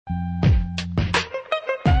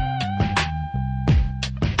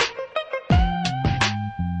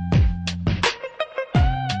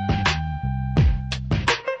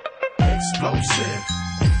explosive.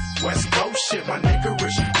 West Coast shit, my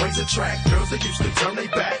niggerish ways attract girls that used to turn they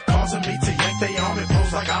back, causing me to yank they arm and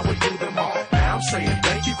pose like I would do them all. Now I'm saying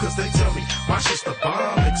thank you cause they tell me my shit's the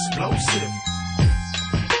bomb, explosive.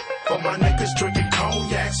 For my niggas drinking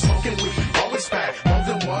cognac, smoking weed, always pack more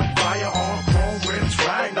than one firearm, chrome rims,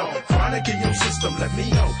 rhino, chronic in your system, let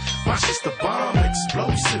me know my shit's the bomb,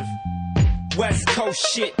 explosive. West Coast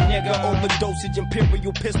shit, nigga. Overdosage,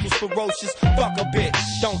 imperial pistols, ferocious. Fuck a bitch.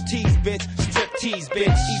 Don't tease, bitch. Strip tease,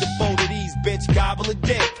 bitch. Eat a bowl of these, bitch. Gobble a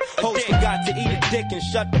dick. Host forgot to eat a dick and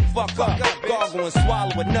shut the fuck up. Gargle and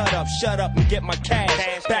swallow a nut up. Shut up and get my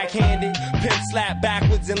cash. Backhanded. Pimp slap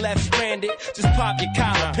backwards and left stranded. Just pop your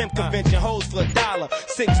collar. Pimp convention hoes for $1.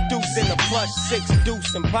 6 deuce in the plush. 6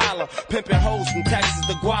 deuce in Pala. Pimping hoes from Texas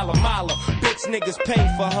to Guatemala. Bitch niggas pay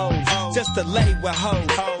for hoes. Just to lay with hoes.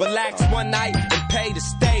 Relax one night and pay to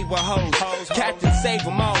stay with hoes. Captain save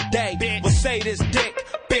them all day. Well, say this dick,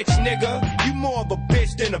 bitch nigga. You more of a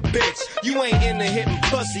bitch than a bitch. You ain't into hitting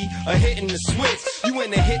pussy or hitting the switch. You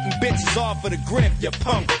into hitting bitches off of the grip, you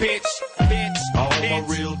punk bitch. All my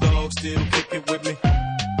real dogs still kicking with me.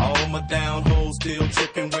 All my down hoes still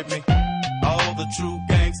tripping with me. All the true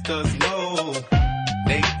gangsters know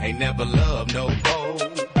they ain't never loved no hoe.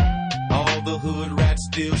 All the hood rats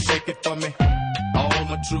still shaking for me. All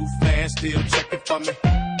my true fans still checking for me.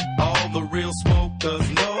 All the real smokers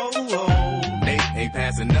know they ain't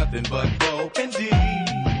passing nothing but dope and D.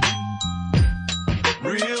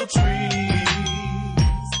 Real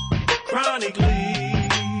trees, chronic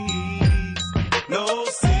leaves, no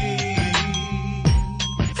seeds.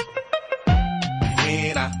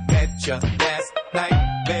 When I met you last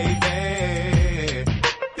night, baby,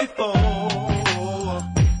 before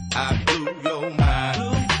I blew your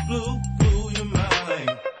mind, blew your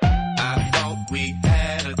mind. I thought we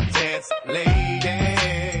had a chance,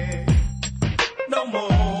 lady. No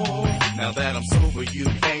more. Now that I'm sober, you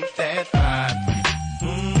ain't that fine.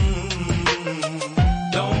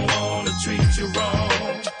 Don't wanna treat you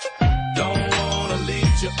wrong. Don't wanna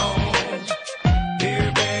lead you on.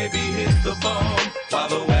 Here, baby, hit the bomb while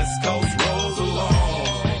the West Coast rolls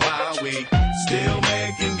along. While we still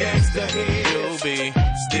making gangsta hits, you'll be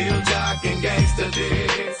still jocking gangsta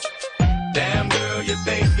dicks. Damn girl, you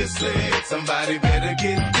think you're slick. Somebody better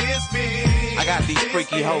get this big. I got these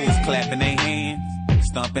freaky hoes clapping their hands,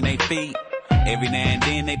 stomping their feet. Every now and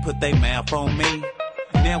then they put their mouth on me.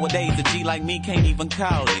 Nowadays a G like me can't even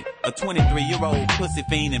call it a 23-year-old pussy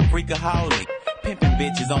fiend and freakaholic. Pimping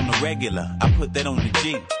bitches on the regular, I put that on the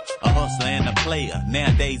G. A hustler and a player,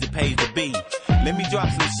 nowadays it pays to be. Let me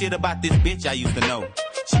drop some shit about this bitch I used to know.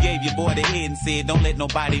 She gave your boy the head and said don't let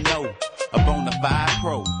nobody know. A bonafide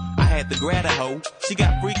pro, I had to grab a hoe. She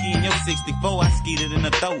got freaky in your 64, I skeeted in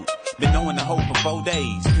her throat. Been knowing the hoe for 4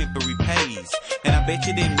 days, pimpery pays. And I bet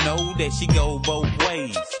you didn't know that she go both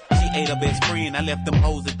ways. She ate her best friend, I left them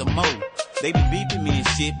hoes at the mo. They be beeping me and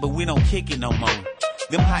shit, but we don't kick it no more.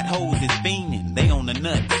 Them hot hoes is fiending, they on the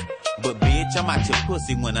nuts. But bitch, I'm out your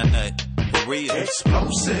pussy when I nut. For real.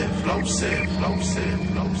 Explosive, explosive, explosive,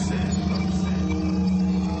 explosive.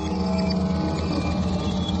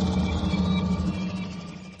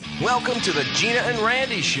 Welcome to the Gina and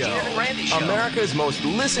Randy Show. Gina and Randy Show. America's most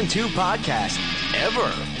listened to podcast ever.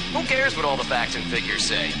 Who cares what all the facts and figures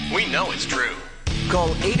say? We know it's true. Call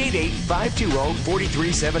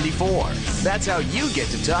 888-520-4374. That's how you get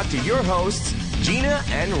to talk to your hosts, Gina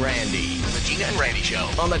and Randy. The Gina and Randy Show.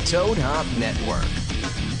 On the Toad Hop Network.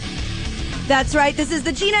 That's right. This is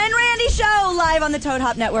the Gina and Randy Show, live on the Toad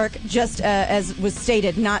Hop Network, just as was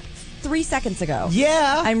stated not 3 seconds ago.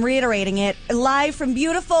 Yeah. I'm reiterating it. Live from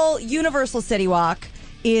beautiful Universal City Walk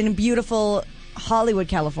in beautiful Hollywood,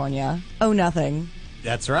 California. Oh, nothing.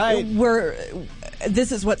 That's right.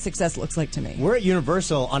 This is what success looks like to me. We're at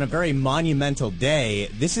Universal on a very monumental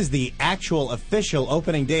day. This is the actual official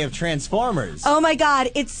opening day of Transformers. Oh my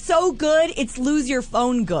God, it's so good. It's lose your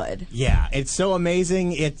phone good. Yeah, it's so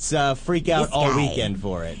amazing. It's freak out all weekend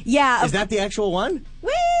for it. Yeah. Is that the actual one?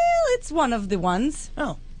 Well, it's one of the ones.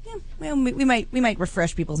 Oh. Yeah, well, we might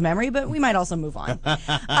refresh people's memory, but we might also move on.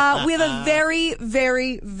 We have a very,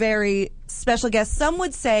 very, very special guest. Some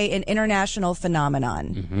would say an international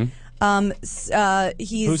phenomenon. Mm-hmm.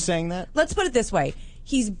 Who's saying that? Let's put it this way.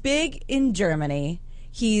 He's big in Germany.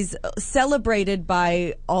 He's celebrated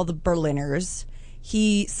by all the Berliners.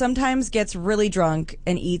 He sometimes gets really drunk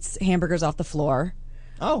and eats hamburgers off the floor.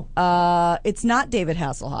 Oh. It's not David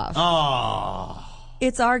Hasselhoff. Oh.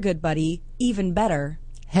 It's our good buddy, even better,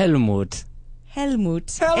 Helmut,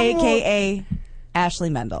 a.k.a. Ashley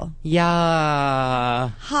Mendel. Ja.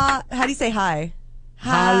 How do you say hi?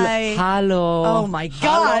 Hi. Hello. Oh my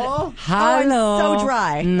God. Hello. Oh, I'm so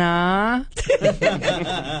dry. Nah.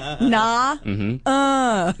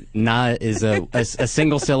 Nah. Nah is a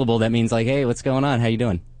single syllable that means like, hey, what's going on? How you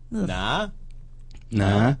doing? Nah.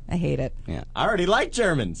 Nah. I hate it. Yeah. I already like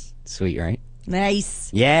Germans. Sweet, right? Nice.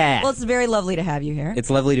 Yeah. Well, it's very lovely to have you here. It's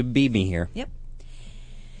lovely to be me here. Yep.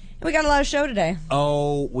 And we got a lot of show today.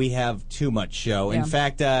 Oh, we have too much show. Yeah. In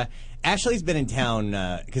fact, Ashley's been in town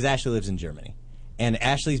because Ashley lives in Germany. And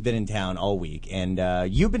Ashley's been in town all week, and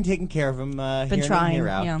you've been taking care of him here trying, in here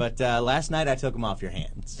out. yeah. But last night I took him off your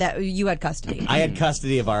hands. That you had custody. I had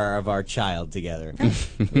custody of our child together,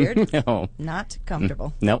 Weird. No. Not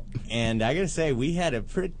comfortable. Nope. and I gotta say we had a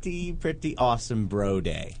pretty awesome bro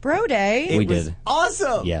day. Bro day. We It was did.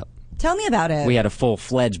 awesome. Yep. Tell me about it. We had a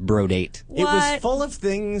full-fledged bro date. It was What? full of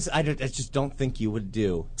things I just don't think you would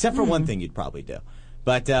do, except for one thing you'd probably do.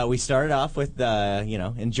 But we started off with,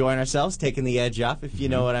 enjoying ourselves, taking the edge off, if you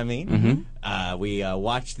know what I mean. We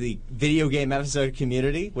watched the video game episode of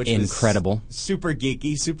Community, which Incredible. was super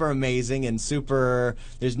geeky, super amazing, and super...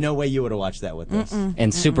 There's no way you would have watched that with us.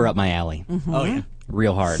 And super up my alley. Oh, yeah.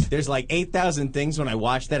 Real hard. There's like 8,000 things when I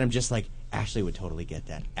watch that. I'm just like, Ashley would totally get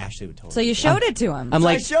that. Ashley would totally So you showed it to him. I'm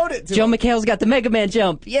like, I showed it to Joe him. McHale's got the Mega Man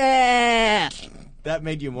jump. Yeah! That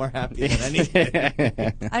made you more happy than anything.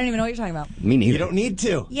 I don't even know what you're talking about. Me neither. You don't need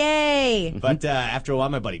to. Yay! But after a while,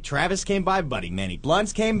 my buddy Travis came by, buddy Manny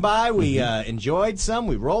Blunts came by. We enjoyed some,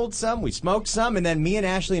 we rolled some, we smoked some, and then me and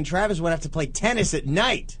Ashley and Travis went up to play tennis at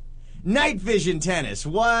night. Night vision tennis.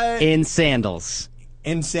 What? In sandals.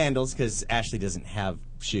 In sandals, because Ashley doesn't have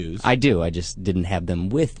shoes. I do. I just didn't have them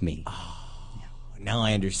with me. Now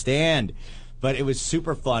I understand. But it was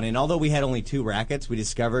super fun, and although we had only 2 rackets, we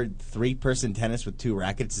discovered 3-person tennis with 2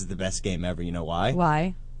 rackets is the best game ever. You know why?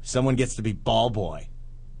 Why? Someone gets to be ball boy.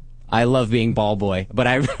 I love being ball boy, but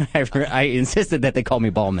I insisted that they call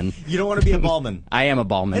me ballman. You don't want to be a ballman. I am a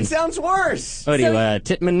ballman. It sounds worse. What are So- you,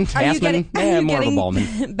 Titman? Are you Assman? getting, Yeah, are you more of a getting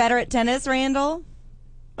ballman. better at tennis, Randall?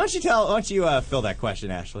 Why don't you fill that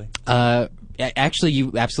question, Ashley? Actually,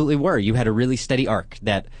 you absolutely were. You had a really steady arc.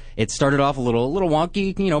 That it started off a little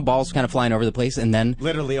wonky, balls kind of flying over the place, and then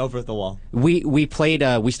Literally over the wall. we played.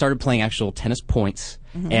 We started playing actual tennis points,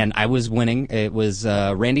 and I was winning. It was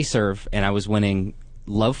Randy serve, and I was winning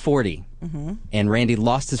love 40. And Randy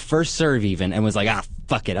lost his first serve even, and was like,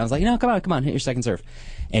 fuck it. I was like, no, come on, hit your second serve,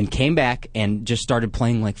 and came back and just started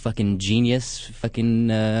playing like fucking genius,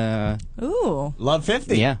 fucking Ooh. Love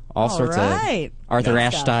 50. yeah, all sorts right. of Arthur Good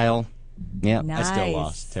Ashe stuff. style. Yeah. Nice. I still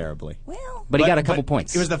lost terribly. Well, But he got a couple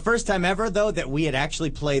points. It was the first time ever, though, that we had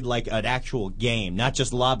actually played like an actual game, not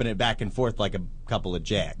just lobbing it back and forth like a couple of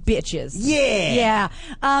jacks. bitches. Yeah. Yeah.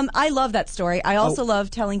 I love that story. I also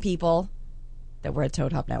love telling people that we're at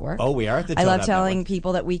Toad Hop Network. Oh, we are at the I Toad love Hop telling Network.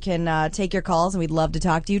 people that we can take your calls, and we'd love to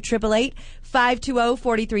talk to you.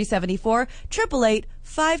 888-520-4374.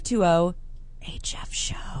 888-520-HF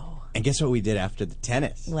Show. And guess what we did after the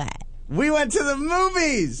tennis? What? We went to the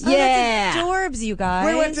movies. Oh, that's adorbs, you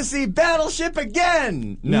guys. We went to see Battleship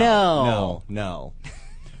again. No. No.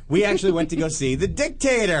 We actually went to go see The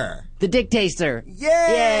Dictator. The Dictator.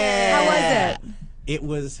 Yeah. How was it? It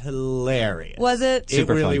was hilarious. Was it? It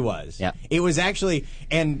Super really fun. was. Yeah. It was actually,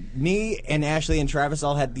 and me and Ashley and Travis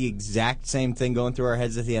all had the exact same thing going through our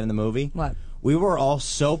heads at the end of the movie. What? We were all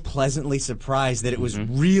so pleasantly surprised that it was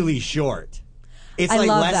really short. It's I like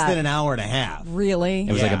love less that. than an hour and a half. Really?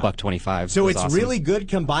 It was like Yeah. $1.25. So It was it's awesome. really good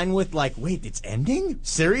combined with like, wait, it's ending?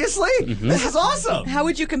 Seriously? This is awesome. How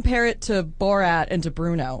would you compare it to Borat and to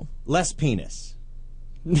Bruno? Less penis.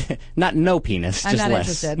 not no penis. I'm just not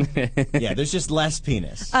less. interested. Yeah, there's just less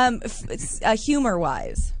penis.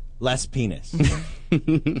 Humor-wise. Less penis.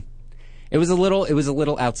 It was a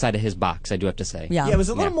little outside of his box. I do have to say. Yeah. Yeah, it was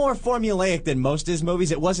a little more formulaic than most of his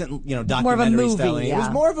movies. It wasn't, More of a documentary movie, style. It was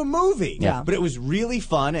yeah. more of a movie. Yeah. But it was really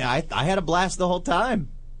fun. And I had a blast the whole time.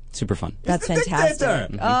 Super fun. That's The fantastic.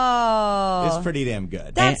 Dictator. Oh. It's pretty damn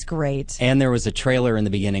good. That's great. And there was a trailer in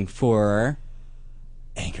the beginning for.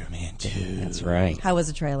 Anchorman 2. That's right. How was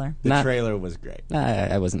the trailer? The trailer was great.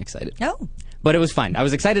 I wasn't excited, Oh. but it was fun. I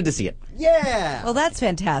was excited to see it. Yeah. Well, that's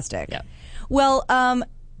fantastic. Yeah. Well,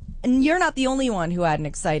 and you're not the only one who had an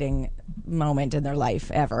exciting moment in their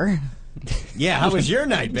life ever. Yeah, how was your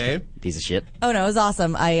night, babe? Piece of shit. Oh, no, it was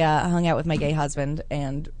awesome. I hung out with my gay husband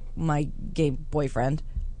and my gay boyfriend,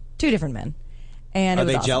 2 different men. And it Are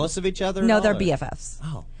was they awesome. jealous of each other? at No, all, they're or- BFFs.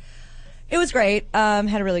 Oh. It was great.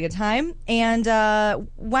 Had a really good time. And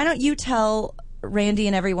why don't you tell Randy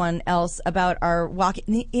and everyone else about our walk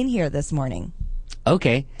in here this morning?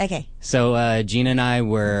 Okay. Okay. So Gina and I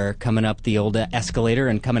were coming up the old escalator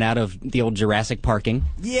and coming out of the old Jurassic parking.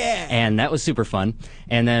 Yeah. And that was super fun.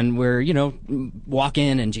 And then we're,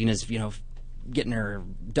 walking, and Gina's, getting her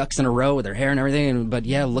ducks in a row with her hair and everything. But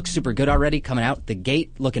yeah, looks super good already. Coming out the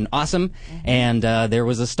gate, looking awesome. And there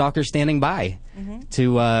was a stalker standing by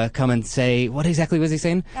to come and say, what exactly was he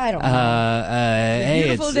saying? I don't know. Hey,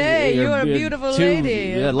 beautiful day. You're a beautiful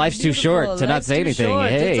lady. Life's too short to not say anything. Short.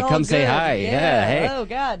 Hey, come say hi. Yeah. Hey. Oh,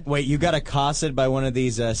 God. Wait, you got accosted by one of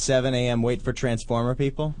these 7 a.m. wait for Transformer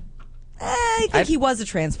people? I think he was a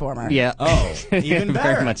Transformer. Yeah. Oh, even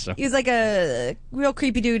better. Very much so. He was like a real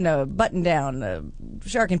creepy dude in a button-down,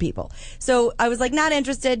 sharking people. So I was like, not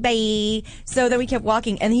interested, bye. So then we kept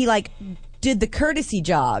walking, and he did the courtesy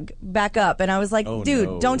jog back up, and I was like, dude,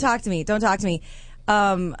 no. don't talk to me. Don't talk to me.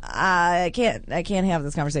 I can't have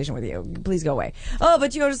this conversation with you. Please go away. Oh,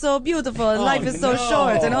 but you're so beautiful, and life is so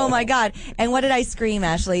short, and oh my God. And what did I scream,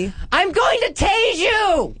 Ashley? I'm going to tase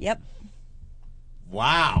you! Yep.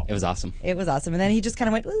 Wow. It was awesome. It was awesome. And then he just kind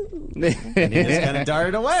of went, ooh, And he just kind of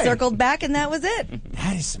darted away. circled back, and that was it.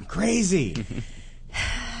 That is some crazy.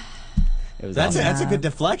 It was That's awesome. that's a good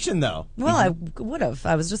deflection, though. Well, I would have.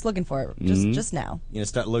 I was just looking for it just now. You know,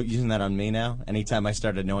 start using that on me now. Anytime I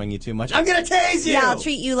start annoying you too much, I'm gonna tase you. Yeah, I'll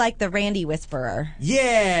treat you like the Randy Whisperer.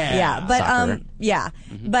 Yeah. Yeah, but Soccer. yeah,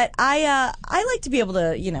 but I like to be able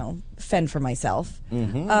to fend for myself.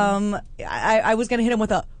 I was gonna hit him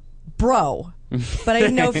with a bro, but I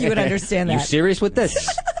didn't know if you would understand that. You serious with this?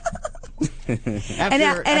 And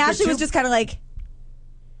Ashley was just kind of like,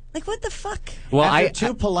 what the fuck? Well, After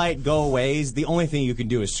two polite go-aways, the only thing you can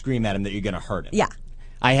do is scream at him that you're going to hurt him. Yeah.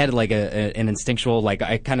 I had an instinctual,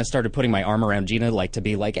 I kind of started putting my arm around Gina, to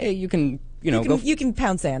be like, hey, you can, go You can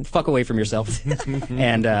pound sand. fuck away from yourself.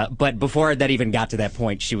 And but before that even got to that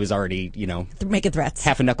point, she was already, Making threats.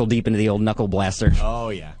 half a knuckle deep into the old knuckle blaster. Oh,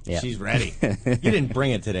 yeah. Yeah. She's ready. You didn't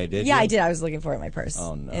bring it today, did you? Yeah, I did. I was looking for it in my purse.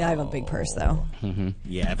 Oh, no. And I have a big purse, though.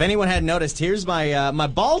 Yeah, if anyone hadn't noticed, here's my my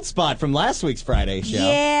bald spot from last week's Friday show.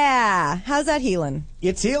 Yeah. How's that healing?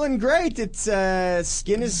 It's healing great. It's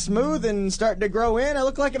skin is smooth and starting to grow in. I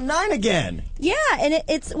look like I'm 9 again. Yeah, and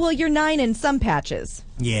you're 9 in some patches.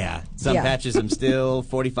 Yeah. Some Yeah. patches I'm still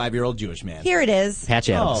 45-year-old Jewish man. Here it is. Patch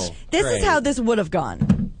Adams. Oh, This great. is how this would have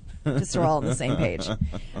gone. Just so we're all on the same page.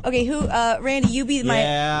 Okay, Randy, you be my...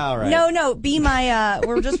 Yeah, all right. No, be my,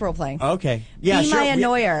 we're just role-playing. Okay. Yeah, Be sure. my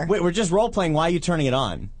annoyer. Wait, we're just role-playing. Why are you turning it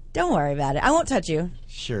on? Don't worry about it. I won't touch you.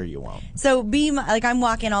 Sure you won't. So be my, I'm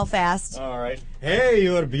walking all fast. All right. Hey,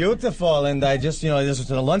 you're beautiful, and I just, this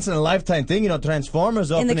was a once-in-a-lifetime thing,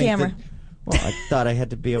 Transformers In opening. the camera. Well, I thought I had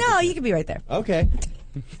to be over No, there. you can be right there. Okay.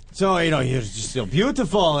 So, you're just so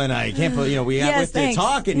beautiful, and I can't put, we have Yes, to thanks.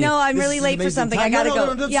 talk. And no, I'm this really is late for amazing something. time. I gotta no,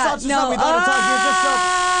 go. No, Yeah, stop, stop. We gotta talk.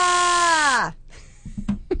 Ah!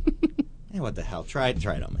 Hey, what the hell? Try it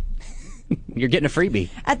on me. You're getting a freebie.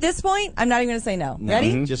 At this point, I'm not even going to say no. No,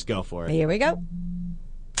 Ready? Just go for it. Here we go.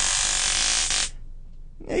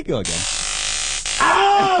 There you go again.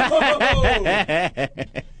 Oh!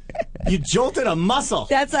 You jolted a muscle.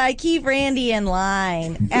 That's I keep Randy in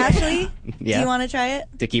line. Ashley, Yeah. do you want to try it?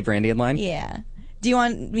 To keep Randy in line? Yeah. Do you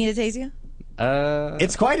want me to tase you?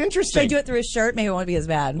 It's quite Should interesting. I do it through his shirt? Maybe it won't be as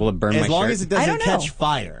bad. Will it burn as my long shirt? as it I doesn't don't know. catch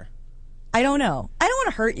fire. I don't know. I don't want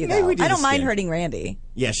to hurt you, Maybe though. we do I the don't mind skin. hurting Randy.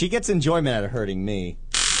 Yeah, she gets enjoyment out of hurting me.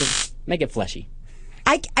 Make it fleshy.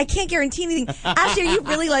 I can't guarantee anything. Ashley, are you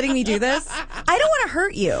really letting me do this? I don't want to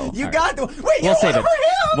hurt you. You got the. Wait, you We'll don't save want it. to hurt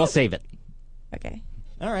him? We'll save it. Okay.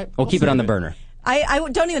 All right. We'll keep it on the save burner. I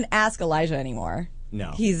don't even ask Elijah anymore.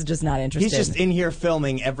 No. He's just not interested. He's just in here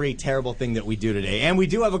filming every terrible thing that we do today. And we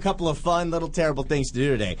do have a couple of fun little terrible things to do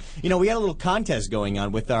today. We got a little contest going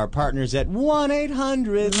on with our partners at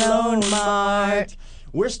 1-800-LONE-MART.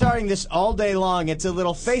 We're starting this all day long. It's a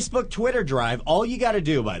little Facebook Twitter drive. All you got to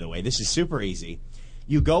do, by the way, this is super easy.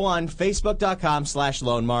 You go on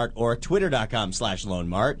Facebook.com/LoneMart or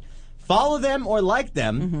Twitter.com/LoneMart. Follow them or like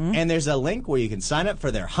them, and there's a link where you can sign up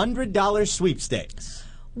for their $100 sweepstakes.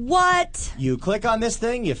 What? You click on this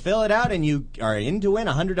thing, you fill it out, and you are in to win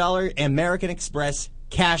a $100 American Express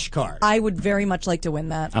cash card. I would very much like to win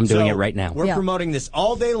that. I'm doing So, it right now. We're Yeah. promoting this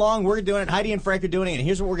all day long. We're doing it. Heidi and Frank are doing it. And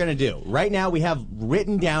here's what we're going to do. Right now, we have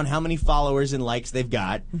written down how many followers and likes they've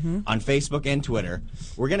got on Facebook and Twitter.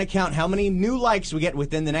 We're going to count how many new likes we get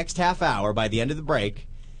within the next half hour by the end of the break.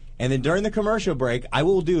 And then during the commercial break, I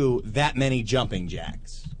will do that many jumping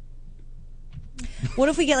jacks. What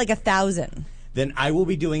if we get like 1,000? Then I will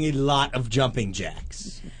be doing a lot of jumping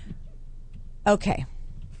jacks. Okay.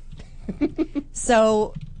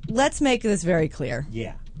 So let's make this very clear.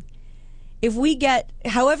 Yeah. If we get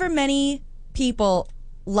however many people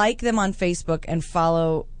like them on Facebook and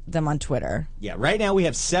follow them on Twitter. Yeah, right now we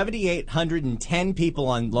have 7,810 people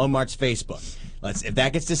on Lone March's Facebook. If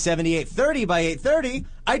that gets to 7,830 by 8:30,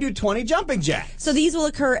 I do 20 jumping jacks. So these will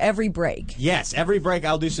occur every break. Yes, every break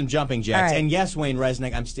I'll do some jumping jacks. All right. And yes, Wayne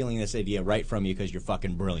Resnick, I'm stealing this idea right from you because you're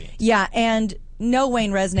fucking brilliant. Yeah, and no,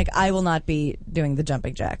 Wayne Resnick, I will not be doing the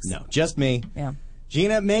jumping jacks. No, just me. Yeah.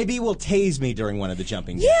 Gina maybe will tase me during one of the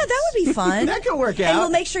jumping jacks. Yeah, that would be fun. That could work out. And we'll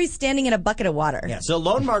make sure he's standing in a bucket of water. Yeah, so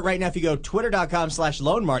Lone Mart right now, if you go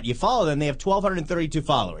twitter.com/Lone Mart, you follow them, they have 1,232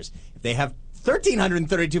 followers. If they have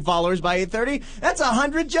 1,332 followers by 8:30, that's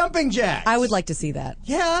 100 jumping jacks. I would like to see that.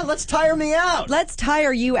 Yeah, let's tire me out. Let's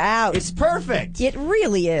tire you out. It's perfect. It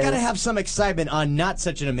really is. Gotta have some excitement on not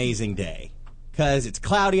such an amazing day. Because it's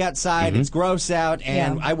cloudy outside, it's gross out,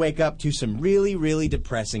 and I wake up to some really, really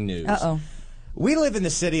depressing news. Uh-oh. We live in the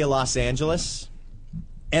city of Los Angeles,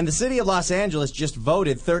 and the city of Los Angeles just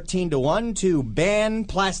voted 13-1 to ban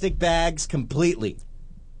plastic bags completely.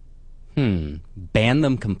 Ban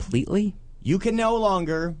them completely? You can no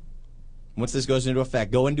longer, once this goes into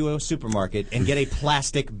effect, go into a supermarket and get a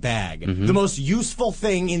plastic bag. The most useful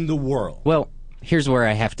thing in the world. Well, here's where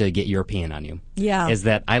I have to get your opinion on you. Yeah. Is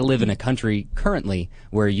that I live in a country currently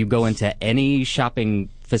where you go into any shopping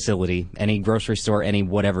facility, any grocery store, any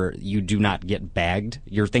whatever, you do not get bagged.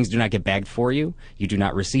 Your things do not get bagged for you. You do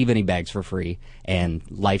not receive any bags for free. And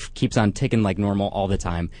life keeps on ticking like normal all the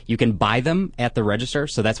time. You can buy them at the register.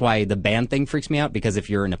 So that's why the ban thing freaks me out, because if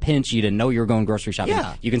you're in a pinch, you didn't know you were going grocery shopping,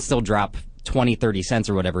 you can still drop 20, 30 cents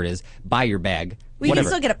or whatever it is, buy your bag. Well, you whatever.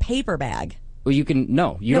 can still get a paper bag. Well, you can,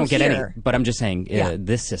 you don't get here. any, but I'm just saying,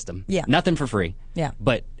 this system. Yeah. Nothing for free. Yeah.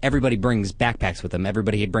 But everybody brings backpacks with them.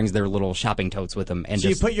 Everybody brings their little shopping totes with them. And So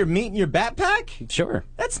you put your meat in your backpack? Sure.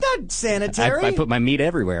 That's not sanitary. I put my meat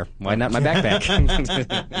everywhere. Why not my backpack?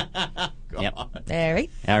 Yep. All right.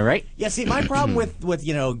 All right. Yeah, see, my problem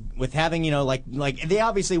with having, like they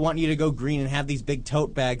obviously want you to go green and have these big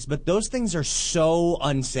tote bags, but those things are so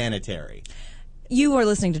unsanitary. You were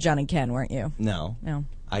listening to John and Ken, weren't you? No. No.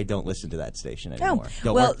 I don't listen to that station anymore. No.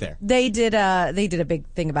 Don't work there. They did a big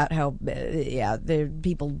thing about how the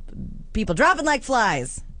people dropping like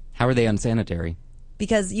flies How are they unsanitary?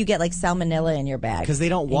 because you get like salmonella in your bag. Because they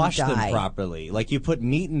don't and you wash them die. properly. Like you put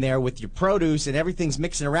meat in there with your produce and everything's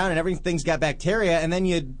mixing around and everything's got bacteria, and then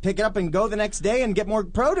you pick it up and go the next day and get more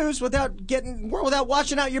produce without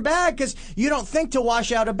washing out your bag because you don't think to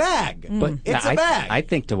wash out a bag. But It's a bag. I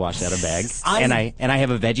think to wash out a bag. and I have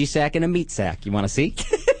a veggie sack and a meat sack. You want to see?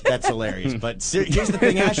 That's hilarious. But here's the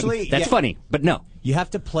thing, Ashley. That's funny, but no. You have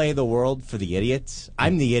to play the world for the idiots.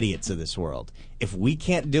 I'm the idiots of this world. If we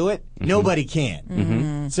can't do it, nobody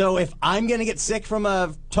can. So if I'm going to get sick from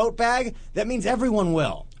a tote bag, that means everyone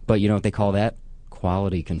will. But you know what they call that?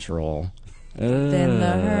 Quality control. Then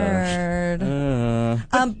the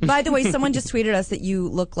herd. By the way, someone just tweeted us that you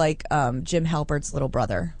look like Jim Halpert's little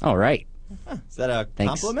brother. All right. Is that a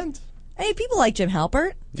compliment? Hey, people like Jim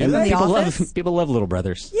Halpert. Do from they? The Office. People love little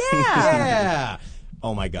brothers. Yeah. Yeah.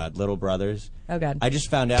 Oh my God, little brothers. Oh God. I just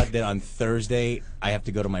found out that on Thursday I have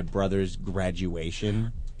to go to my brother's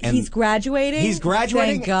graduation. And He's graduating? He's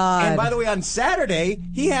graduating. Thank God. And by the way, on Saturday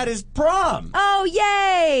he had his prom. Oh,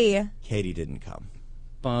 yay! Katie didn't come.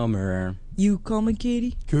 Bummer. You coming,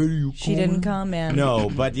 Katie? She didn't come, man. No,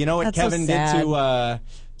 but you know what That's so Kevin sad.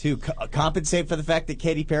 did to compensate for the fact that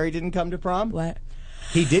Katy Perry didn't come to prom? What?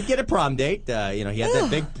 He did get a prom date. He had that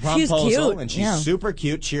big She's promposal, cute. and she's Yeah. super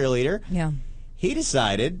cute cheerleader. Yeah. He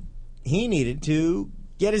decided he needed to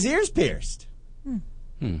get his ears pierced.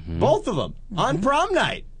 Both of them on prom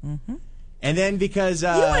night. And then because... You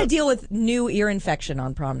don't want to deal with new ear infection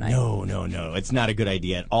on prom night. No. It's not a good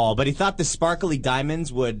idea at all. But he thought the sparkly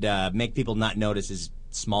diamonds would make people not notice his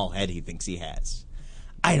small head he thinks he has.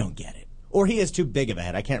 I don't get it. Or he has too big of a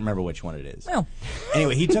head. I can't remember which one it is. Oh.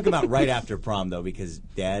 Anyway, he took him out right after prom, though, because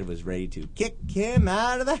Dad was ready to kick him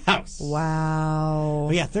out of the house. Wow.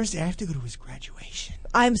 But yeah, Thursday I have to go to his graduation.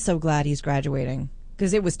 I'm so glad he's graduating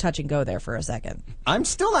because it was touch and go there for a second. I'm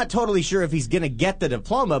still not totally sure if he's going to get the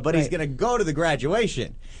diploma, but he's going to go to the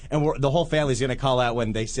graduation. And the whole family's going to call out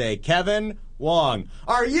when they say, Kevin Wong,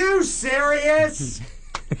 are you serious?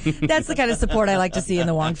 That's the kind of support I like to see in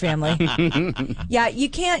the Wong family. Yeah,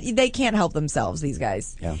 they can't help themselves, these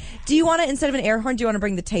guys. Yeah. Do you want to, instead of an air horn, do you want to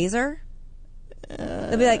bring the taser?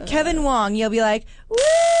 They'll be like, Kevin Wong. You'll be like,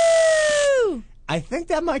 woo! I think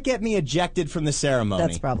that might get me ejected from the ceremony.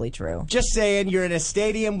 That's probably true. Just saying, you're in a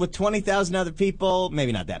stadium with 20,000 other people.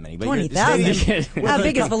 Maybe not that many, but 20,000? How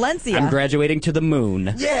big is Valencia? I'm graduating to the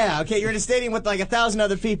moon. Yeah, okay, you're in a stadium with like 1,000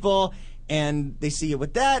 other people, and they see you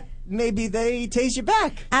with that, maybe they tase you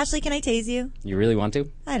back. Ashley, can I tase you? You really want to?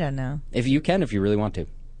 I don't know. If you really want to.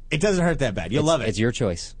 It doesn't hurt that bad. You'll love it. It's your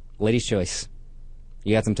choice. Lady's choice.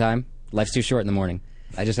 You got some time? Life's too short in the morning.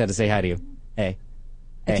 I just had to say hi to you. Hey.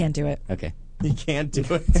 I can't do it. Okay. You can't do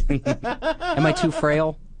it. Am I too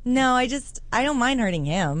frail? No, I don't mind hurting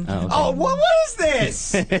him. Oh, okay. Oh, what is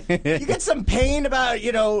this? You get some pain about,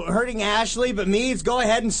 hurting Ashley, but me, it's go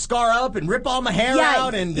ahead and scar up and rip all my hair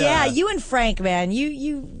out and you and Frank, man,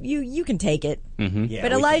 you can take it. Mm-hmm. Yeah,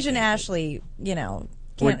 but we Elijah can and take it. Ashley,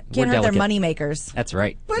 We're can't hurt their delicate. money makers. That's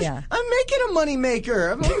right. But Yeah. I'm making a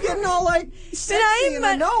moneymaker. I'm getting all sexy and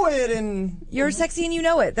I know it. And You're sexy and you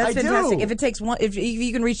know it. That's I fantastic. do. If it takes one, if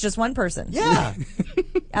you can reach just one person, yeah,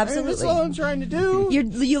 absolutely. that's all I'm trying to do.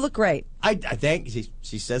 You look great. I think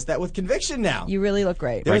she says that with conviction now. You really look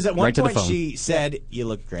great. There was at one right to the point phone. she said, "You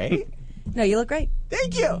look great." No, you look great.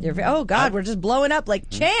 Thank you. Oh God, we're just blowing up like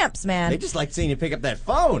champs, man. They just like seeing you pick up that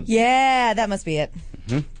phone. Yeah, that must be it.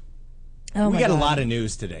 Mm-hmm. Oh We my got God. a lot of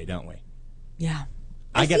news today, don't we? Yeah.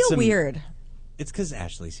 I feel get some- weird. It's because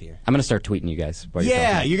Ashley's here. I'm going to start tweeting you guys. While you're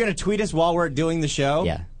Yeah, talking. you're going to tweet us while we're doing the show?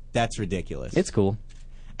 Yeah. That's ridiculous. It's cool.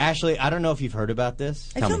 Ashley, I don't know if you've heard about this.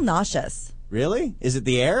 I Tell feel me. nauseous. Really? Is it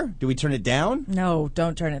the air? Do we turn it down? No,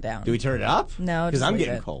 don't turn it down. Do we turn it up? No, Because just I'm leave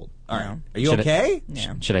getting it. cold. All right. No. Are you Should okay?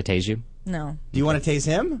 No, Should I tase you? no, Do you want to tase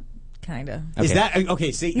him? kind of. Is Okay. that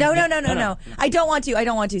okay? See, No. I don't want to. I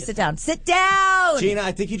don't want to. Sit down. Sit down. Gina,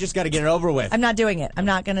 I think you just got to get it over with. I'm not doing it. I'm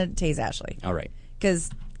not going to tase Ashley All right. because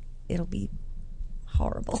it'll be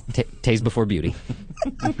horrible. Tase before beauty.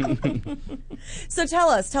 So tell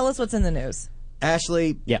us what's in the news.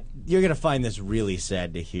 Ashley, Yeah. you're gonna find this really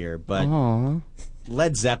sad to hear, but Aww.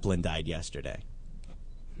 Led Zeppelin died yesterday.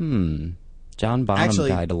 John Bonham Actually,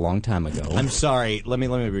 died a long time ago. I'm sorry. Let me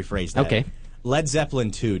rephrase that. Okay. Led Zeppelin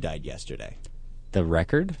 2 died yesterday. The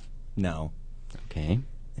record? No. Okay.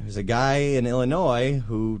 There was a guy in Illinois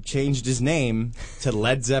who changed his name to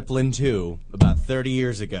Led Zeppelin 2 about 30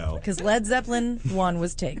 years ago. Because Led Zeppelin 1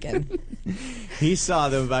 was taken. He saw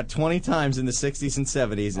them about 20 times in the 60s and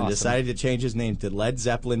 70s and Awesome. decided to change his name to Led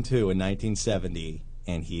Zeppelin 2 in 1970,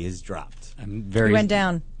 and he is dropped. I'm very He went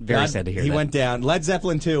down. Very sad to hear He that. went down. Led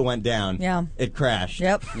Zeppelin 2 went down. Yeah. It crashed.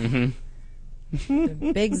 Yep.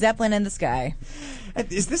 Big Zeppelin in the sky.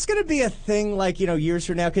 Is this going to be a thing, years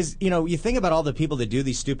from now? Because, you think about all the people that do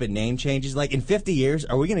these stupid name changes. Like, in 50 years,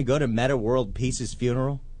 are we going to go to Meta World Peace's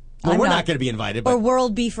funeral? Well, I'm we're not. not going to be invited, Or but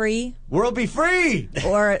World Be Free. World be free!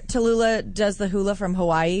 Or Tallulah does the hula from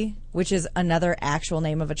Hawaii, which is another actual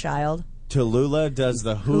name of a child. Tallulah does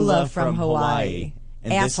the hula from Hawaii.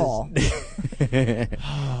 And this is- Asshole.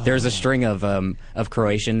 There's a string of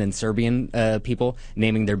Croatian and Serbian people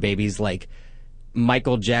naming their babies like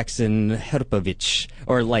Michael Jackson Herpovic,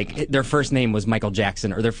 or like their first name was Michael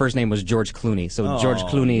Jackson, or their first name was George Clooney. So George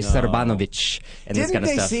Clooney Srbanovic, and this Didn't kind of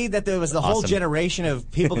they stuff. see that there was the whole Awesome. generation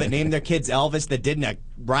of people that named their kids Elvis that didn't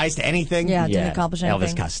rise to anything? Yeah, didn't accomplish anything.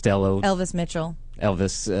 Elvis Costello, Elvis Mitchell.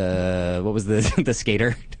 Elvis. What was the the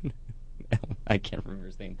skater? I can't remember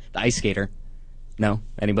his name. The ice skater. No,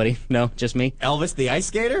 anybody? No, just me. Elvis the Ice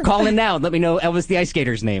Skater? Call in now. Let me know Elvis the ice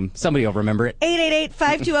skater's name. Somebody will remember it.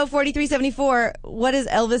 888-520-4374. What is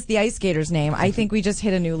Elvis the Ice Skater's name? I think we just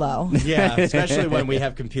hit a new low. Yeah, especially when we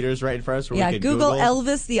have computers right in front of us where Yeah, we could Google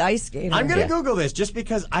Elvis the Ice Skater. I'm going to Yeah. Google this just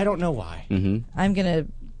because I don't know why. I'm going to...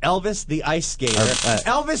 Elvis the Ice Skater.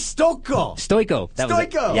 Elvis Stoko. Stoico. That was it.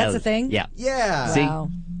 Stoico. Yeah, That's a thing? Yeah. Yeah. See? Wow.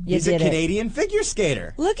 You He's a did it. Canadian figure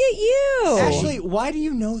skater. Look at you. Ashley, why do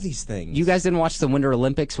you know these things? You guys didn't watch the Winter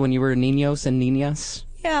Olympics when you were niños and niñas?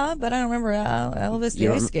 Yeah, but I don't remember Elvis the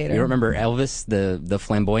Ice Skater. You remember Elvis, the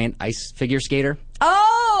flamboyant ice figure skater?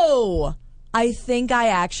 Oh! I think I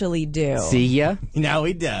actually do. See ya? Now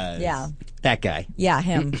he does. Yeah. That guy. Yeah,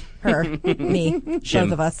 him, her, me, both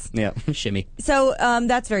of us. Yeah, shimmy. So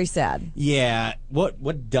that's very sad. Yeah.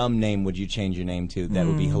 What dumb name would you change your name to that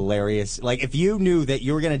would be hilarious? Like, if you knew that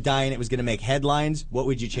you were going to die and it was going to make headlines, what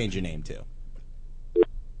would you change your name to?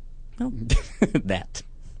 That.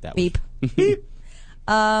 That Beep. Beep.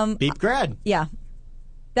 Beep grad. Yeah.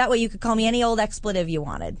 That way you could call me any old expletive you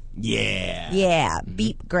wanted. Yeah. Yeah,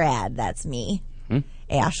 beep grad, that's me.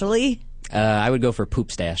 Ashley? I would go for poop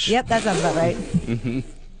stash. Yep, that sounds about right.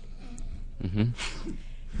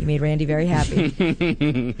 You made Randy very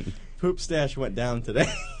happy. Poop stash went down today.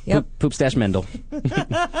 Yep. Poop stash Mendel.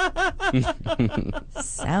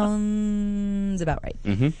 Sounds about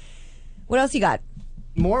right. What else you got?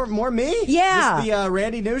 More me? Yeah. This the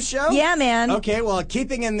Randy News Show? Yeah, man. Okay, well,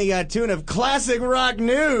 keeping in the tune of classic rock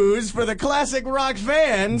news for the classic rock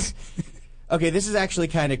fans. Okay, this is actually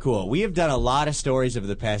kind of cool. We have done a lot of stories over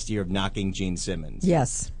the past year of knocking Gene Simmons.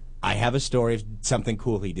 Yes. I have a story of something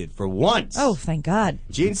cool he did for once. Oh, thank God.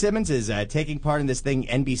 Gene Simmons is taking part in this thing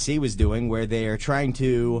NBC was doing where they are trying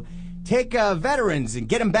to take veterans and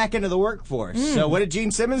get them back into the workforce. So what did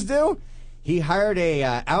Gene Simmons do? He hired a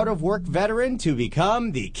out-of-work veteran to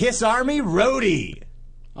become the Kiss Army roadie.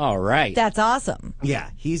 All right. That's awesome. Yeah,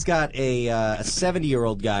 he's got a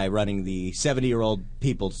 70-year-old guy running the 70-year-old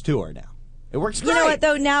people's tour now. It works great. You know what,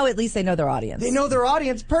 though? Now at least they know their audience. They know their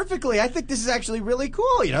audience perfectly. I think this is actually really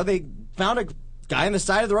cool. You know, they found a guy on the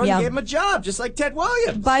side of the road and gave him a job, just like Ted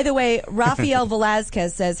Williams. By the way, Rafael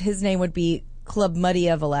Velazquez says his name would be Club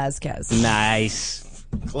Muddia Velazquez. Nice.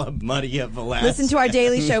 Club Muddia Velazquez. Listen to our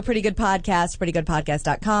daily show, Pretty Good Podcast,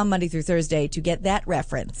 prettygoodpodcast.com, Monday through Thursday, to get that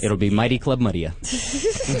reference. It'll be Mighty Club Muddia.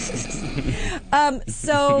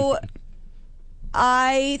 So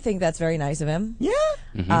I think that's very nice of him. Yeah.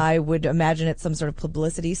 I would imagine it's some sort of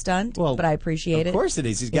publicity stunt, but I appreciate it. Of course it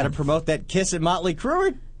is. He's got to promote that Kiss and Motley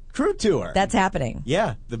Crue tour. That's happening.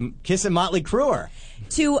 Yeah, the Kiss and Motley Crue.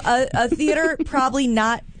 To a theater probably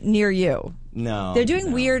not near you. No. They're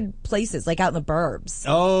doing weird places, like out in the burbs.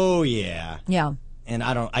 Oh, yeah. Yeah. And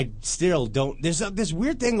I still don't. There's this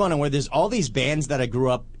weird thing going on where there's all these bands that I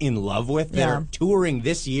grew up in love with that are touring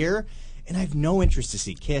this year. And I have no interest to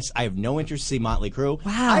see Kiss. I have no interest to see Motley Crue.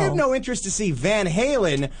 Wow. I have no interest to see Van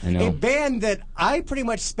Halen, a band that I pretty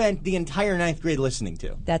much spent the entire 9th grade listening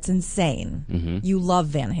to. That's insane. You love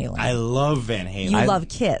Van Halen. I love Van Halen. You love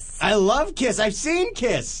Kiss. I love Kiss. I've seen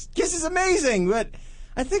Kiss. Kiss is amazing, but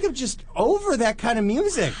I think I'm just over that kind of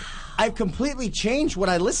music. I've completely changed what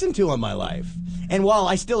I listen to in my life. And while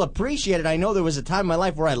I still appreciate it, I know there was a time in my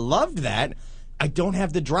life where I loved that. I don't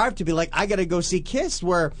have the drive to be like, I got to go see Kiss,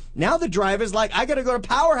 where now the drive is like, I got to go to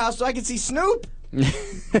Powerhouse so I can see Snoop.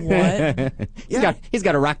 What? He's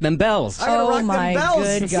got to rock them bells. I gotta rock them my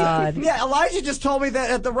bells. good God. Yeah, Elijah just told me that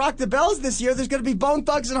at the Rock the Bells this year, there's going to be Bone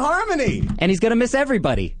Thugs and Harmony. And he's going to miss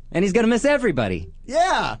everybody.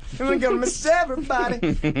 Yeah, I'm going to miss everybody.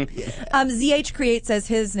 ZH Create says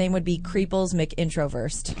his name would be Creeples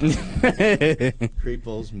McIntroversed.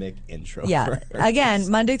 Creeples McIntroversed. Yeah.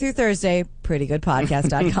 Again, Monday through Thursday,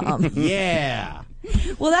 prettygoodpodcast.com. Yeah.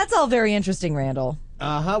 Well, that's all very interesting, Randall.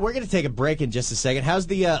 We're going to take a break in just a second. How's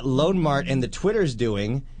the Lone Mart and the Twitters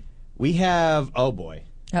doing? We have, oh boy.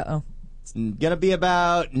 Uh-oh. It's going to be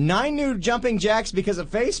about 9 new jumping jacks because of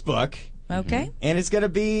Facebook. Okay. And it's going to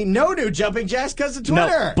be no new jumping jacks because of Twitter.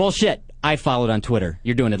 No, bullshit. I followed on Twitter.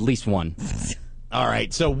 You're doing at least one. All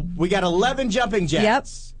right, so we got 11 jumping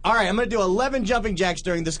jacks. Yep. All right, I'm going to do 11 jumping jacks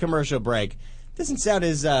during this commercial break. Doesn't sound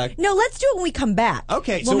as... No, let's do it when we come back.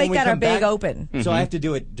 Okay, so we'll when make we that our come big back- open. So I have to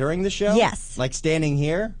do it during the show? Yes. Like standing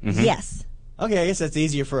here? Yes. Okay, I guess that's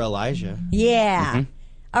easier for Elijah. Yeah.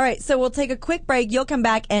 All right, so we'll take a quick break. You'll come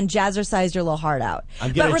back and jazzercise your little heart out.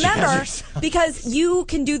 I'm but gonna remember, jazzercise. because you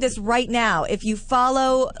can do this right now. If you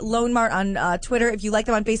follow Lone Mart on Twitter, if you like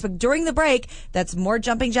them on Facebook during the break, that's more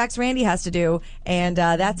jumping jacks Randy has to do, and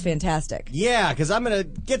that's fantastic. Yeah, because I'm going to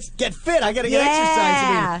get fit. I got to get exercise.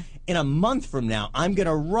 I mean, in a month from now, I'm going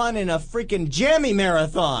to run in a freaking jammy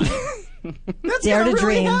marathon. That's Dare going to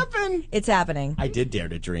really dream. happen. It's happening. I did dare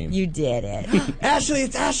to dream. You did it. Ashley,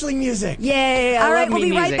 it's Ashley music. Yay, I All right, love we'll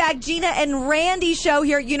me be right music. back. Gina and Randy show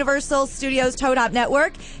here at Universal Studios Toe Top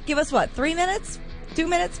Network. Give us what, 3 minutes? 2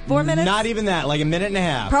 minutes? 4 minutes? Not even that, like a minute and a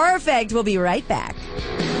half. Perfect. We'll be right back.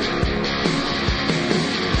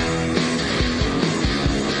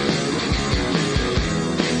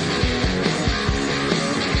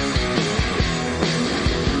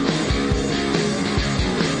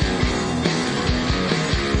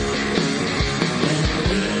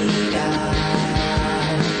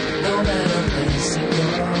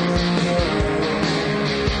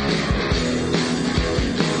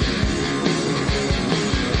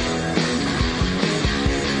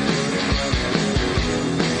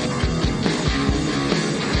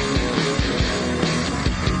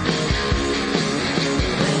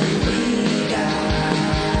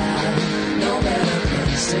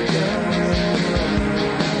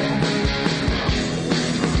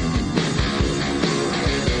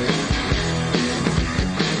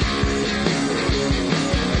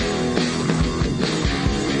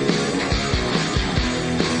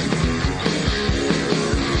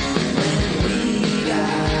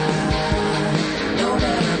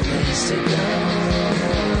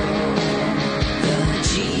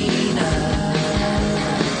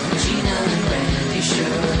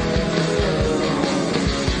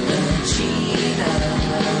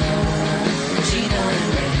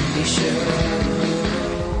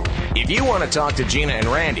 If you want to talk to Gina and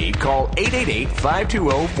Randy, call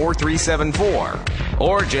 888-520-4374.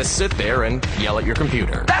 Or just sit there and yell at your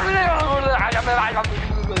computer.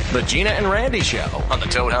 The Gina and Randy Show on the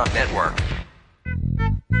Toad Hop Network.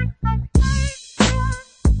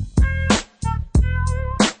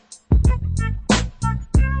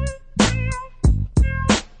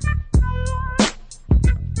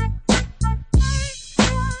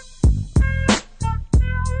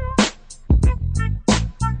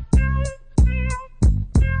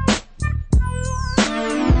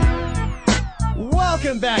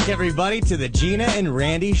 Welcome back, everybody, to the Gina and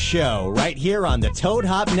Randy Show, right here on the Toad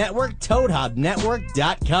Hop Network,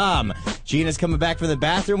 ToadHopNetwork.com. Gina's coming back from the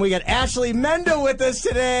bathroom. We got Ashley Mendo with us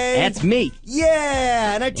today. That's me.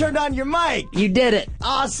 Yeah, and I turned on your mic. You did it.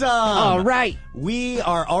 Awesome. All right. We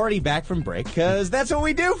are already back from break because that's what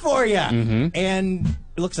we do for you. Mm-hmm. And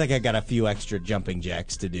it looks like I got a few extra jumping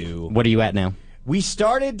jacks to do. What are you at now? We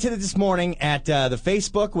started this morning at the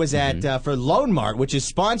Facebook was at for Lone Mart, which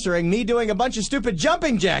is sponsoring me doing a bunch of stupid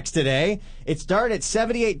jumping jacks today. It started at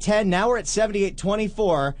 78.10. Now we're at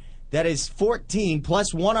 78.24. That is 14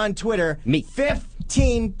 plus 1 on Twitter. Me.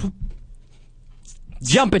 15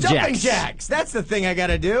 Jumping jumping jacks. jacks. That's the thing I got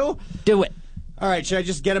to do. Do it. All right, should I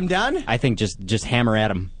just get them done? I think just hammer at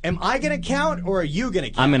them. Am I going to count or are you going to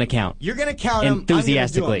count? I'm going to count. You're going to count them.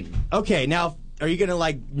 Enthusiastically. Okay, now, are you going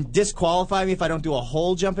to, disqualify me if I don't do a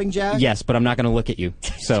whole jumping jack? Yes, but I'm not going to look at you.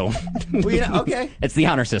 So, Well, okay. It's the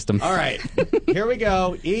honor system. All right. Here we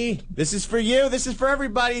go. This is for you. This is for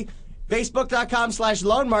everybody.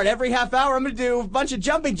 Facebook.com/Lone Mart. Every half hour, I'm going to do a bunch of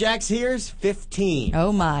jumping jacks. Here's 15.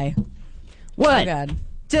 Oh, my. 1, Oh, God.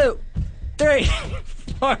 2, 3,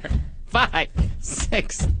 4, 5,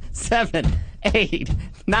 6, 7, 8,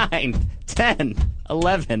 9, 10,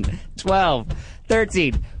 11, 12,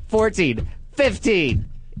 13, 14, 15.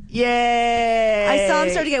 Yay! I saw him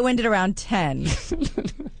start to get winded around 10.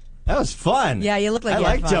 That was fun. Yeah, you look like I you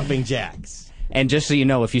had like fun. jumping jacks. And just so you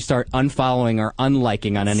know, if you start unfollowing or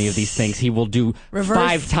unliking on any of these things, he will do Reverse.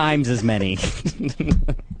 5 times as many.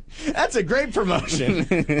 That's a great promotion.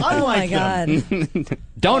 Oh, my God.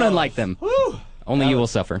 Don't unlike them. Whew. Only you will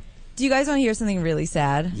suffer. Do you guys want to hear something really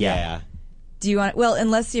sad? Yeah. Do you want... Well,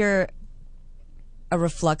 unless you're a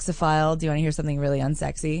refluxophile, do you want to hear something really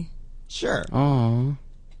unsexy? Sure. Aww.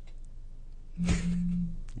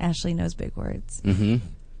 Ashley knows big words. Mm-hmm.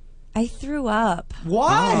 I threw up.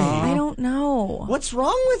 Why? I don't know. What's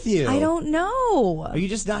wrong with you? I don't know. Are you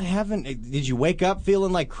just not having... Did you wake up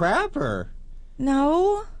feeling like crap, or...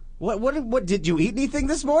 No. What did you eat anything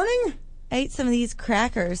this morning? I ate some of these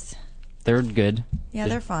crackers. They're good. Yeah,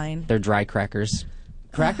 they're fine. They're dry crackers.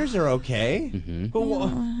 Crackers are okay. Mm-hmm. But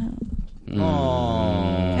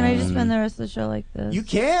Can I just spend the rest of the show like this? You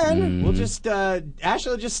can. We'll just...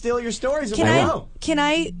 Ashley will just steal your stories. Can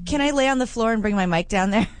I lay on the floor and bring my mic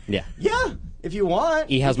down there? Yeah. Yeah, if you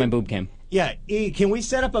want. E, how's my boob cam? Yeah, E, can we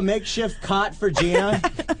set up a makeshift cot for Gina?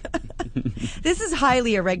 This is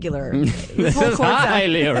highly irregular. This is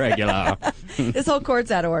highly irregular. This whole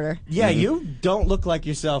court's out of order. Yeah, you don't look like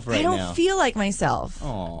yourself right I don't now. feel like myself.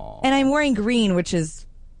 Aw. And I'm wearing green, which is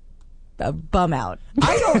a bum out.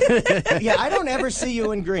 I don't ever see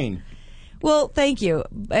you in green. Well, thank you.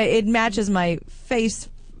 It matches my face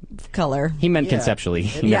color. He meant Yeah. conceptually.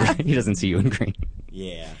 Yeah. He doesn't see you in green.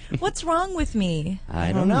 Yeah. What's wrong with me?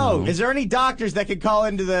 I don't know. Is there any doctors that could call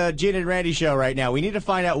into the Gina and Randy show right now? We need to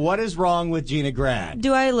find out what is wrong with Gina Grad.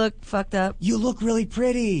 Do I look fucked up? You look really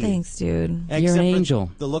pretty. Thanks, dude. Except You're an for angel.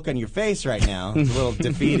 The look on your face right now. It's a little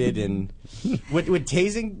defeated. And would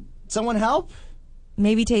tasing someone help?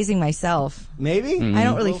 Maybe tasing myself. Maybe? I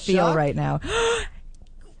don't really A little feel shock? right now. The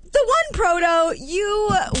one proto, you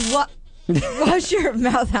wash your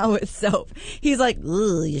mouth out with soap. He's like,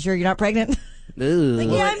 ugh, you sure you're not pregnant? Ugh. Like,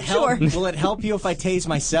 yeah, Will I'm it help- sure. Will it help you if I tase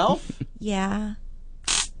myself? Yeah.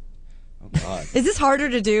 Oh, God. Is this harder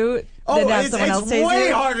to do than to have someone else it's tase way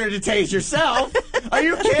you? harder to tase yourself. Are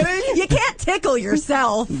you kidding? You can't tickle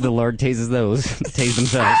yourself. The Lord tases those. Tase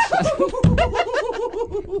themselves.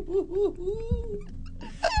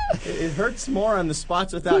 It hurts more on the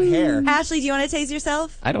spots without hair. Ashley, do you want to tase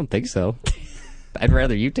yourself? I don't think so. I'd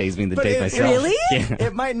rather you tase me than But tase it- myself. Really? Yeah.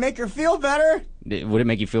 It might make her feel better. Would it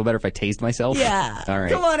make you feel better if I tased myself? Yeah. All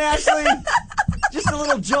right. Come on, Ashley. Just a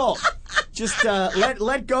little jolt. Just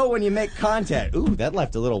let go when you make contact. Ooh, that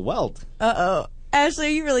left a little welt. Uh-oh. Ashley, are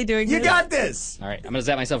you really doing You this? got this. All right. I'm gonna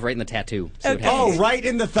zap myself right in the tattoo. See what Okay. happens. Oh, right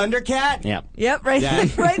in the Thundercat? Yeah. Yep, right, Yeah.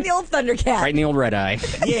 right in the old Thundercat. Right in the old red eye.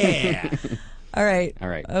 Yeah. All right. All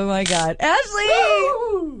right. Oh, my God. Ashley!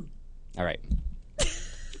 All right.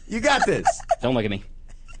 You got this. Don't look at me.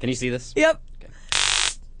 Can you see this? Yep.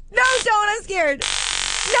 No, don't. I'm scared.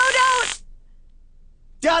 No, don't.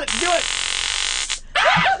 Got it. Do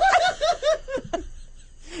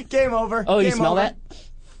it. Game over. Oh, you Game smell over. that?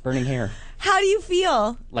 Burning hair. How do you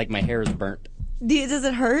feel? Like my hair is burnt. Does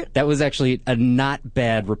it hurt? That was actually a not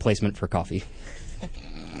bad replacement for coffee.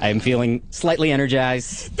 I am feeling slightly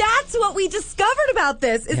energized. That's what we discovered about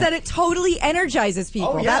this, is that it totally energizes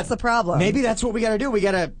people. Oh, yeah. That's the problem. Maybe that's what we got to do.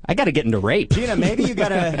 I got to get into rape. Gina, maybe you got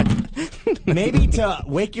to, maybe to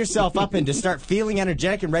wake yourself up and to start feeling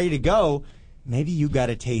energetic and ready to go, maybe you got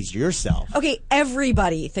to tase yourself. Okay,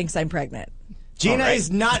 everybody thinks I'm pregnant. Gina is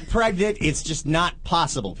not pregnant. It's just not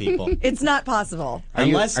possible, people. It's not possible.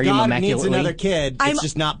 Unless are you God needs immaculately- another kid, it's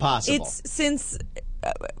just not possible. It's since...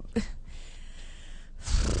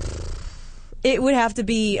 it would have to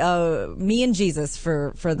be me and Jesus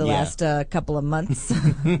for the last couple of months.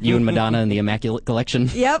 You and Madonna in the Immaculate Collection.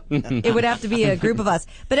 Yep. It would have to be a group of us.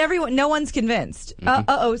 But no one's convinced.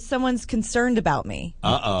 Someone's concerned about me.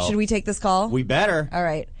 Should we take this call? We better. All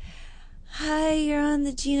right. Hi, you're on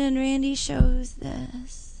the Gina and Randy show. Who's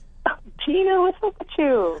this? Gina, what's up with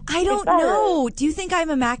you? I don't know. Do you think I'm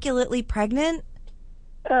immaculately pregnant?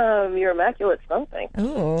 You're immaculate something.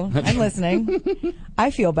 Ooh, I'm listening. I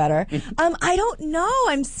feel better. I don't know.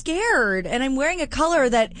 I'm scared, and I'm wearing a color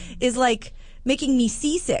that is like making me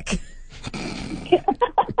seasick.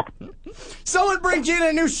 Someone bring Gina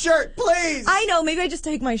a new shirt, please. I know. Maybe I just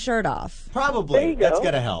take my shirt off. Probably. There you That's go.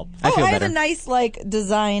 gonna help. I feel have better. a nice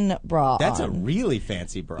design bra. That's a on. really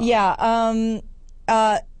fancy bra. Yeah.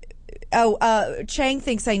 Chang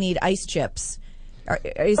thinks I need ice chips.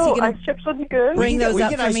 Is he gonna ice chips would be good. bring those we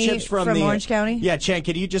up get for ice me chips from Orange County? Yeah, Chen,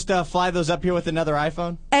 can you just fly those up here with another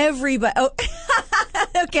iPhone? Everybody. Oh,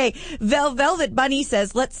 okay. Velvet Bunny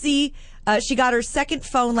says, let's see. She got her second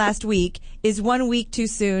phone last week. Is 1 week too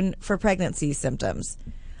soon for pregnancy symptoms?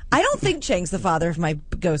 I don't think Chang's the father of my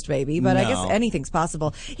ghost baby, but I guess anything's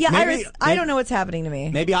possible. Yeah, Maybe- Iris, I don't know what's happening to me.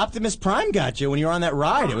 Maybe Optimus Prime got you when you were on that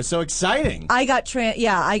ride. It was so exciting. I got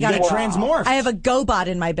I got got transmorphed. I have a GoBot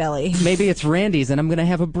in my belly. Maybe it's Randy's and I'm going to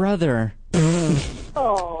have a brother.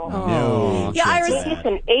 Oh, No. Yeah, can't Iris- say it's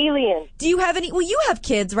an alien. Do you have any? Well, you have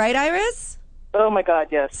kids, right, Iris? Oh my God,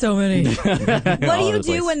 yes. So many. What do All you over the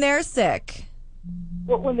do place. when they're sick?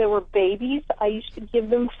 Well, when they were babies, I used to give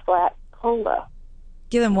them flat cola.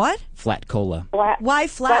 Give them what? Flat cola. Why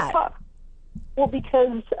flat? pop. Well,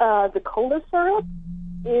 because the cola syrup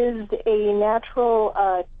is a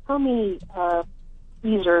natural tummy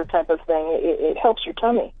easer type of thing. It helps your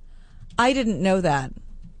tummy. I didn't know that.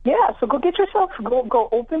 Yeah, so go get yourself, go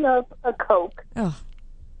open up a Coke, Oh,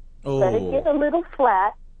 let it get a little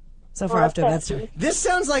flat. so far after that story. This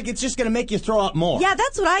sounds like it's just going to make you throw up more. Yeah,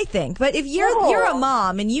 that's what I think. But if you're a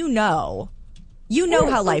mom and you know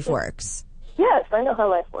how life works. Yes, I know how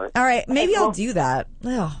life works. All right, maybe I'll do that.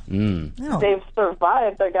 Oh. They've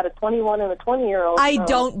survived. I got a 21 and a 20-year-old. I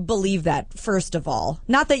don't believe that, first of all.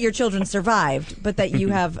 Not that your children survived, but that you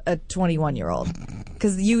have a 21-year-old.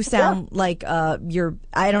 Because you sound like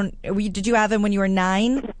did you have him when you were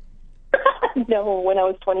 9? No, when I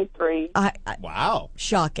was 23. Wow.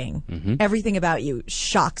 Shocking. Everything about you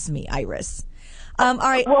shocks me, Iris. All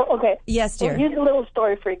right. Well, okay. Yes, dear. Well, here's a little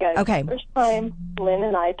story for you guys. Okay. First time Lynn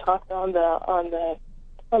and I talked on the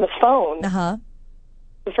phone. Uh-huh.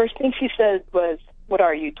 The first thing she said was, "What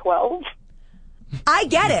are you, 12?" I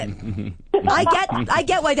get it. I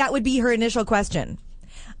get why that would be her initial question.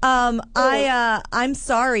 I'm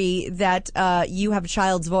sorry that you have a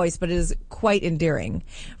child's voice, but it is quite endearing.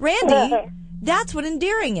 Randy, that's what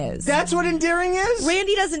endearing is. That's what endearing is?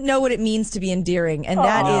 Randy doesn't know what it means to be endearing, and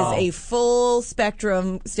that is a full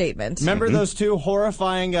spectrum statement. Remember those two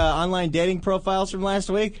horrifying online dating profiles from last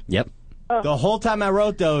week? Yep. The whole time I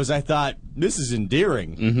wrote those, I thought, this is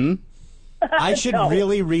endearing. Mm-hmm. I should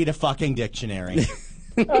really read a fucking dictionary.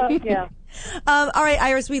 Yeah. All right,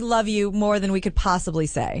 Iris, we love you more than we could possibly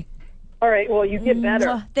say. All right. Well, you get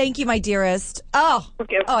better. Thank you, my dearest. Oh,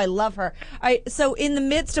 Okay. I love her. All right, so in the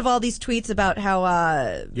midst of all these tweets about how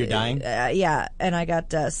You're dying? yeah, and I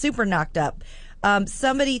got super knocked up.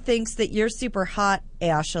 Somebody thinks that you're super hot,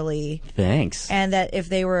 Ashley, Thanks. and that if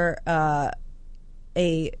they were a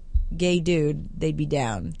gay dude, they'd be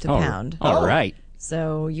down to pound. All right.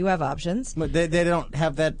 So you have options. But they don't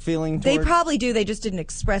have that feeling They toward- probably do. They just didn't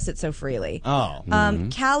express it so freely. Oh.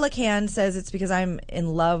 Calican says it's because I'm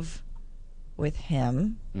in love with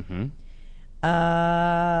him.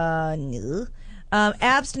 No.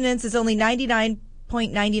 Abstinence is only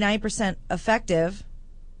 99.99% effective.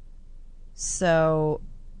 So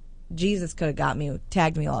Jesus could have got me,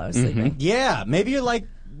 tagged me while I was sleeping. Yeah, maybe you're like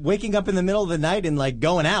waking up in the middle of the night and like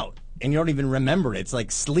going out, and you don't even remember it. It's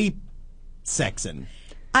like sleep sexing.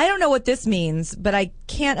 I don't know what this means, but I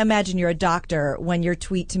can't imagine you're a doctor when your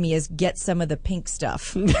tweet to me is "get some of the pink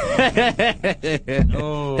stuff." That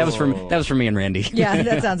was from me and Randy. Yeah,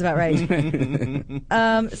 that sounds about right.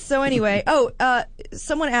 So anyway,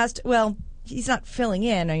 someone asked. Well, he's not filling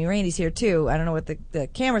in. I mean, Randy's here too. I don't know what the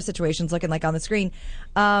camera situation's looking like on the screen.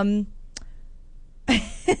 And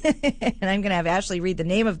I'm going to have Ashley read the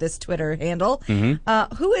name of this Twitter handle.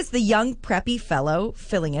 Who is the young preppy fellow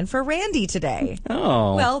filling in for Randy today?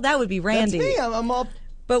 Oh. Well, that would be Randy. That's me. I'm all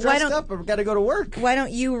dressed up. I've got to go to work. Why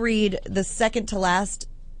don't you read the second to last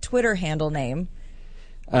Twitter handle name?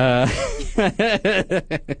 I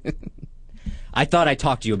thought I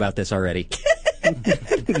talked to you about this already.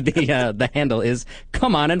 The handle is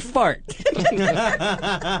 "come on and fart."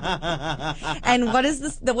 And what is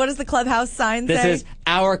this? What does the clubhouse sign This say? is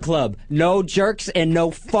our club. No jerks and no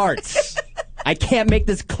farts. I can't make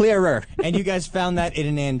this clearer. And you guys found that in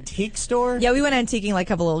an antique store? Yeah, we went antiquing like a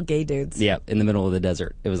couple little gay dudes. Yeah, in the middle of the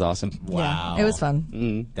desert. It was awesome. Wow. Yeah, it was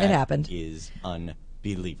fun. That It happened. is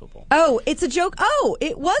unbelievable. Oh, it's a joke. Oh,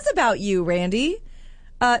 it was about you, Randy.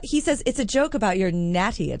 He says it's a joke about your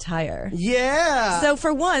natty attire. Yeah. So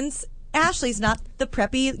for once, Ashley's not the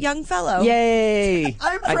preppy young fellow. Yay!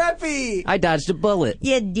 I'm preppy. I dodged a bullet.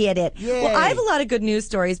 You did it. Yay. Well, I have a lot of good news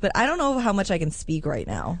stories, but I don't know how much I can speak right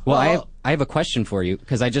now. Well, I have a question for you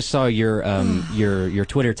because I just saw your your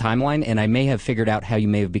Twitter timeline, and I may have figured out how you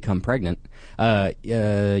may have become pregnant.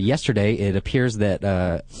 Yesterday, it appears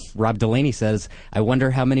that Rob Delaney says, "I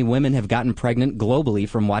wonder how many women have gotten pregnant globally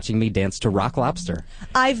from watching me dance to Rock Lobster."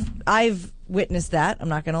 I've witnessed that. I'm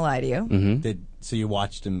not going to lie to you. So you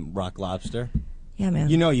watched him rock lobster? Yeah, man.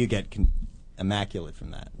 You know you get immaculate from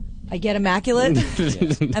that. I get immaculate.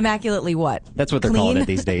 Immaculately what? That's what they're Clean? calling it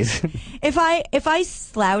these days. If I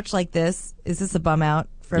slouch like this, is this a bum out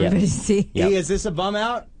for Yeah. everybody to see? Yep. Hey, is this a bum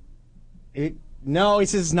out? No, he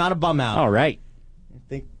says it's not a bum out. All right. I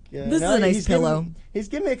think, This is a nice pillow. He's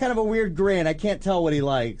giving me a kind of a weird grin. I can't tell what he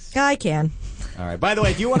likes. I can. All right. By the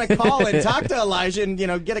way, if you want to call and talk to Elijah and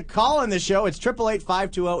get a call in the show, it's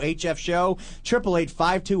 888-520-HF show,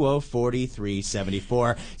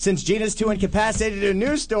 888-520-4374. Since Gina's too incapacitated to do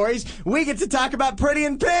news stories, we get to talk about Pretty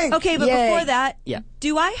in Pink. Okay, but Yay. before that, Yeah.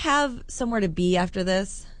 do I have somewhere to be after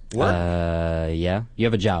this? What? Yeah. You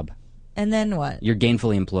have a job. And then what? You're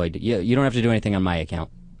gainfully employed. You don't have to do anything on my account.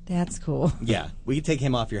 That's cool. Yeah, we can take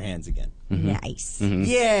him off your hands again. Nice.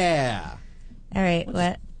 Yeah. All right,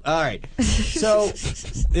 what? All right. So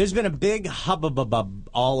there's been a big hubbub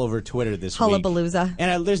all over Twitter this week. Hullabalooza.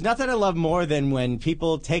 And there's nothing I love more than when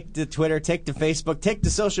people take to Twitter, take to Facebook, take to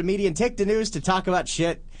social media, and take to news to talk about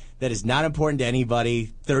shit that is not important to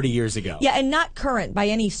anybody 30 years ago. Yeah, and not current by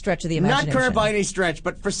any stretch of the imagination. Not current by any stretch,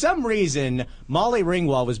 but for some reason, Molly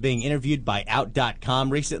Ringwald was being interviewed by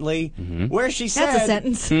Out.com recently, where she said...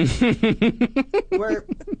 That's a sentence. where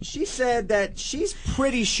she said that she's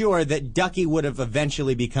pretty sure that Ducky would have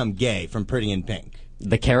eventually become gay from Pretty in Pink.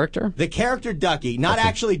 The character? The character Ducky, not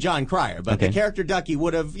actually John Cryer, but the character Ducky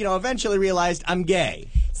would have, eventually realized, I'm gay.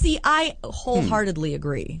 See, I wholeheartedly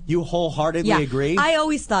agree. You wholeheartedly agree? I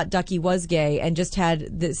always thought Ducky was gay and just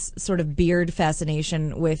had this sort of beard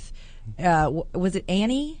fascination with, was it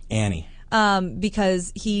Annie? Annie.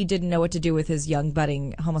 Because he didn't know what to do with his young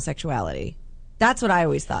budding homosexuality. That's what I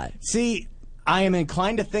always thought. See, I am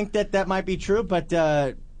inclined to think that might be true, but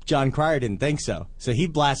John Cryer didn't think so. So he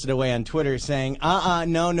blasted away on Twitter saying,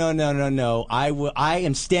 no. I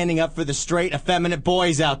am standing up for the straight, effeminate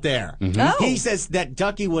boys out there. Oh. He says that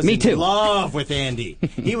Ducky was Me in too. love with Andy.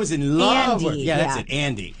 He was in love with... Andy, Yeah, that's yeah. it,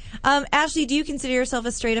 Andy. Ashley, do you consider yourself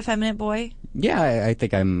a straight, effeminate boy? Yeah, I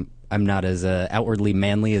think I'm not as outwardly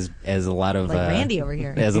manly as a lot of... Like Randy over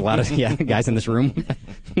here. As a lot of guys in this room.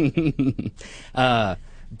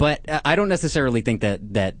 But I don't necessarily think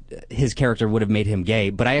that his character would have made him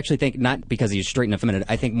gay. But I actually think, not because he's straight and effeminate,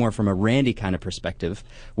 I think more from a Randy kind of perspective,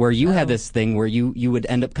 where you had this thing where you would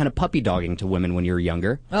end up kind of puppy dogging to women when you were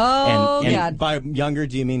younger. Oh, and God. By younger,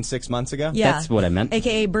 do you mean 6 months ago? Yeah. That's what I meant.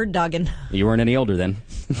 AKA bird dogging. You weren't any older then.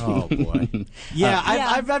 Oh, boy. Yeah,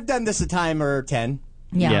 I've done this a time or 10.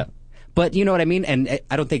 Yeah. But you know what I mean? And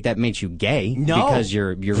I don't think that makes you gay. No. Because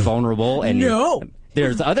you're vulnerable and No.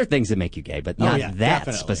 There's other things that make you gay, but not that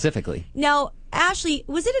definitely. specifically. Now, Ashley,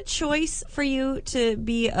 was it a choice for you to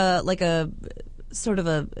be a sort of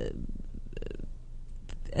a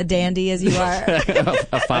dandy as you are?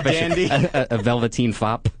 A foppish, dandy. a velveteen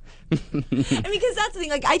fop. I mean, because that's the thing.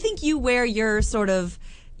 Like, I think you wear your sort of,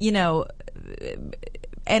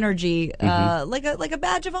 energy, like a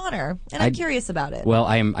badge of honor, and I'm curious about it. Well,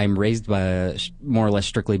 I'm raised by more or less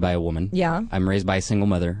strictly by a woman. Yeah. I'm raised by a single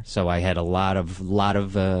mother, so I had a lot of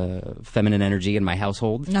feminine energy in my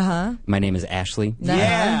household. My name is Ashley.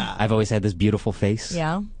 Yeah. I've always had this beautiful face.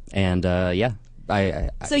 Yeah. And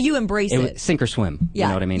so you embrace it. Sink or swim. Yeah. You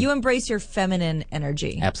know what I mean? You embrace your feminine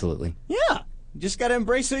energy. Absolutely. Yeah. You just got to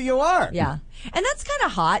embrace who you are. Yeah. And that's kind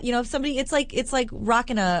of hot. You know, if somebody, it's like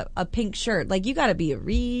rocking a pink shirt. Like, you got to be a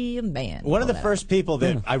real man. One of the first people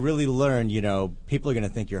that I really learned, you know, people are going to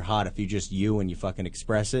think you're hot if you just you and you fucking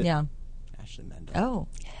express it. Yeah. Ashley Mendel. Oh.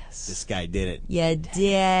 Yes. This guy did it. You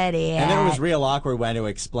did it. And then it was real awkward when I had to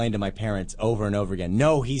explain to my parents over and over again,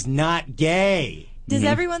 no, he's not gay. Does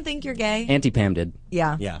everyone think you're gay? Auntie Pam did.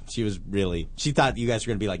 Yeah. Yeah, she thought you guys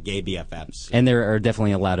were going to be like gay BFFs. And there are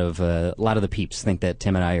definitely a lot of the peeps think that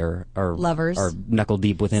Tim and I are lovers, are knuckle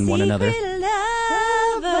deep within one another.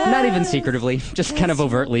 Lovers. Not even secretively, just kind of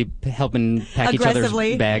overtly helping pack each other's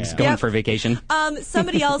bags, going for vacation.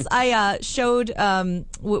 Somebody else I showed.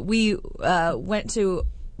 We went to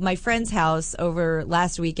my friend's house over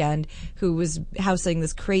last weekend, who was housing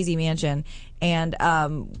this crazy mansion, and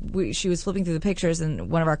she was flipping through the pictures, and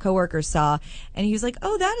one of our coworkers saw, and he was like,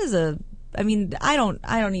 "Oh, that is a. I mean, I don't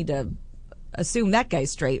need to assume that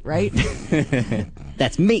guy's straight, right?"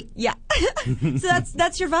 That's me. Yeah. So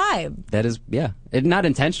that's your vibe. That is, yeah. Not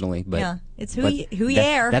intentionally, but yeah, it's who you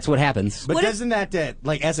are. That's what happens. But doesn't that,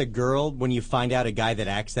 like, as a girl, when you find out a guy that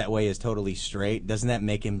acts that way is totally straight, doesn't that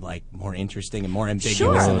make him, like, more interesting and more ambiguous?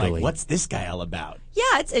 Sure. And, Totally. like, what's this guy all about?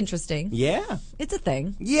 Yeah, it's interesting. Yeah. It's a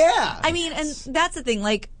thing. Yeah. I mean, and that's the thing.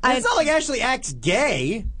 Like, it's not like Ashley acts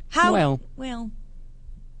gay. How? Well.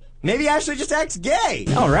 Maybe Ashley just acts gay.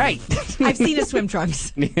 All right. I've seen his swim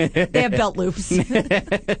trunks. They have belt loops.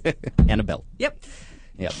 And a belt. Yep.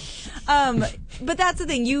 Yep. But that's the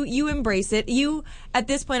thing. You embrace it. You, at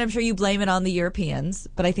this point, I'm sure you blame it on the Europeans,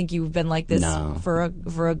 but I think you've been like this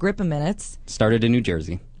for a grip of minutes. Started in New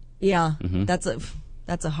Jersey. Yeah. Mm-hmm. That's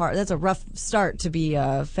a rough start to be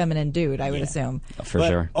a feminine dude, I would assume. For but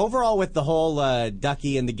sure. Overall, with the whole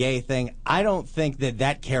Ducky and the gay thing, I don't think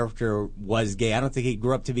that character was gay. I don't think he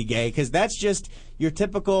grew up to be gay, because that's just your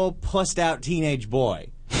typical pussed out teenage boy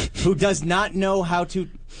who does not know how to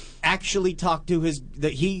actually talk to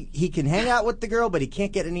he can hang out with the girl, but he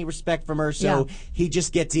can't get any respect from her, so he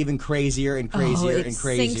just gets even crazier and crazier and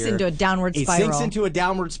crazier. Sinks into a downward spiral. It sinks into a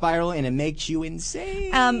downward spiral, and it makes you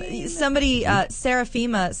insane. Somebody,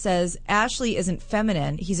 Seraphima says, Ashley isn't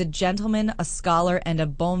feminine. He's a gentleman, a scholar, and a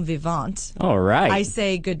bon vivant. All right. I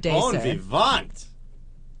say good day, bon sir. vivant.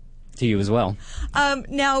 To you as well.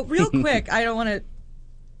 Now, real quick, I don't want to...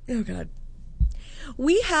 Oh, God.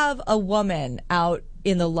 We have a woman out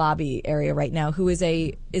in the lobby area right now who is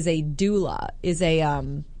a doula, is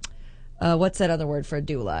a what's that other word for a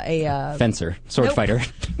doula? A fencer, sword fighter.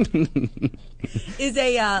 Is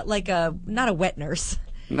a like a not a wet nurse,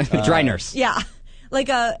 dry nurse. Yeah, like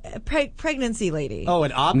a pregnancy lady. Oh,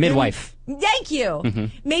 an op midwife. Thank you. Mm-hmm.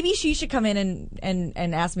 Maybe she should come in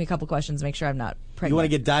and ask me a couple questions, make sure I'm not pregnant. You want to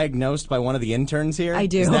get diagnosed by one of the interns here? I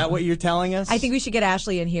do. Is that what you're telling us? I think we should get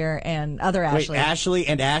Ashley in here and other Ashley. Wait, Ashley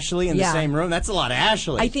and Ashley in the same room? That's a lot of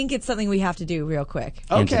Ashley. I think it's something we have to do real quick.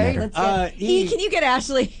 Okay. Let's get, can you get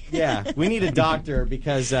Ashley? Yeah, we need a doctor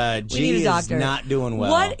because G is not doing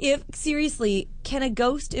well. What if, seriously, can a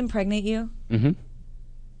ghost impregnate you? Mm-hmm.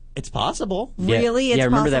 It's possible. Really? Yeah, It's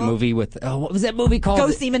remember possible? that movie with, what was that movie called?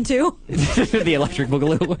 Ghost Demon 2? The Electric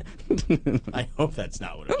Boogaloo. I hope that's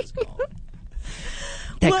not what it was called.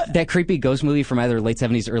 That creepy ghost movie from either late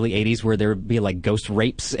 70s, early 80s where there would be like ghost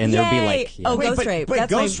rapes and there'd be like... Oh, ghost rape. Wait,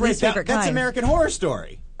 that's ghost my rape, least favorite kind. that's American Horror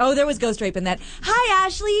Story. Oh, there was ghost rape in that. Hi,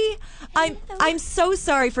 Ashley. I'm so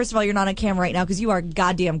sorry, first of all, you're not on camera right now because you are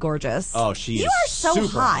goddamn gorgeous. Oh, she is You are so super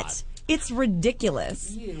hot. It's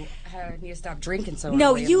ridiculous. You need to stop drinking so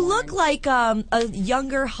No, early in you the look morning. like a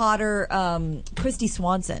younger, hotter Christy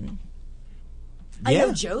Swanson. I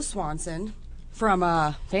know Joe Swanson from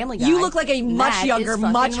Family Guy. You look like a much That younger, is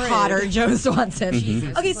fucking much rude. hotter Joe Swanson.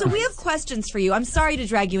 Jesus Okay, so we Christ. have questions for you. I'm sorry to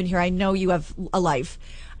drag you in here. I know you have a life.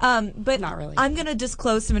 But Not really. I'm going to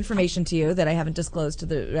disclose some information to you that I haven't disclosed to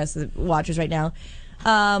the rest of the watchers right now.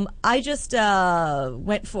 I just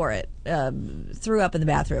went for it, threw up in the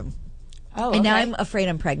bathroom. Oh, okay. And now I'm afraid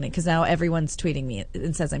I'm pregnant because now everyone's tweeting me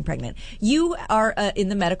and says I'm pregnant. You are in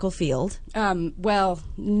the medical field.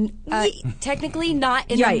 Technically not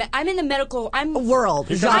in Right. I'm in the medical World.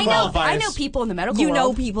 I know people in the medical You world.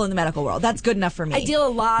 know people in the medical world. That's good enough for me. I deal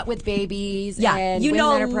a lot with babies. Yeah, and you women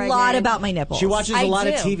know that a are pregnant. lot about my nipples. She watches I a lot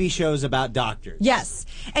of do. TV shows about doctors. Yes,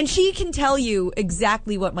 and she can tell you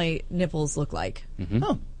exactly what my nipples look like.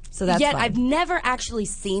 Oh. So that's Yet fine. I've never actually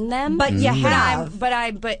seen them. But you have.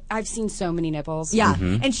 But I've seen so many nipples. Yeah,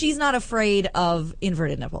 and she's not afraid of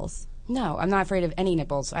inverted nipples. No, I'm not afraid of any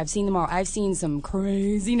nipples. I've seen them all. I've seen some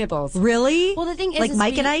crazy nipples. Really? Well, the thing is, like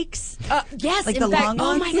Mike and Ike's? Yes, like in the fact, long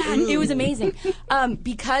oh ones? my God, it was amazing.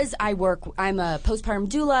 Because I'm a postpartum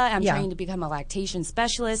doula. I'm trying to become a lactation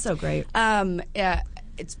specialist. So great. I'm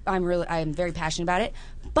very passionate about it.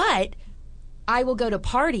 But I will go to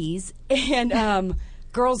parties and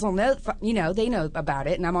girls will know, they know about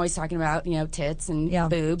it, and I'm always talking about, tits and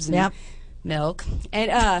boobs and milk.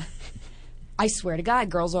 And I swear to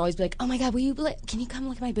God, girls will always be like, "Oh my God, can you come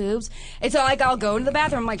look at my boobs?" And so I'll go into the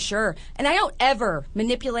bathroom. I'm like, "Sure." And I don't ever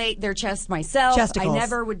manipulate their chest myself. Chesticles. I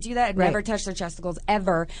never would do that. I'd never touch their chesticles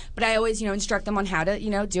ever. But I always, instruct them on how to,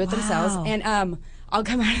 do it themselves. And I'll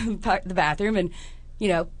come out of the bathroom and,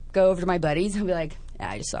 go over to my buddies and be like,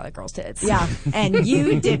 I just saw that girl's tits. Yeah, and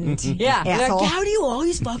you didn't. Yeah. Asshole. Like, how do you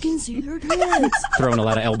always fucking see her tits? Throwing a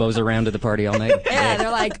lot of elbows around at the party all night. Yeah, they're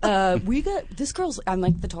like, we got this girl's. I'm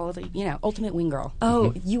like the totally, ultimate wing girl.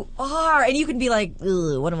 Oh, you are, and you can be like,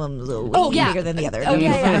 one of them's a little bigger than the other. Oh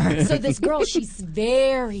yeah. So this girl, she's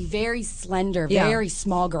very, very slender, very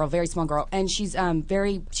small girl, and she's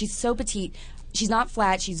she's so petite. She's not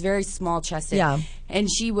flat. She's very small chested. Yeah, and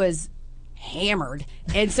she was hammered.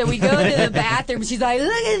 And so we go to the bathroom. She's like,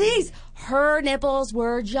 "Look at these." Her nipples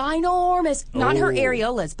were ginormous. Not her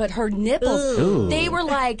areolas, but her nipples. Ooh. They were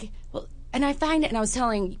like, and I find it, and I was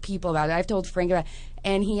telling people about it. I've told Frank about it,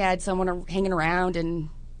 and he had someone hanging around, and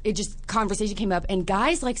conversation came up, and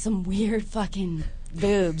guys like some weird fucking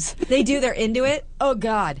boobs. They do. They're into it. Oh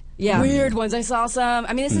God. Yeah. Weird ones. I saw some.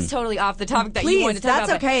 I mean, this is totally off the topic that you wanted to talk about.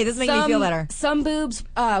 That's okay. This makes me feel better. Some boobs.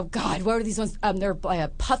 Oh God. What are these ones? They're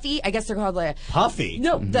puffy. I guess they're called puffy.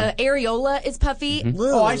 No, the areola is puffy.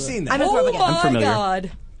 Oh, I've seen that. I'm familiar.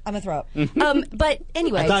 God. I'm gonna throw up. But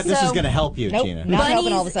anyway, I thought this was gonna help you, Gina. Not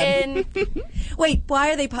helping all of a sudden. Wait,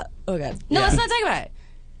 why are they? Oh God. No, let's not talk about it.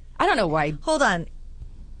 I don't know why. Hold on.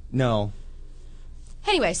 No.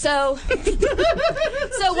 Anyway, so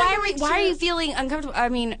why are you feeling uncomfortable? I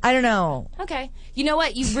mean, I don't know. Okay, you know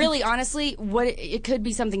what? You really, honestly, it could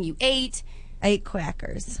be something you ate. I ate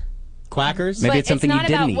quackers. Quackers? Maybe it's something you didn't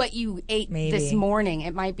eat. It's not about what you ate this morning.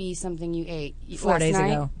 It might be something you ate 4 days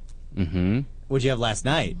ago. Mm-hmm. What'd you have last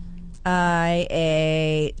night? I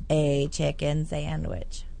ate a chicken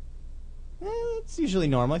sandwich. It's usually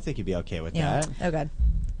normal. I think you'd be okay with that. Oh God.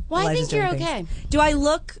 Well, I think you're okay. Do I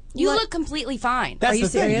look? You look completely fine. That's Are you the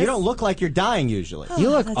thing. serious? You don't look like you're dying usually. You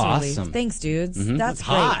look That's awesome. Really, thanks, dudes. Mm-hmm. That's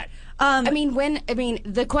hot. great. I mean,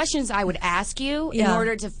 the questions I would ask you in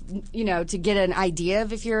order to, to get an idea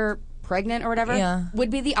of if you're pregnant or whatever would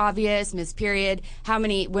be the obvious: Miss Period.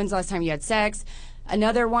 When's the last time you had sex?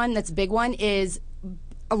 Another one that's a big one is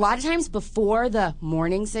a lot of times before the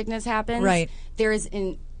morning sickness happens, right? There is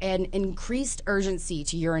an increased urgency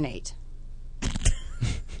to urinate.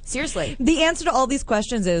 Seriously. The answer to all these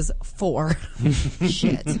questions is 4.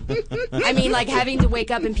 Shit. I mean, like having to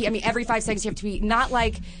wake up and pee. I mean, every 5 seconds you have to pee. Not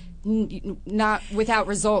like, not without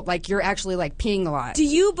result. Like you're actually like peeing a lot. Do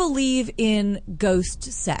you believe in ghost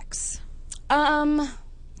sex? Do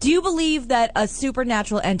you believe that a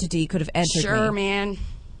supernatural entity could have entered Sure, me? man.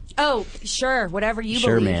 Oh, sure. Whatever you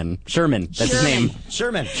Sure, believe. man. Sherman. That's his name.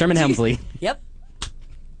 Sherman Helmsley. Yep.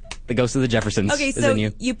 The ghost of the Jeffersons. Okay, is so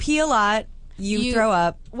in you. pee a lot. You throw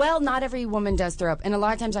up. Well, not every woman does throw up, and a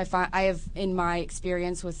lot of times I have in my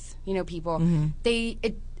experience with people,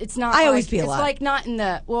 it's not. I like, always pee a lot. It's like not in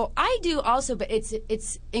the. Well, I do also, but it's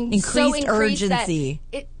increased urgency.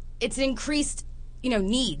 That it's increased.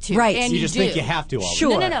 Need to. Right. And you just think you have to all the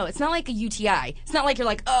Sure. time. No. It's not like a UTI. It's not like you're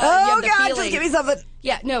like, Oh you have the God, feeling. just give me something.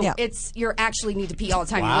 Yeah, no, Yeah. it's you're actually need to pee all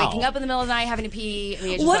the time. Wow. You're waking up in the middle of the night having to pee. I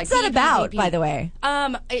mean, it's just What's like, that pee, about, pee, pee, by pee. the way?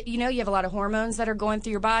 You have a lot of hormones that are going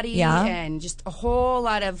through your body, Yeah. and just a whole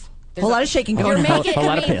lot of. Whole lot of shaking going on. A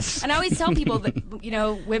lot of piss. And I always tell people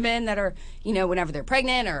that, women that are, whenever they're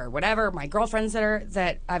pregnant or whatever, my girlfriends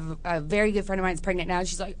that I've a very good friend of mine is pregnant now, and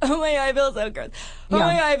she's like, oh my God, I feel so gross. Oh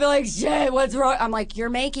my God, I feel like shit, what's wrong? I'm like, you're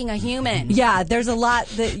making a human. Yeah, there's a lot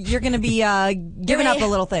that you're going to be giving up a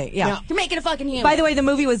little thing. Yeah. You're making a fucking human. By the way, the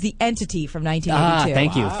movie was The Entity from 1982.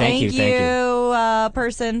 Thank you. Thank you.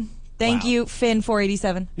 Person. Thank you,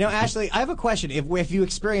 Finn487. Now, Ashley, I have a question. If you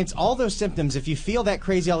experience all those symptoms, if you feel that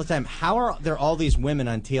crazy all the time, how are there all these women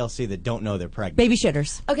on TLC that don't know they're pregnant? Baby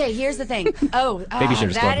shitters. Okay, here's the thing. Baby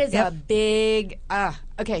Shitters Club. that is a big.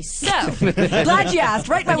 Okay, so Glad you asked.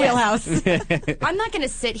 Right in my wheelhouse. I'm not going to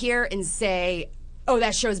sit here and say, oh,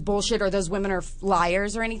 that show's bullshit or those women are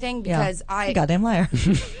liars or anything because Goddamn liar.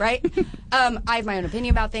 right? I have my own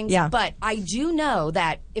opinion about things. Yeah. But I do know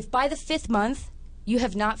that if by the 5th month you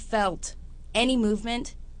have not felt any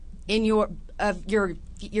movement in your uterus.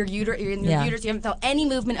 In your uterus, you haven't felt any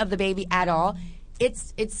movement of the baby at all.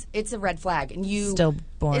 It's a red flag, and you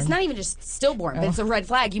stillborn. It's not even just stillborn, but it's a red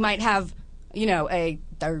flag. You might have, a a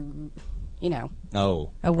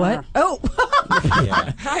what?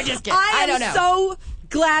 Yeah. I just kidding. I don't know. am so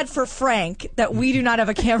glad for Frank that we do not have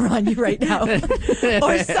a camera on you right now,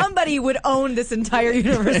 or somebody would own this entire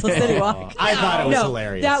Universal City Walk. I thought it was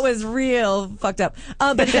hilarious. That was real fucked up.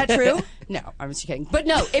 But is that true? No, I'm just kidding. But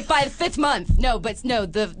no, if by the 5th month,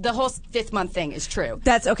 the whole 5th month thing is true.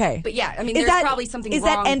 That's okay. But yeah, I mean, there's probably something is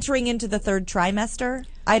wrong. Is that entering into the 3rd trimester?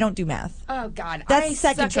 I don't do math. Oh God, that's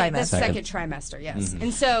second trimester. The second trimester, yes.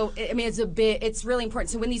 And so, I mean, it's really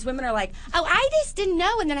important. So when these women are like, "Oh, I just didn't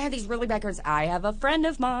know," and then I have these really bad girls. I have a friend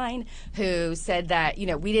of mine who said that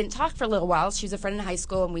we didn't talk for a little while. She was a friend in high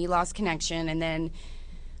school, and we lost connection, and then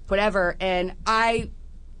whatever. And I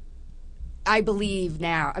believe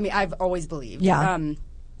now. I mean, I've always believed. Yeah.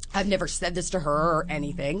 I've never said this to her or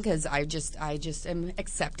anything because I just am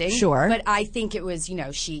accepting. Sure. But I think it was,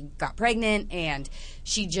 she got pregnant and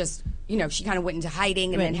she just, she kind of went into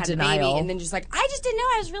hiding and then had denial. a baby and then just like, I just didn't know,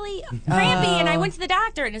 I was really crampy and I went to the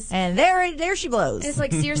doctor and there she blows. And it's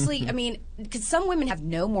like, seriously, I mean, because some women have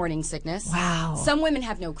no morning sickness. Wow. Some women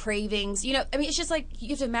have no cravings. I mean, it's just like, you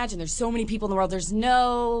have to imagine there's so many people in the world. There's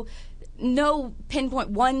no pinpoint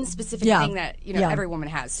one specific thing that, every woman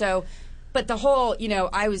has. So, but the whole,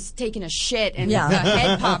 I was taking a shit and the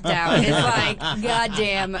head popped out. It's like,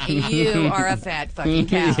 goddamn, you are a fat fucking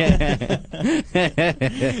cow.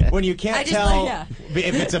 When you can't tell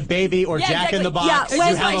if it's a baby or Jack in the Box, you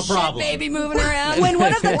have a problem. Shit baby moving around. When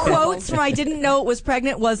one of the quotes from I didn't know it was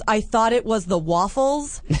pregnant was, I thought it was the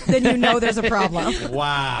waffles, then you know there's a problem.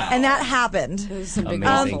 Wow. And that happened. There's some big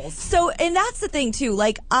waffles. So, and that's the thing too.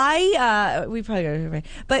 Like we probably got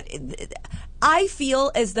but I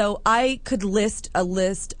feel as though I could list a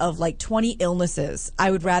list of like 20 illnesses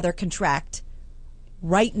I would rather contract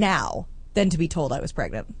right now than to be told I was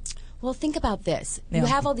pregnant. Well, think about this. You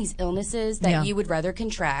have all these illnesses that you would rather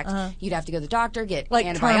contract. You'd have to go to the doctor, get like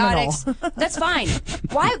antibiotics. That's fine.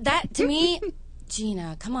 Why that to me,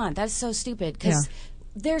 Gina, come on, that's so stupid because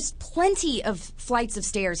there's plenty of flights of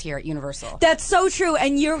stairs here at Universal. That's so true,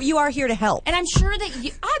 and you are here to help. And I'm sure that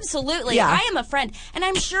you absolutely. I am a friend, and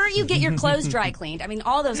I'm sure you get your clothes dry cleaned. I mean,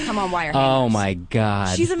 all those come on wire hangers. Oh my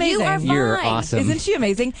God, she's amazing. You are fine. You're awesome. Isn't she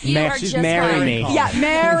amazing? You are just marry fine. me. Yeah,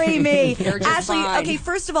 marry me. You're just Ashley, fine. okay,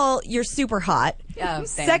 first of all, you're super hot.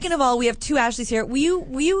 Second of all, we have 2 Ashleys here. Will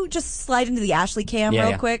you just slide into the Ashley cam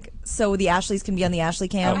real quick so the Ashleys can be on the Ashley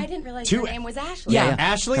cam? I didn't realize your name was Ashley. Yeah.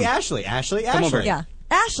 Ashley. Come over. Yeah.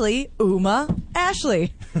 Ashley, Uma,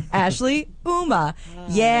 Ashley. Ashley, Uma.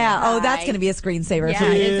 Yeah. Oh, that's going to be a screensaver for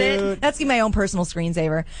me. Is it? That's going to be my own personal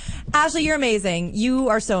screensaver. Ashley, you're amazing. You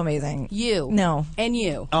are so amazing. You. No. And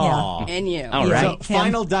you. Aw. And you. All right. So,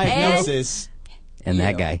 final diagnosis. And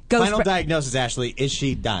that guy. Final diagnosis, Ashley, is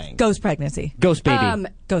she dying? Ghost pregnancy. Ghost baby.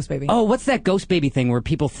 Ghost baby. Oh, what's that ghost baby thing where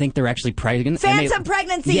people think they're actually pregnant? Phantom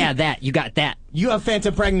pregnancy. Yeah, that. You got that. You have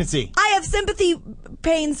phantom pregnancy. I have sympathy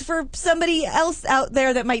pains for somebody else out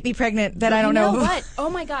there that might be pregnant that I don't know. You know what?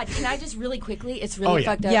 Oh my God. Can I just really quickly? It's really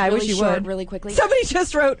fucked up. Yeah, I really wish you short, would. Really quickly. Somebody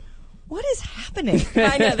just wrote, what is happening?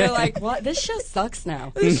 I know. They're like, what? This show sucks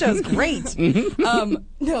now. This show's great.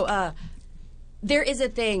 No, there is a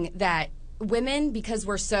thing that women, because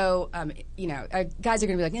we're so, guys are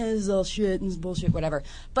going to be like, this is all shit, this is bullshit, whatever.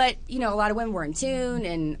 But, a lot of women, we're in tune,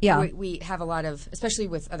 and we have a lot of, especially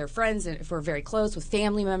with other friends, and if we're very close with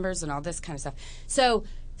family members and all this kind of stuff. So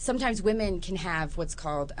sometimes women can have what's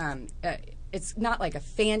called, it's not like a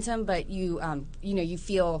phantom, but you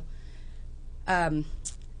feel...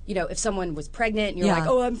 if someone was pregnant and you're like,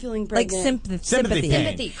 oh, I'm feeling pregnant. Like sympathy.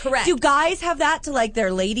 Sympathy, correct. Do guys have that to like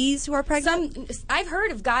their ladies who are pregnant? I've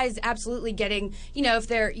heard of guys absolutely getting, if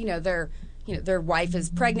their wife is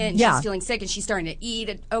pregnant and she's feeling sick and she's starting to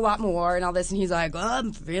eat a lot more and all this, and he's like,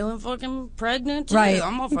 I'm feeling fucking pregnant too. Right.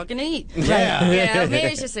 I'm gonna fucking eat. Yeah. Maybe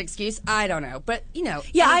it's just an excuse. I don't know. But, I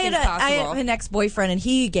anything's had possible. an ex-boyfriend, and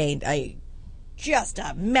he gained just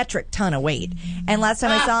a metric ton of weight. And last time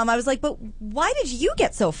I saw him, I was like, but why did you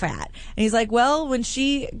get so fat? And he's like, well, when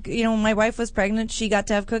when my wife was pregnant, she got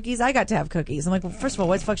to have cookies, I got to have cookies. I'm like, well, first of all,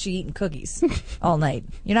 why the fuck is she eating cookies all night?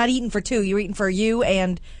 You're not eating for 2, you're eating for you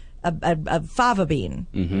and a fava bean.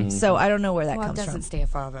 Mm-hmm. So I don't know where that comes from. It doesn't stay a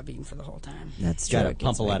fava bean for the whole time. That's true. Got to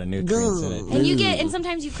pump a lot of nutrients in it. And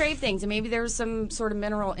sometimes you crave things, and maybe there's some sort of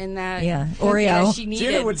mineral in that. Yeah, Oreo. She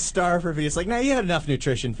needed. Gina would starve her videos. Like, no, you had enough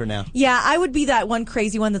nutrition for now. Yeah, I would be that one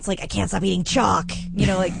crazy one that's like, I can't stop eating chalk.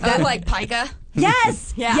 Like that. Like pica.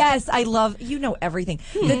 Yes, Yeah. yes, I love. You know everything.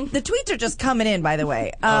 The tweets are just coming in. By the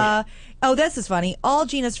way, this is funny. All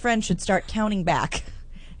Gina's friends should start counting back.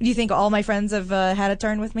 Do you think all my friends have had a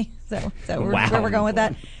turn with me? Is that where we're going with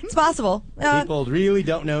that? It's possible. People really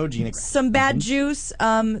don't know Gina. Some bad juice.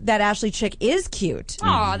 That Ashley chick is cute.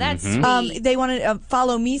 Aw, that's sweet. They want to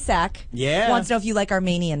follow Misak. Yeah. Wants to know if you like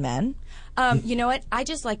Armenian men. You know what? I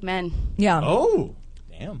just like men. Yeah. Oh,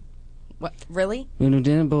 damn. What? Really?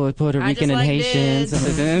 Boys, Puerto I Rican just and like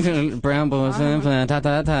Haitians, brown boys, ta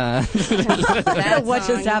ta ta. What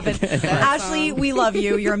just happened? Ashley, we love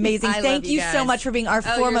you. You're amazing. I Thank love you you so guys. much for being our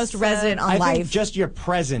Oh, foremost you're so- resident on I life. think just your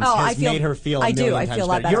presence I has feel- made her feel a I do. million I times feel a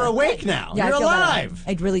lot better. better. You're awake now. Yeah, You're I feel alive.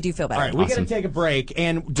 better. I really do feel better. All right, we got to take a break,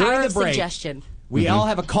 and during Power the of break, suggestion. we all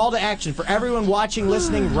have a call to action for everyone watching,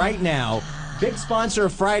 listening right now. Big sponsor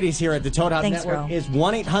of Fridays here at the Toad Hop Thanks, Network girl. is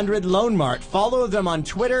 1-800-LONE MART. Follow them on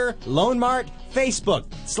Twitter, Lone Mart, Facebook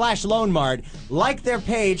 /Lone Mart. Like their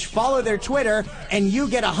page, follow their Twitter, and you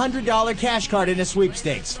get a $100 cash card in a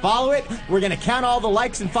sweepstakes. Follow it. We're going to count all the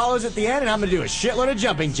likes and follows at the end, and I'm going to do a shitload of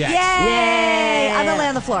jumping jacks. Yay! I'm going to lay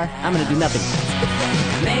on the floor. I'm going to do nothing.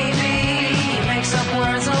 Maybe he makes up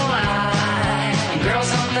words a lot. And girls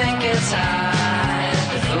don't think it's hot.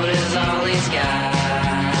 The food is all he's got.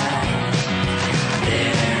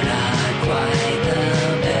 They're not quite the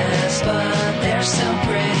best, but they're still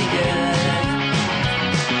pretty good.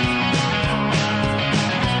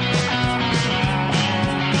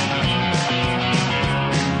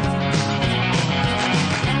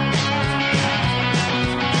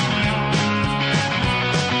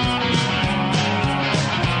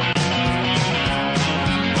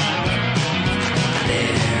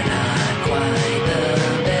 They're not quite the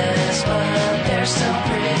best, but they're still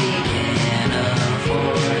pretty. Can't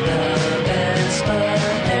afford the best, but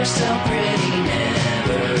they're still pretty.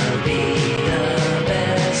 Never be the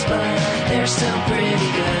best, but they're still pretty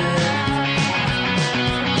good.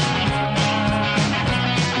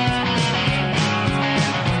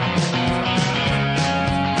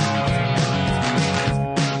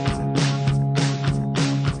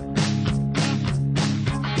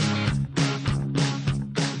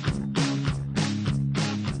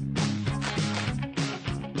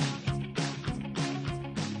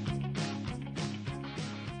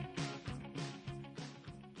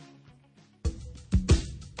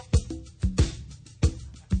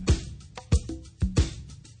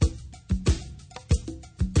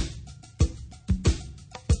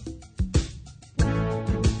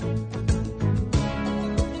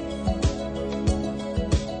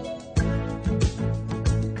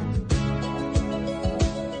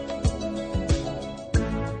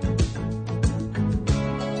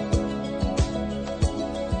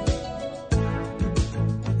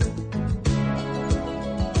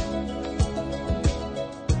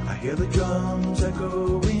 I hear the drums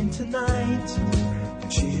echoing tonight,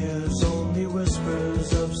 and she hears only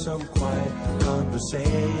whispers of some quiet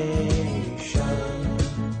conversation.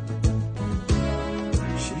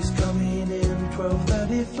 She's coming in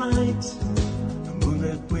 12:30 flight. The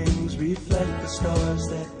moonlit wings reflect the stars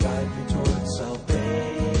that guide me towards salvation.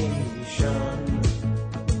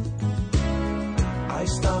 I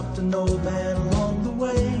stopped an old man along the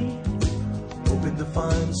way, hoping to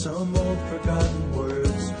find some old forgotten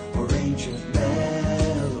words or ancient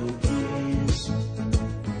melodies.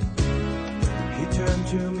 He turned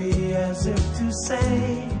to me as if to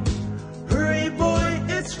say, hurry boy,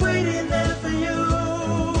 it's waiting there for you.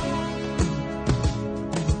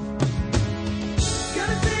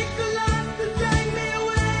 Gotta take a lot to drag me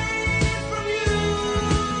away from you.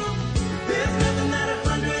 There's nothing that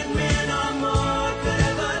 100 men or more could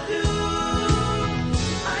ever do.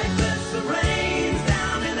 I bless the rains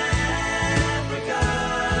down in Africa.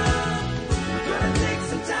 Gonna take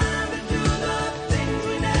some time to do the things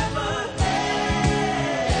we never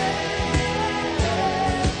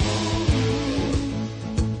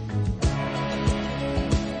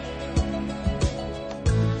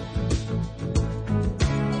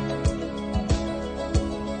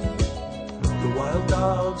The wild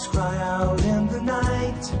dogs cry out in the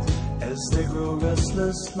night as they grow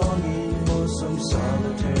restless, longing for some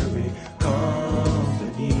solitary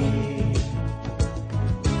company.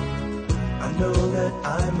 I know that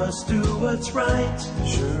I must do what's right,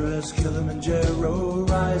 sure as Kilimanjaro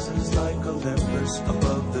rises like Olympus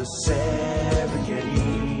above the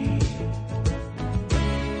Serengeti.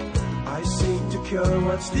 I seek to cure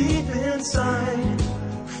what's deep inside,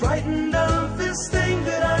 frightened of this thing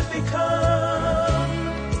that I've become.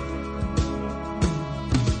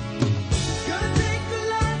 Gonna take a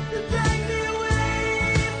lot to drag me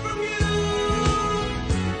away from you.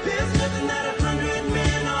 There's nothing that 100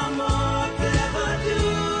 men or more could ever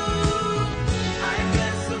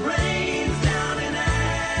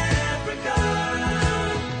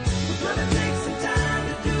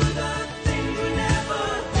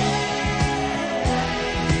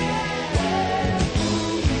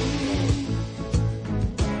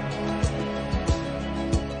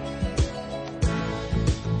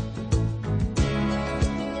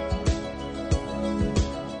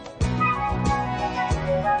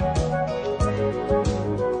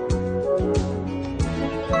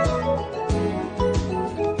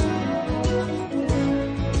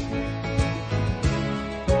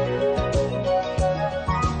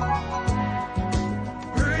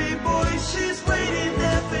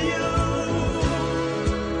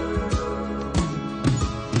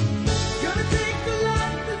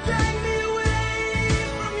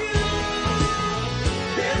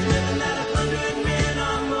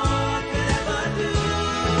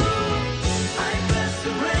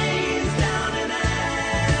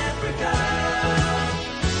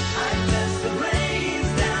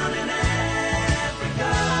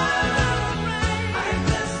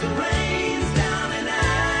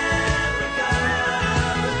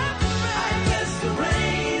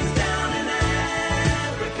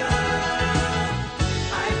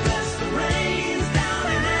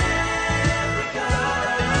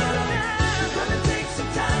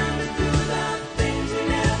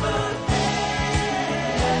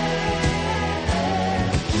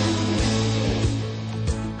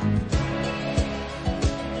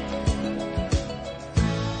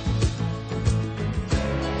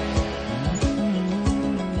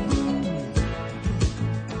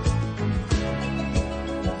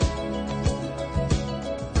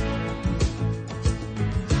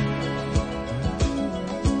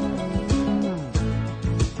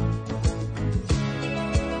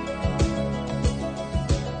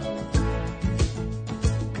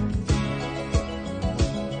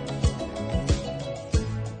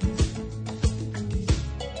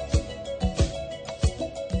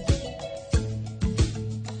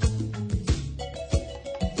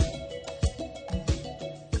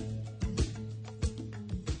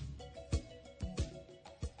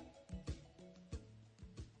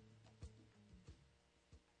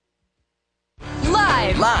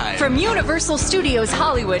From Universal Studios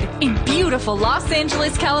Hollywood in beautiful Los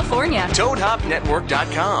Angeles, California.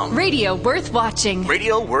 ToadHopNetwork.com. Radio worth watching.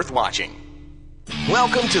 Radio worth watching.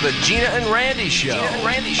 Welcome to the Gina and Randy Show. Gina and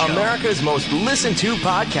Randy Show. America's most listened to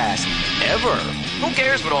podcast ever. Who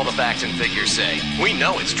cares what all the facts and figures say? We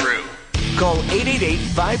know it's true. Call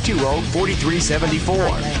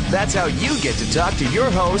 888-520-4374. That's how you get to talk to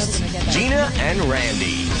your hosts, Gina and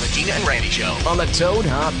Randy. The Gina and Randy Show. On the Toad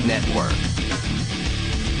Hop Network.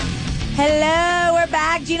 Hello, we're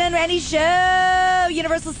back. Gina and Randy Show.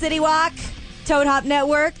 Universal City Walk. Toad Hop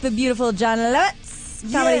Network. The beautiful John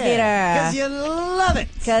Lovitz Comedy Theater. Because you love it.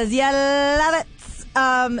 Because you love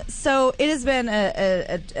it. So it has been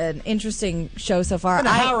an interesting show so far. And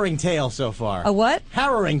a harrowing tale so far. A what?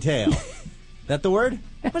 Harrowing tale. That the word?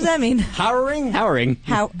 What does that mean? Harrowing? Harrowing.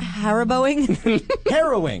 Harrowing?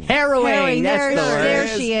 Harrowing. Harrowing. That's the word. There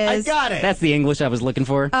she is. I got it. That's the English I was looking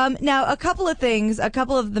for. Now, a couple of things, a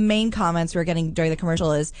couple of the main comments we're getting during the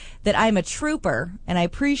commercial is that I'm a trooper, and I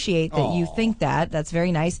appreciate that you think that. That's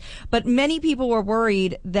very nice. But many people were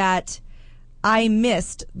worried that I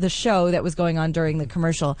missed the show that was going on during the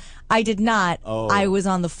commercial. I did not. Oh. I was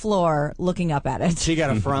on the floor looking up at it. She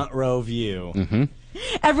got a front row view. Mm-hmm.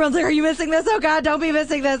 Everyone's like, are you missing this? Oh, God, don't be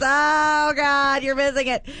missing this. Oh, God, you're missing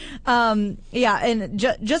it. Yeah, and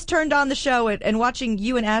just turned on the show, and watching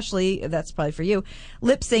you and Ashley, that's probably for you,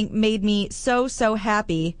 lip sync made me so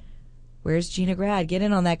happy. Where's Gina Grad? Get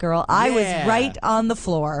in on that, girl. I was right on the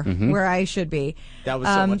floor where I should be. That was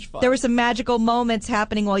so much fun. There were some magical moments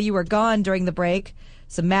happening while you were gone during the break.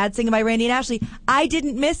 Some mad singing by Randy and Ashley. I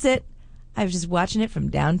didn't miss it. I was just watching it from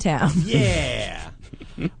downtown. Yeah.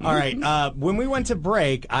 All right. When we went to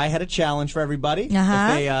break, I had a challenge for everybody.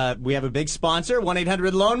 If we have a big sponsor,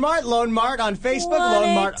 1-800-LOAN-MART. LOAN Mart on Facebook.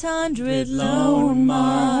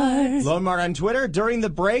 1-800-LOAN-MART. LOAN Mart on Twitter. During the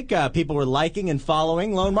break, people were liking and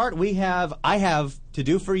following LOAN Mart. I have to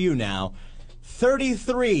do for you now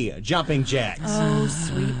 33 jumping jacks. Oh,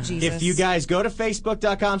 sweet Jesus. If you guys go to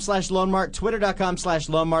Facebook.com/LoanMart,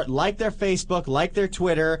 Twitter.com/LoanMart, like their Facebook, like their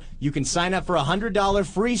Twitter, you can sign up for a $100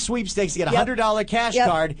 free sweepstakes to get a $100 cash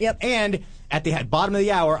card. And at the bottom of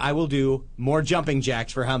the hour, I will do more jumping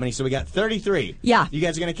jacks for how many? So we got 33. Yeah. You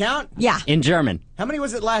guys are going to count? Yeah. In German. How many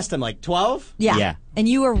was it last time? Like 12? Yeah. Yeah. And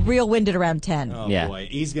you were real winded around 10. Oh, Yeah. boy.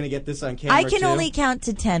 He's going to get this on camera, I can too. only count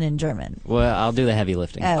to 10 in German. Well, I'll do the heavy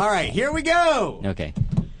lifting. Oh. All right, here we go. Okay.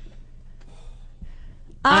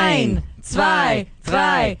 1, 2, 3,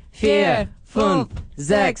 4, 5,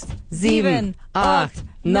 6, 7, 8,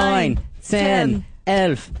 9, 10,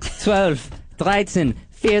 11, 12, 13,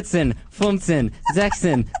 14, 15,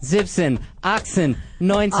 16, 17, 18,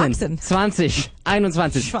 19, 20, 21,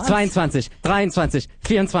 22, 23,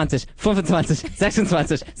 24,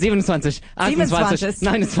 25, 26,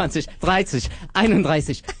 27, 28, 29, 30,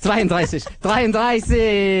 31, 32,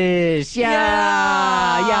 33.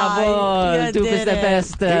 Ja! Jawohl! Du bist der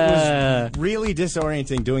Beste! It was really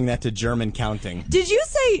disorienting doing that to German counting. Did you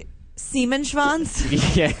say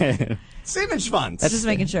Siemenschwanz? Yeah. Siemenschwanz. Just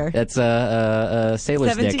making sure. That's a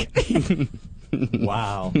sailor's dick.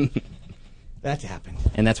 Wow. That happened.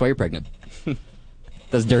 And that's why you're pregnant.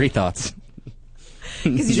 Those dirty thoughts.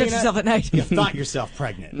 Because you touched yourself at night. You thought yourself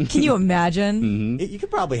pregnant. Can you imagine? It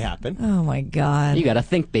could probably happen. Oh, my God. You gotta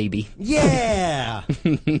think, baby. Yeah.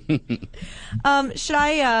 Should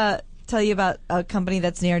I tell you about a company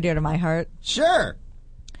that's near and dear to my heart? Sure.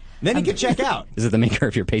 Then you can check out. Is it the maker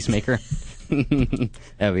of your pacemaker?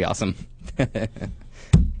 That'd be awesome.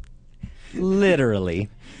 Literally.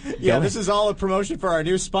 Yeah, this is all a promotion for our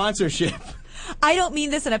new sponsorship. I don't mean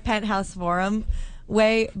this in a penthouse forum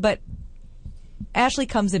way, but Ashley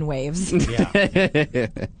comes in waves. Yeah.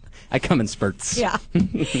 I come in spurts. Yeah.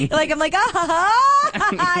 I'm like,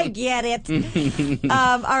 I get it.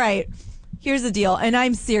 All right. Here's the deal, and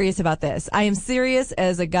I'm serious about this. I am serious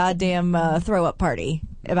as a goddamn throw-up party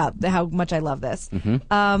about how much I love this.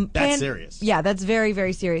 That's serious. Yeah, that's very,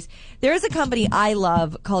 very serious. There is a company I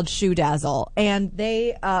love called Shoe Dazzle, and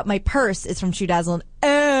they, my purse is from Shoe Dazzle, and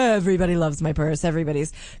everybody loves my purse.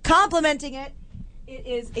 Everybody's complimenting it. It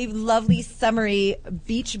is a lovely, summery,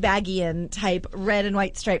 beach baggian type red and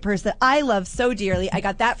white striped purse that I love so dearly. I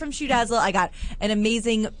got that from Shoe Dazzle. I got an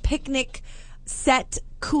amazing picnic set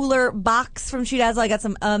cooler box from Shoe Dazzle. I got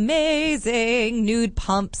some amazing nude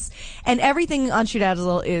pumps, and everything on Shoe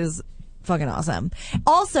Dazzle is fucking awesome.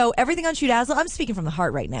 Also, everything on Shoe Dazzle, I'm speaking from the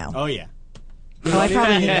heart right now. Oh, yeah. Oh, I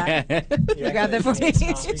probably knew that. You grab that for me.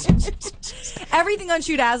 Everything on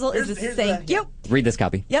Shoe Dazzle is the same. Yep. Read this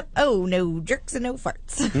copy. Yep. Oh, no jerks and no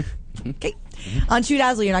farts. Okay. On Shoe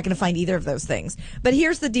Dazzle, you're not going to find either of those things. But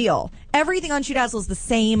here's the deal. Everything on Shoe Dazzle is the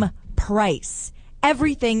same price.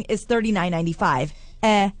 Everything is $39.95.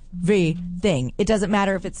 Everything. It doesn't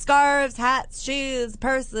matter if it's scarves, hats, shoes,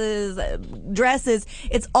 purses, dresses.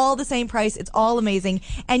 It's all the same price. It's all amazing.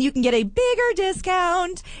 And you can get a bigger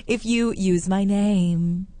discount if you use my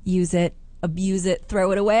name. Use it, abuse it,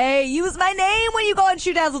 throw it away. Use my name when you go on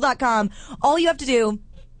ShoeDazzle.com. All you have to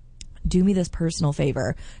do me this personal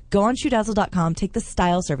favor. Go on ShoeDazzle.com, take the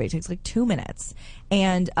style survey. It takes like 2 minutes.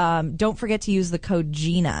 And don't forget to use the code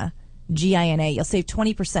GINA. GINA. You'll save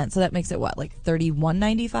 20%. So that makes it what, like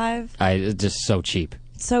 $31.95? It's just so cheap.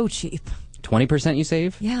 So cheap. 20% you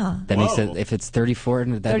save? Yeah. That makes it, if it's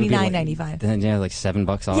 $39.95. Then yeah, like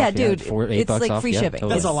 $7 off. Yeah, dude. $8 it's like off. free shipping.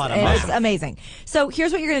 Totally. That's a lot of money. It's amazing. So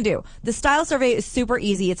here's what you're going to do. The style survey is super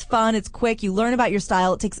easy. It's fun. It's quick. You learn about your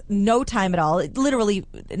style. It takes no time at all. It literally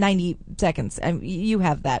 90 seconds. You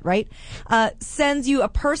have that, right? Sends you a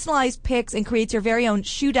personalized pics and creates your very own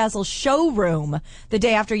Shoe Dazzle showroom the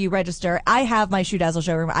day after you register. I have my Shoe Dazzle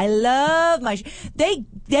showroom. I love my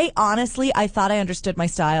They honestly, I thought I understood my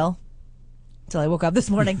style. Till I woke up this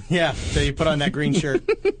morning. Yeah, so you put on that green shirt.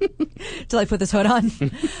 Till I put this hood on.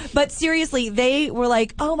 But seriously, they were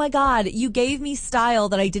like, oh my God, you gave me style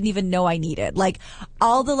that I didn't even know I needed. Like,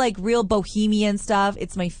 all the like real bohemian stuff.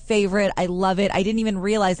 It's my favorite. I love it. I didn't even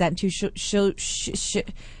realize that until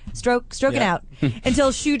stroking out.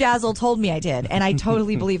 Until Shoe Dazzle told me I did. And I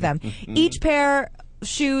totally believe them. Each pair,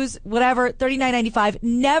 shoes, whatever, $39.95.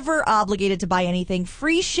 Never obligated to buy anything.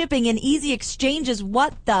 Free shipping and easy exchanges.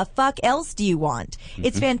 What the fuck else do you want?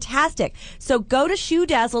 It's fantastic. So go to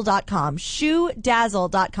ShoeDazzle.com.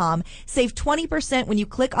 ShoeDazzle.com. Save 20% when you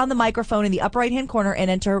click on the microphone in the upper right-hand corner and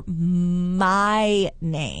enter my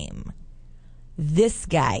name. This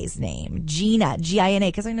guy's name, Gina, Gina,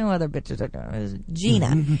 because I know other bitches are going.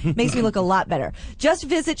 Gina makes me look a lot better. Just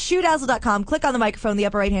visit ShoeDazzle.com, click on the microphone in the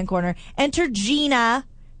upper right-hand corner, enter Gina.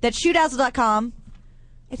 That's ShoeDazzle.com.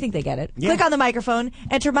 I think they get it. Yeah. Click on the microphone,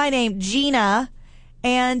 enter my name, Gina,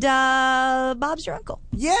 and Bob's your uncle.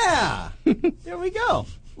 Yeah, there we go.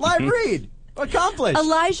 Live read accomplished.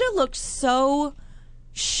 Elijah looked so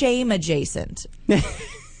shame adjacent.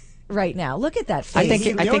 Right now, look at that face. I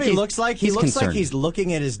think what he looks like? He looks like he's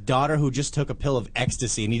looking at his daughter who just took a pill of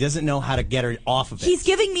ecstasy, and he doesn't know how to get her off of it. He's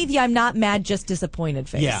giving me the "I'm not mad, just disappointed"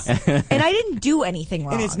 face. Yeah, and I didn't do anything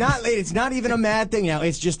wrong. And it's not even a mad thing now.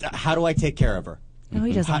 It's just how do I take care of her? No,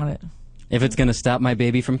 he doesn't want it. If it's going to stop my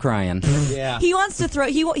baby from crying. Yeah. He wants to throw.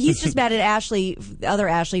 He's just mad at Ashley, the other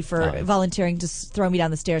Ashley, for volunteering to throw me down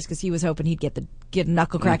the stairs because he was hoping he'd get a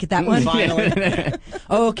knuckle crack at that one. Finally.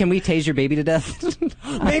 Oh, can we tase your baby to death?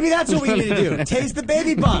 Maybe that's what we need to do. Tase the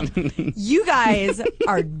baby bump. You guys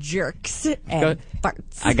are jerks and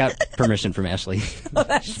farts. I got permission from Ashley. Oh,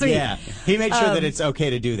 that's sweet. Yeah. He made sure that it's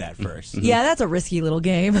okay to do that first. Yeah, that's a risky little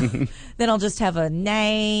game. Then I'll just have a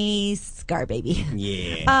nice scar baby.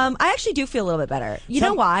 Yeah. I actually do feel a little bit better. You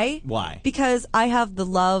know why? Why? Because I have the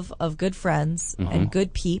love of good friends and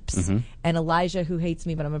good peeps, and Elijah, who hates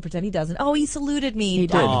me, but I'm going to pretend he doesn't. Oh, he saluted me. He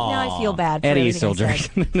did. Now I feel bad for Eddie everything I soldier.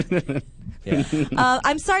 said. Yeah.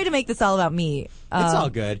 I'm sorry to make this all about me. It's all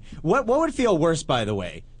good. What would feel worse, by the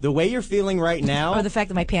way? The way you're feeling right now? Or the fact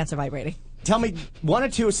that my pants are vibrating? Tell me one or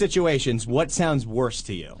two situations, what sounds worse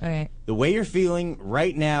to you? All right. The way you're feeling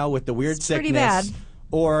right now with the weird sickness. Pretty bad.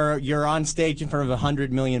 Or you're on stage in front of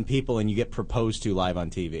 100 million people and you get proposed to live on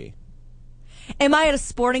TV. Am I at a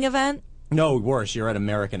sporting event? No, worse. You're at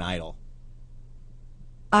American Idol.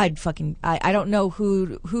 I don't know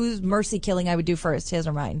whose mercy killing I would do first, his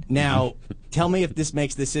or mine. Now, tell me if this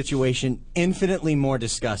makes the situation infinitely more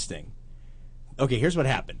disgusting. Okay, here's what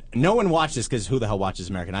happened. No one watched this because who the hell watches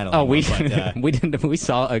American Idol? Oh, anymore, we didn't. We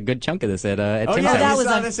saw a good chunk of this at oh, Tim's yeah,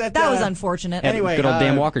 house. That was unfortunate. Anyway, good old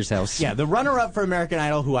Dan Walker's house. Yeah, the runner-up for American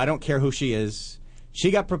Idol, who I don't care who she is, she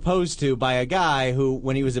got proposed to by a guy who,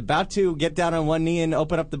 when he was about to get down on one knee and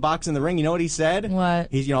open up the box in the ring, you know what he said? What?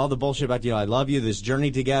 He's, all the bullshit about, I love you, this journey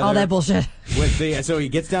together. All that bullshit. So he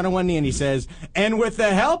gets down on one knee and he says, and with the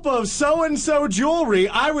help of so-and-so jewelry,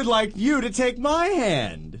 I would like you to take my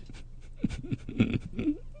hand.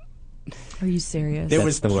 Are you serious? There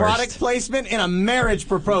was product placement in a marriage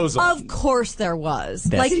proposal. Of course there was.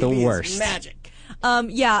 That's the worst. Magic.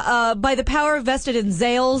 By the power vested in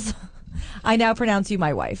Zales, I now pronounce you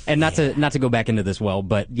my wife. And not to go back into this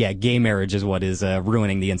but yeah, gay marriage is what is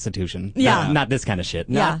ruining the institution. Yeah. Not this kind of shit.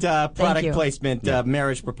 Not product placement,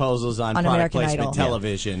 marriage proposals on product American placement Idol.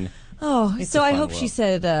 television. Oh, It's so a I fun hope world. she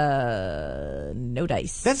said no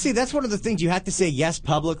dice. That's one of the things you have to say yes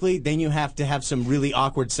publicly. Then you have to have some really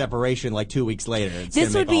awkward separation like 2 weeks later. It's going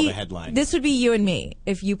to make all the headlines. This would be you and me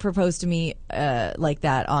if you proposed to me like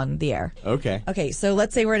that on the air. Okay. Okay, so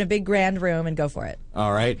let's say we're in a big grand room and go for it.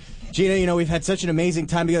 All right. Gina, we've had such an amazing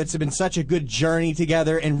time together. It's been such a good journey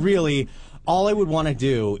together. And really, all I would want to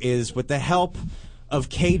do is, with the help of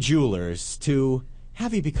Kay Jewelers, to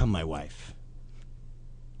have you become my wife.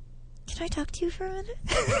 Can I talk to you for a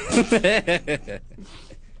minute?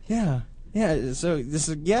 Yeah. So this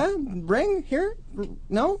is ring here.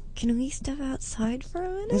 No. Can we step outside for a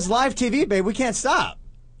minute? It's live TV, babe. We can't stop.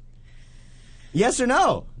 Yes or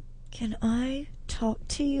no? Can I talk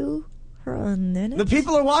to you for a minute? The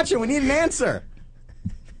people are watching. We need an answer.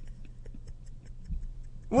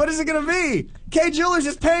 What is it going to be? Kay Jewelers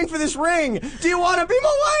is paying for this ring. Do you want to be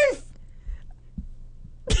my wife?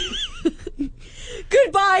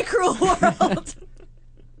 Goodbye, cruel world.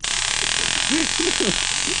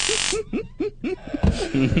 I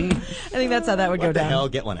think that's how that would go What the down. hell?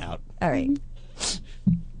 Get one out. All right.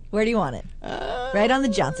 Where do you want it? Right on the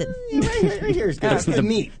Johnson. Right here is good. That's the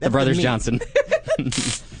meat. The Brothers Johnson.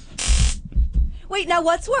 Wait, now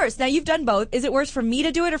what's worse? Now you've done both. Is it worse for me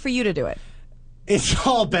to do it or for you to do it? It's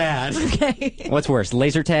all bad. Okay. What's worse,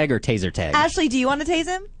 laser tag or taser tag? Ashley, do you want to tase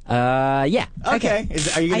him? Yeah. Okay.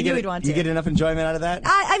 Are you I gonna knew he'd want you to. get enough enjoyment out of that?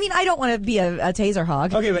 I mean, I don't want to be a taser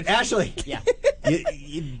hog. Okay, but Ashley. Yeah.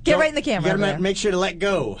 Get don't- right in the camera You over gotta there. make sure to let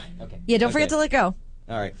go. Okay. Yeah, don't forget to let go.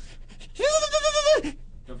 All right.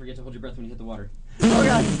 Don't forget to hold your breath when you hit the water. Oh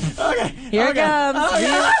God. Okay. Here it comes.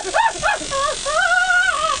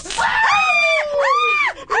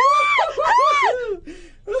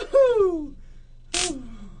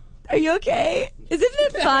 Are you okay? Isn't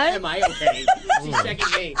it fun? Am I okay? She's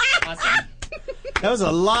checking me. Awesome. That was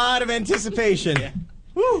a lot of anticipation.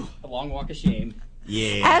 Woo. A long walk of shame.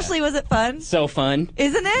 Yeah. Ashley, was it fun? So fun.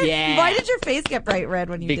 Isn't it? Yeah. Why did your face get bright red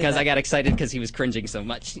when you did Because that? I got excited because he was cringing so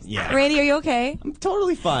much. Yeah. Randy, are you okay? I'm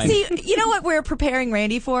totally fine. See, you know what we're preparing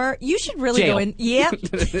Randy for? You should really Jail. go in. Yep.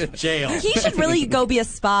 Jail. He should really go be a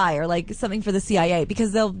spy or like something for the CIA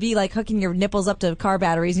because they'll be like hooking your nipples up to car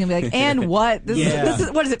batteries and you'll be like, and what? This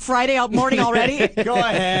is what is it, Friday morning already? Go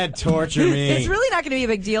ahead, torture me. It's really not going to be a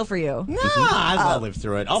big deal for you. No, I'll live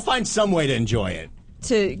through it. I'll find some way to enjoy it.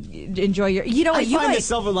 To enjoy your, you know what, I you find might. the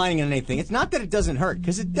silver lining in anything. It's not that it doesn't hurt,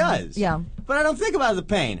 because it does. Yeah. But I don't think about the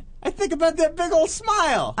pain. I think about that big old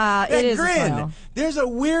smile. That it is a grin. smile. There's a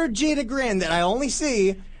weird Gina grin that I only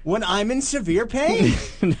see when I'm in severe pain.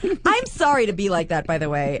 I'm sorry to be like that, by the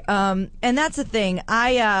way. And that's the thing.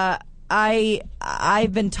 I've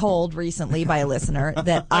been told recently by a listener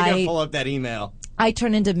that I gotta pull up that email. I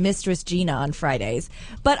turn into Mistress Gina on Fridays.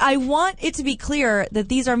 But I want it to be clear that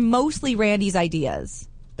these are mostly Randy's ideas.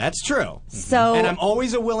 That's true. So, and I'm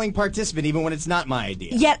always a willing participant, even when it's not my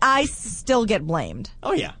idea. Yet I still get blamed.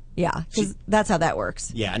 Oh, yeah. Yeah, because that's how that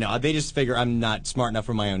works. Yeah, no, they just figure I'm not smart enough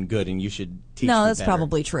for my own good, and you should teach No, me that's better.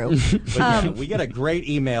 probably true. But yeah, we got a great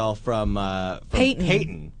email from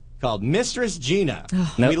Peyton called Mistress Gina.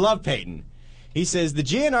 Nope. We love Peyton. He says, the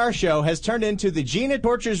GNR show has turned into the Gina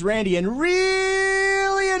Tortures Randy and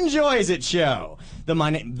really enjoys it show. The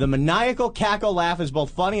maniacal cackle laugh is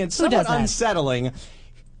both funny and does somewhat that? unsettling.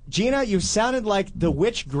 Gina, you sounded like the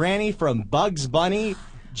witch granny from Bugs Bunny.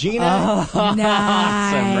 Gina, Nice.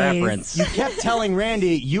 Some reference. you kept telling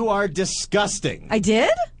Randy you are disgusting. I did?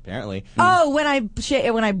 Apparently. Oh, when I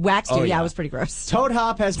waxed you, Oh, yeah, yeah. it was pretty gross. Toad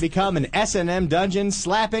Hop has become an S&M dungeon,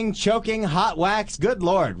 slapping, choking, hot wax. Good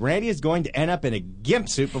Lord, Randy is going to end up in a gimp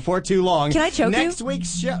suit before too long. Can I choke you? Next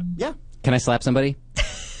week's show. Yeah, Can I slap somebody?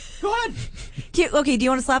 go ahead. Do you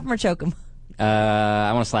want to slap him or choke him?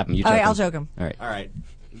 I want to slap him. You All choke right, him. I'll choke him. All right. All right.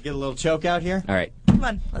 Get a little choke out here. All right. Come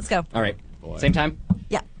on, let's go. All right. Same time?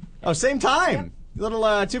 Yeah. Oh, same time. Little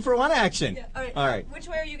 2-for-1 action. All right. Which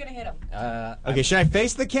way are you going to hit him? Okay, should I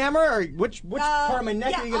face the camera or which part of my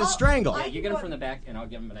neck are you going to strangle? Yeah, you get him from the back, and I'll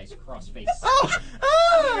give him a nice cross face. Oh!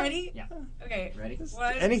 Are you ready? Yeah. Okay. Ready?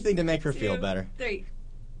 1, Anything to make her feel 2, better. 3.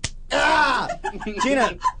 Ah!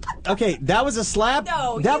 Gina, okay, that was a slap.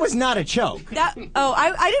 No, that was not a choke. I didn't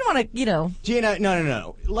want to, Gina,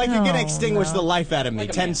 no. Like you're going to extinguish the life out of me.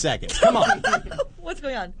 10 seconds. Come on. What's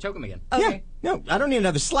going on? Choke him again. Okay. Yeah. No, I don't need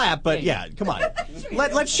another slap, but yeah, come on.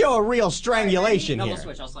 Let's show a real strangulation No, here. we'll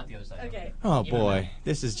switch. I'll slap the other side. Okay. Oh, boy.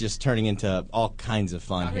 This is just turning into all kinds of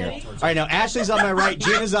fun here. All right, now Ashley's on my right,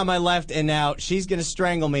 Gina's on my left, and now she's going to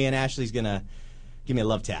strangle me, and Ashley's going to give me a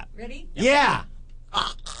love tap. Ready? Yeah!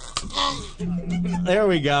 There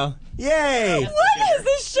we go. Yay! What has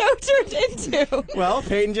this show turned into? Well,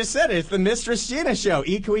 Peyton just said it. It's the Mistress Gina show.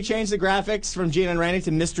 Can we change the graphics from Gina and Randy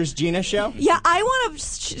to Mistress Gina show? Yeah, I want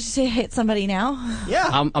to hit somebody now. Yeah.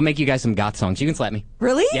 I'll make you guys some goth songs. You can slap me.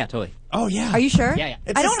 Really? Yeah, totally. Oh, yeah. Are you sure? Yeah.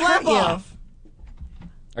 It's I a don't slap hurt you. off.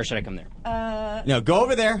 Or should I come there? No, go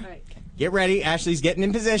over there. Right. Get ready. Ashley's getting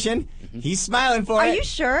in position. He's smiling for it. Are you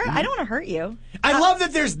sure? I don't want to hurt you. I love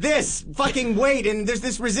that there's this fucking weight and there's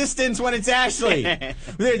this resistance when it's Ashley.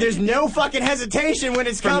 There's no fucking hesitation when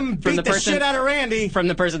it's beat the shit out of Randy. From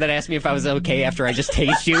the person that asked me if I was okay after I just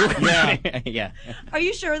tased you. Yeah. Yeah. Are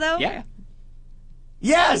you sure, though? Yeah.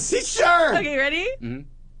 Yes, he's sure. Okay, ready? Mm-hmm.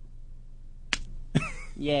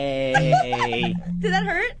 Yay. Did that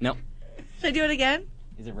hurt? No. Should I do it again?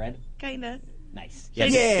 Is it red? Kinda. Nice.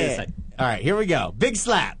 Yeah. All right, here we go. Big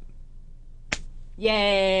slap.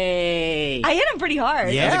 Yay. I hit him pretty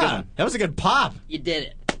hard. Yeah. That was a good pop. You did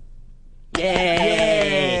it.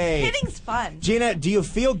 Yay. Hitting's fun. Gina, do you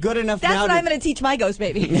feel good enough That's now? what I'm going to teach my ghost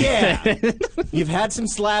baby. Yeah. You've had some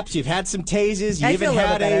slaps. You've had some tases. You I even feel a little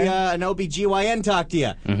had bit an OBGYN talk to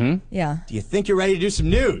you. Mm-hmm. Yeah. Do you think you're ready to do some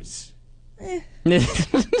news?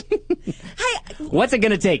 What's it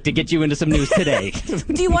going to take to get you into some news today?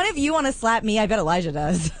 Do one of you want to slap me? I bet Elijah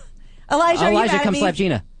does. Elijah, are you mad at come me? slap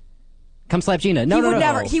Gina. Come slap Gina. No, he no, would no.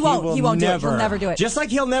 never. He won't. will He won't never. do it. He'll never do it. Just like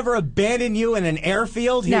he'll never abandon you in an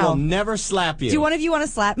airfield, he will never slap you. Do one of you want to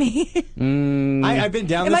slap me? I've been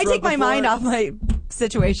down It this might road take my before. mind off my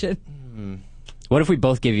situation. What if we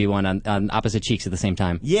both give you one on opposite cheeks at the same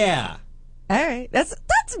time? Yeah. All right. That's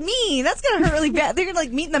mean. That's going to hurt really bad. They're going to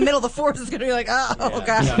like meet in the middle. The force is going to be like, oh,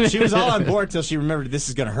 God. No, she was all on board till she remembered this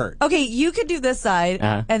is going to hurt. Okay, you could do this side,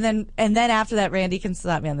 Uh-huh. and then after that, Randy can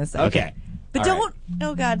slap me on this side. Okay. But All don't.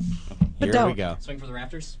 Oh, God. But Here don't. we go. Swing for the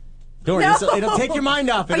rafters? Don't worry, No. it'll take your mind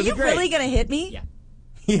off. Are It'll you be great. really going to hit me? Yeah.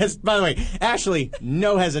 Yes, by the way, Ashley,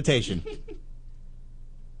 no hesitation.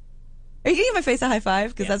 Are you going to give my face a high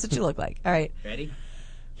five? Because that's what you look like. All right. Ready?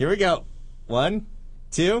 Here we go. 1,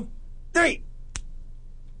 2, 3.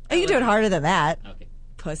 Oh, you can do it harder than that. Okay.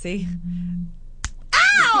 Pussy.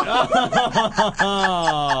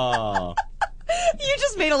 Oh. You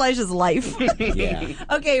just made Elijah's life. Yeah.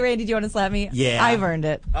 Okay, Randy, do you want to slap me? Yeah. I've earned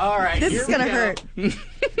it. All right. This here is we going to go. hurt.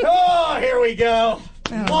 Oh, here we go.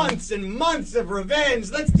 Months and months of revenge.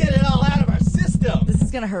 Let's get it all out of our system. This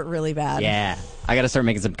is going to hurt really bad. Yeah. I got to start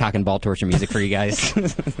making some cock and ball torture music for you guys.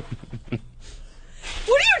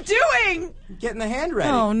 What are you doing? Getting the hand ready.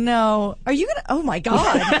 Oh, no. Are you going to... Oh, my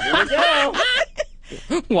God. Here we go.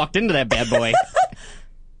 Walked into that bad boy.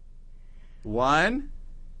 1,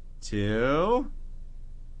 2,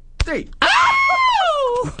 3.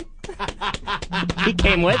 Oh! He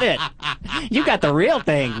came with it. You got the real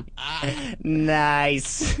thing.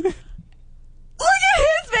 Nice. Look at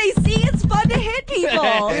his face. See, it's fun to hit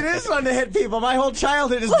people. It is fun to hit people. My whole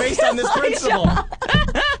childhood is based on this principle.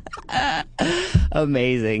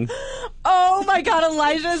 Amazing. Oh, my God.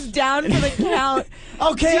 Elijah's down for the count.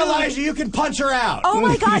 Okay, Dude. Elijah, you can punch her out. Oh,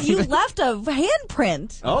 my God. You left a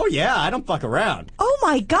handprint. Oh, yeah, I don't fuck around. Oh,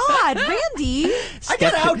 my God. Randy. I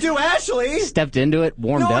gotta outdo Ashley. Stepped into it,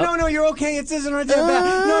 warmed up. No, you're okay. It isn't right there.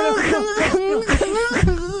 No.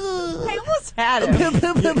 I almost had him.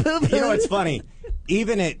 You know what's funny?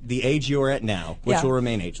 Even at the age you are at now, which Yeah. will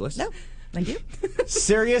remain ageless. No, thank you.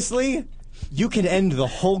 Seriously, you can end the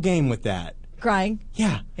whole game with that. Crying.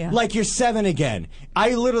 Yeah. Yeah. Like you're 7 again.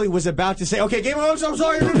 I literally was about to say, okay, game over. I'm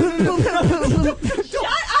sorry. Shut up,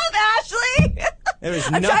 Ashley.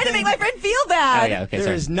 I'm trying to make my friend feel bad. Oh, yeah, okay, There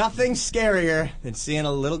sorry. is nothing scarier than seeing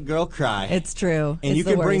a little girl cry. It's true. And It's you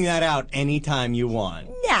the can bring worst. that out anytime you want.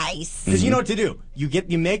 Nice. Because you know what to do.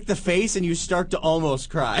 You make the face and you start to almost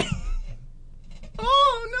cry.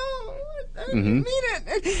 Oh, no. I didn't mean it.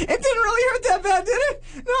 It didn't really hurt that bad, did it?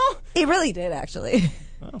 No. It really did, actually.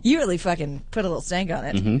 You really fucking put a little stank on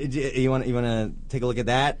it. You want to take a look at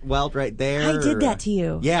that welt right there? I did that to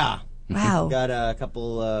you. Yeah. Wow. Got a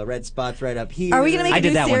couple red spots right up here. Are we gonna make I a did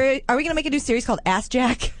new that one. series? Are we gonna make a new series called Ass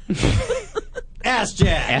Jack? Ass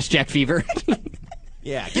Jack? Ass Jack fever.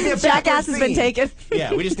 Yeah. Give me a Jackass backwards has been theme. taken.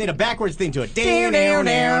 Yeah, we just need a backwards theme to it.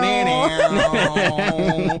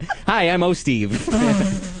 Hi, I'm O Steve.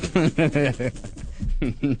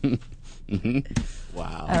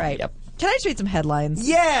 Wow. All right. Yep. Can I just read some headlines?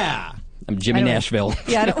 Yeah. I'm Jimmy I don't- Nashville.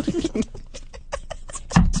 Yeah. I don't.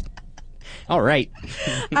 All right.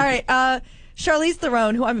 All right. Charlize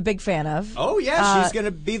Theron, who I'm a big fan of. Oh, yeah, she's going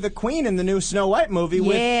to be the queen in the new Snow White movie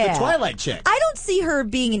with the Twilight chick. I don't see her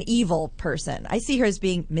being an evil person. I see her as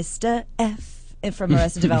being Mr. F from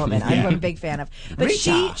Arrested Development. I'm a big fan of. But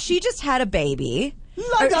Rita. she just had a baby.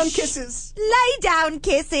 Lay down kisses. Lay down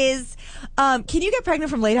kisses. Can you get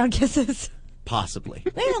pregnant from lay down kisses? Possibly.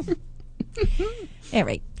 Well, All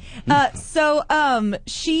right.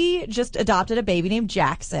 She just adopted a baby named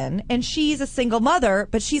Jackson, and she's a single mother,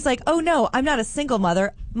 but she's like, oh no, I'm not a single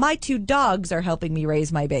mother. My 2 dogs are helping me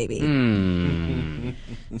raise my baby.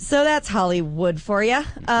 So that's Hollywood for you.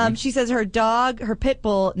 She says her pit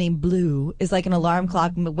bull named Blue, is like an alarm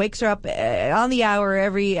clock, wakes her up on the hour,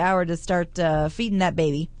 every hour to start feeding that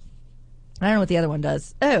baby. I don't know what the other one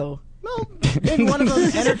does. Oh. Well, maybe one of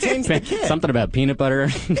them entertains the kid. Something about peanut butter.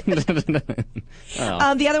 The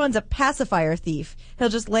other one's a pacifier thief. He'll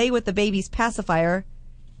just lay with the baby's pacifier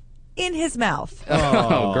in his mouth.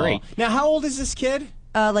 Oh, great. Now, how old is this kid?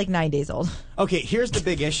 Like 9 days old. Okay, here's the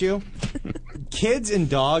big issue. Kids and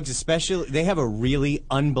dogs, especially, they have a really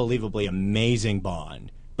unbelievably amazing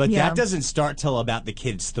bond. But that doesn't start till about the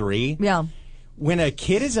kid's 3. Yeah. When a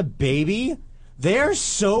kid is a baby, they're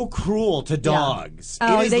so cruel to dogs.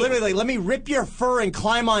 Yeah. It is literally like, let me rip your fur and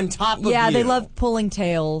climb on top of you. Yeah, they love pulling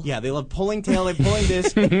tail. Yeah, they love pulling tail. They're pulling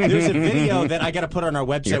this. There's a video that I got to put on our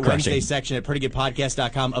website, Wednesday section at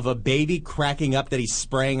prettygoodpodcast.com, of a baby cracking up that he's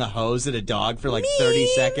spraying a hose at a dog for like 30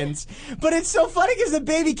 seconds. But it's so funny because the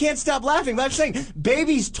baby can't stop laughing. But I'm saying,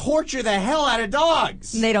 babies torture the hell out of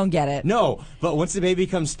dogs. They don't get it. No, but once the baby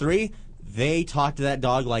becomes 3, they talk to that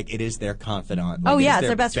dog like it is their confidant. Like it's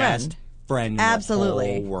their best friend.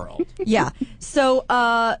 Absolutely. In the whole world. Yeah. So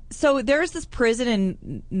there's this prison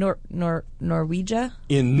in Norwegia.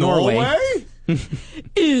 In Norway?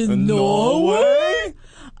 In Norway?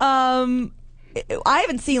 I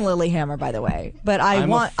haven't seen Lilyhammer, by the way, but I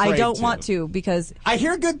don't want to because I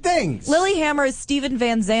hear good things. Lilyhammer is Steven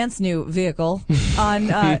Van Zandt's new vehicle on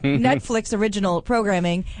Netflix original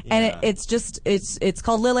programming, and it's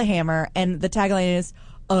called Lilyhammer, and the tagline is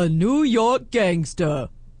 "A New York Gangster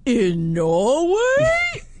in Norway."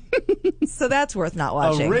 So that's worth not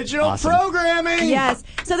watching. Original programming. Yes.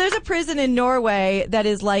 So there's a prison in Norway that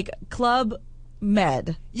is like Club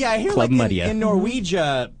Med. Yeah, I hear Club like in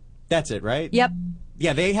Norwegia. That's it, right? Yep.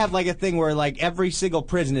 Yeah, they have like a thing where like every single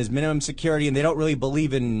prison is minimum security, and they don't really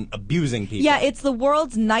believe in abusing people. Yeah, it's the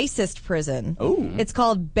world's nicest prison. Oh. It's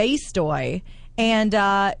called Bastoy, and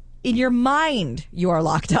in your mind, you are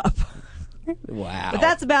locked up. Wow. But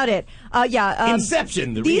that's about it.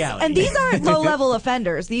 Inception, the reality. And these aren't low-level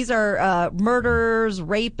offenders. These are murderers,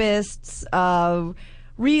 rapists,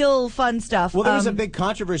 real fun stuff. Well, there was a big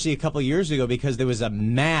controversy a couple years ago because there was a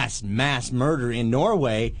mass murder in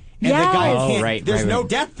Norway. And the guy can't, there's no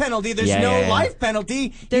death penalty, there's no life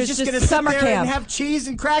penalty. There's He's just going to sit there and have cheese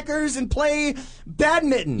and crackers and play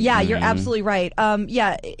badminton. Yeah, you're absolutely right.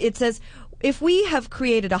 It says, if we have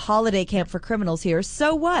created a holiday camp for criminals here,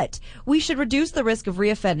 so what? We should reduce the risk of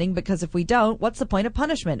reoffending because if we don't, what's the point of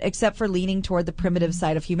punishment except for leaning toward the primitive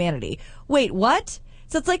side of humanity? Wait, what?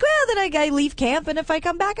 So it's like, well, then I leave camp, and if I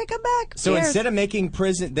come back, I come back. So instead of making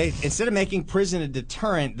prison a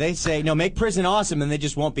deterrent, they say, no, make prison awesome, and they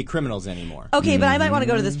just won't be criminals anymore. Okay, but I might want to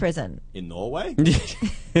go to this prison. In Norway?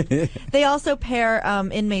 They also pair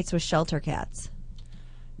inmates with shelter cats.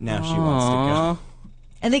 Now she wants to go.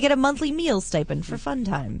 And they get a monthly meal stipend for fun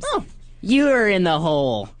times. Oh. You're in the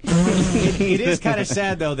hole. It is kind of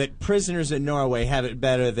sad, though, that prisoners in Norway have it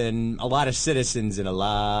better than a lot of citizens in a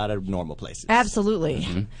lot of normal places. Absolutely.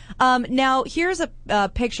 Mm-hmm. Now, here's a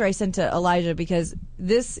picture I sent to Elijah because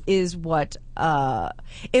this is what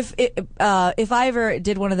if I ever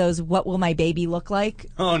did one of those "What will my baby look like?"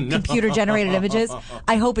 computer-generated images,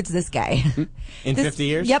 I hope it's this guy. In 50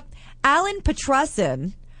 years? Yep. Alan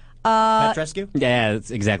Petrusin. Pet rescue? Yeah,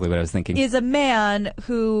 that's exactly what I was thinking. Is a man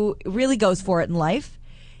who really goes for it in life.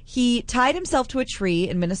 He tied himself to a tree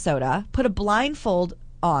in Minnesota, put a blindfold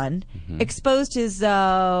on, exposed his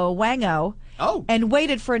wango, and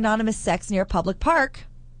waited for anonymous sex near a public park.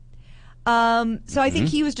 So I think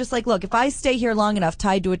he was just like, look, if I stay here long enough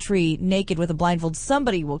tied to a tree, naked with a blindfold,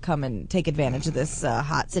 somebody will come and take advantage of this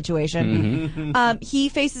hot situation. He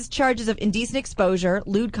faces charges of indecent exposure,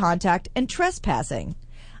 lewd contact, and trespassing.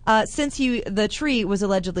 Since the tree was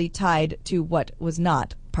allegedly tied to what was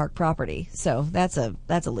not park property, so that's a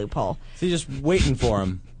loophole. So you're just waiting for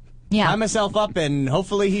him. Yeah, tie myself up, and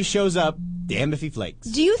hopefully he shows up. Damn if he flakes.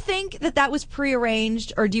 Do you think that was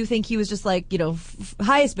prearranged, or do you think he was just like,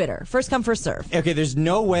 highest bidder, first come first serve? Okay, there's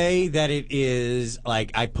no way that it is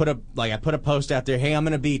like I put a post out there. Hey, I'm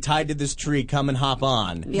going to be tied to this tree. Come and hop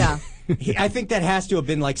on. Yeah. I think that has to have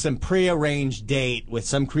been like some prearranged date with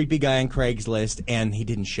some creepy guy on Craigslist, and he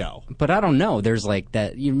didn't show. But I don't know. There's like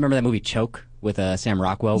that. You remember that movie Choke with Sam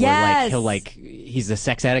Rockwell? Yes. Where he's a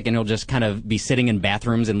sex addict and he'll just kind of be sitting in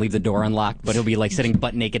bathrooms and leave the door unlocked, but he'll be like sitting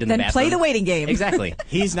butt naked in the bathroom. Then play the waiting game. Exactly.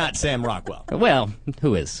 He's not Sam Rockwell. Well,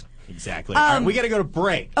 who is? Exactly. All right, we got to go to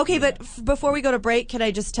break. Okay, but before we go to break, can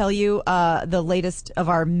I just tell you the latest of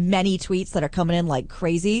our many tweets that are coming in like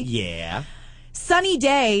crazy? Yeah. Sunny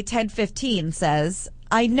Day 1015 says,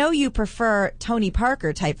 I know you prefer Tony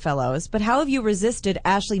Parker type fellows, but how have you resisted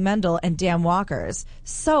Ashley Mendel and Dan Walker's?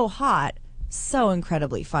 So hot, so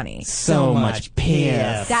incredibly funny. So much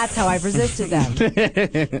piss. That's how I've resisted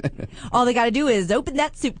them. All they got to do is open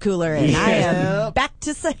that soup cooler and I am back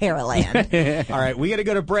to Sahara Land. All right, we got to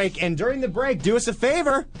go to break. And during the break, do us a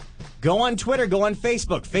favor. Go on Twitter, go on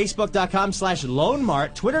Facebook,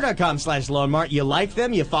 facebook.com/LoanMart, twitter.com/LoanMart. You like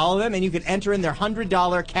them, you follow them, and you can enter in their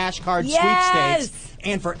 $100 cash card sweepstakes.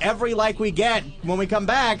 And for every like we get when we come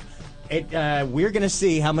back, we're going to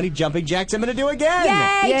see how many jumping jacks I'm going to do again.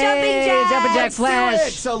 Yay, jumping jacks! Jumping jack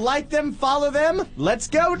flash! So like them, follow them. Let's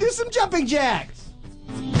go do some jumping jacks.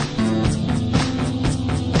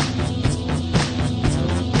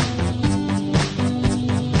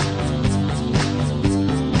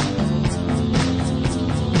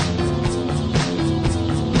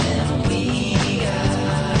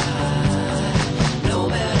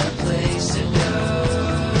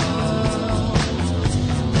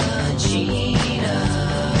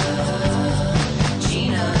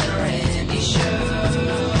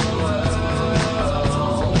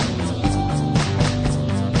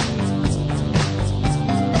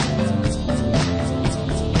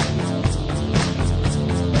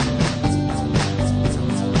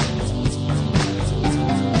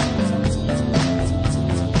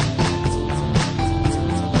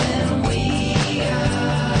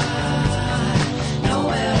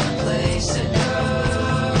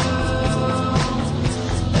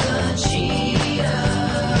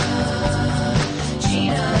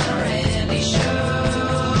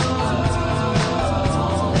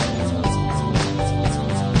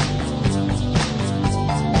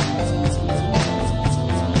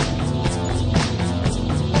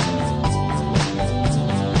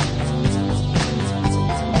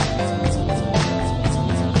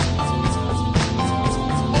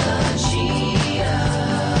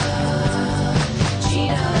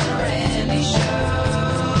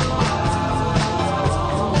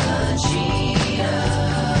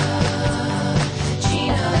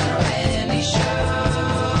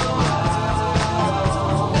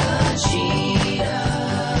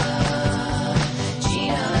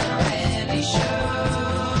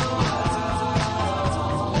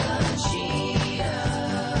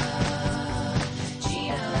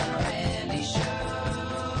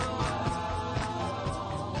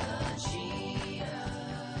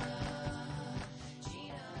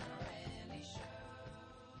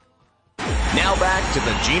 Now back to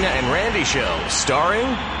the Gina and Randy Show, starring,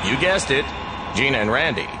 you guessed it, Gina and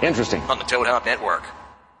Randy. Interesting. On the Toad Hop Network.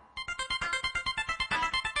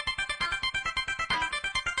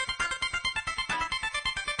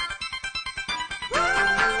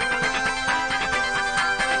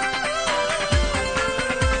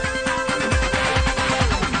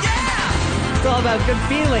 It's all about good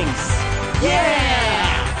feelings. Yeah!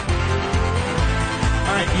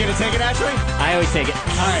 All right, you going to take it, Ashley? I always take it.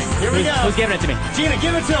 All right, here we go. Who's giving it to me? Gina,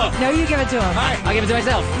 give it to him. No, you give it to him. All right. I'll give it to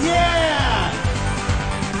myself. Yeah!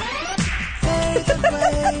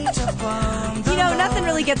 You know, nothing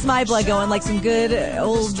really gets my blood going like some good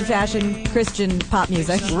old-fashioned Christian pop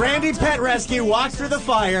music. Randy Pet Rescue walked through the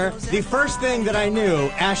fire. The first thing that I knew,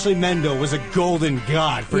 Ashley Mendel was a golden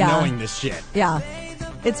god for knowing this shit. Yeah.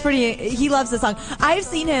 It's pretty. He loves the song. I've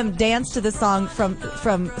seen him dance to the song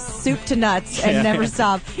from soup to nuts and never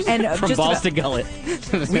stop. And from just balls to gullet.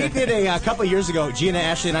 We did a couple of years ago. Gina,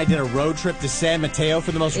 Ashley, and I did a road trip to San Mateo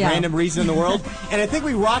for the most random reason in the world. And I think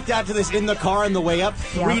we rocked out to this in the car on the way up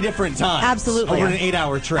 3 different times. Absolutely. Over an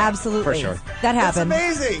 8-hour trip. Absolutely. For sure. That happened.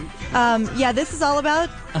 That's amazing. Yeah, this is all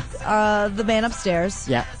about the man upstairs.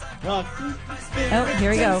 Yeah. Oh,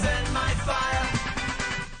 here we go.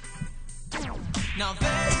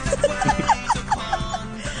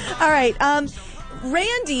 All right.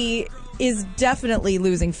 Randy is definitely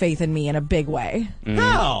losing faith in me in a big way.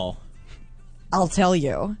 How? I'll tell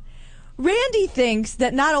you. Randy thinks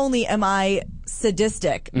that not only am I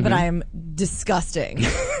sadistic, but I am disgusting.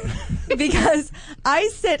 Because I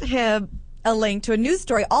sent him a link to a news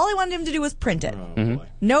story. All I wanted him to do was print it. Boy.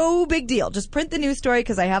 No big deal. Just print the news story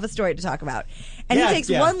because I have a story to talk about. And he takes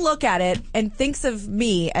one look at it and thinks of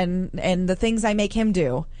me and the things I make him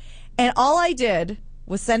do. And all I did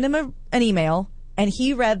was send him an email, and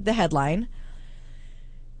he read the headline.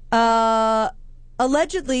 Someone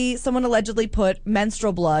allegedly put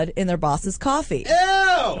menstrual blood in their boss's coffee.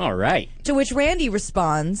 Ew! show. All right. To which Randy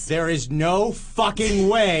responds, There is no fucking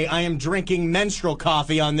way I am drinking menstrual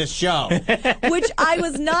coffee on this show. which I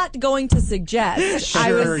was not going to suggest.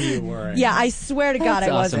 Sure you weren't. Yeah, I swear to God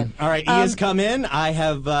I wasn't. All right, E has come in. I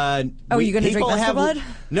have... you going to drink Menstrual Blood?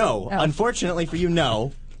 No. Unfortunately for you,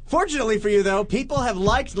 no. Fortunately for you, though, people have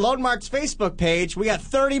liked Lone Mark's Facebook page. We got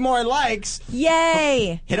 30 more likes.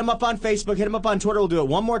 Yay! Hit them up on Facebook. Hit them up on Twitter. We'll do it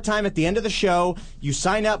one more time at the end of the show. You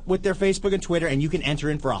sign up with their Facebook and Twitter, and you can enter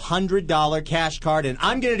in for a $100 cash card. And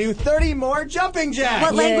I'm going to do 30 more jumping jacks.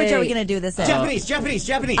 What language are we going to do this in? Japanese.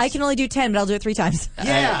 I can only do 10, but I'll do it 3 times.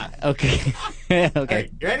 Yeah. Okay. Okay. All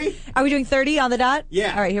right, you ready? Are we doing 30 on the dot?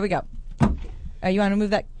 Yeah. All right, here we go. You want to move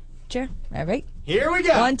that chair? All right. Here we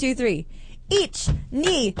go. 1, 2, 3. Ich,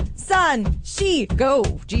 ni, san, shi, go.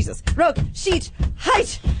 Jesus. Rok, sheet,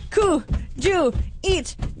 height, ku, ju,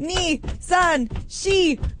 ich, ni, san,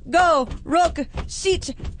 shi, go. Rok,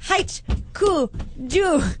 sheet, height, ku,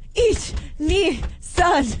 ju, ich, ni,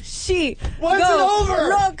 san, shi, When's go. it over?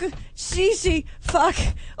 Rok, shi, fuck.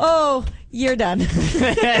 Oh, you're done. Baker's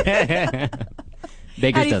How do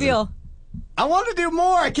you dozen. feel? I want to do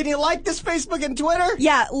more. Can you like this Facebook and Twitter?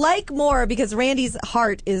 Yeah, like more because Randy's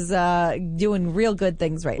heart is doing real good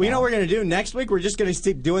things right Well, you know now. what we're going to do next week? We're just going to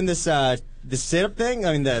keep doing this the sit-up thing.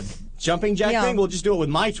 I mean, the jumping jack thing. We'll just do it with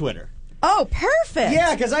my Twitter. Oh, perfect.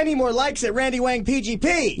 Yeah, because I need more likes at Randy Wang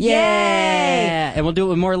PGP. Yeah. And we'll do it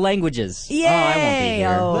with more languages. Yay! Oh,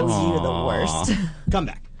 I won't be here. Oh, you're the worst. Come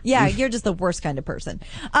back. Yeah, you're just the worst kind of person.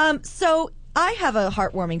 So I have a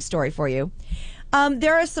heartwarming story for you.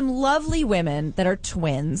 There are some lovely women that are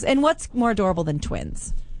twins. And what's more adorable than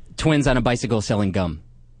twins? Twins on a bicycle selling gum.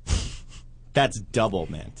 That's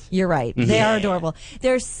double mint. You're right. They are adorable.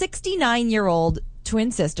 They're 69-year-old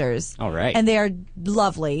twin sisters. All right. And they are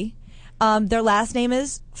lovely. Their last name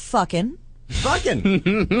is Fuckin'.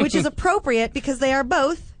 Fucking. Which is appropriate because they are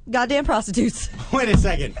both goddamn prostitutes. Wait a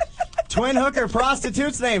second. Twin hooker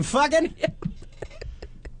prostitutes named Fucking?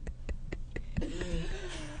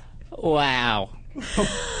 Wow.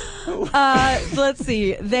 Let's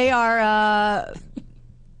see. They are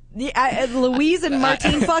Louise and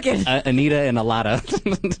Martine Fucking. Anita and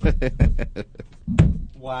Alada.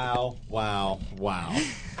 Wow.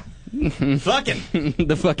 Fucking.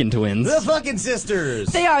 The fucking twins. The fucking sisters.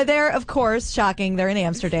 They are. They're, of course, shocking. They're in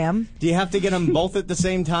Amsterdam. Do you have to get them both at the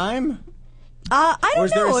same time? I don't know. Or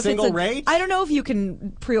is there a if single it's rate? I don't know if you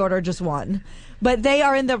can pre-order just one. But they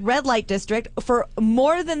are in the red light district for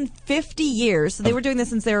more than 50 years. So they were doing this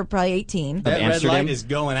since they were probably 18. That red Amsterdam? light is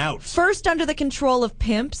going out. First under the control of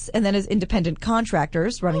pimps and then as independent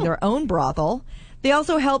contractors running their own brothel. They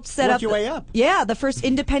also helped set Work up... your way up. Yeah, the first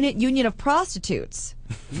independent union of prostitutes.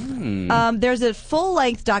 There's a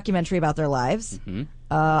full-length documentary about their lives.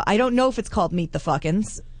 I don't know if it's called Meet the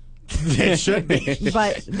Fuckins. It should be.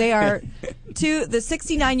 But they are the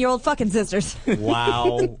 69-year-old fucking sisters.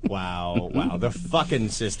 Wow. The fucking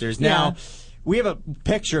sisters. Now, we have a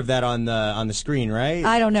picture of that on the screen, right?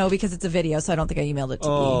 I don't know because it's a video, so I don't think I emailed it to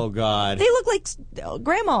you. Oh, God. They look like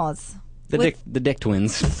grandmas. The dick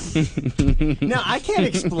twins. Now, I can't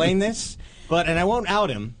explain this, and I won't out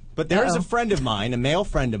him, but there is a friend of mine, a male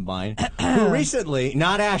friend of mine, who recently,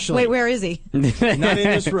 not Ashley. Wait, where is he? Not in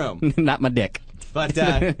this room. Not my dick. But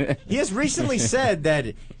he has recently said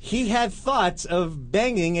that he had thoughts of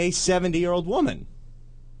banging a 70-year-old woman.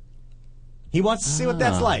 He wants to see what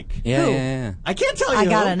that's like. Yeah, Who? yeah. I can't tell you. I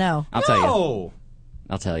gotta know. I'll tell you. No.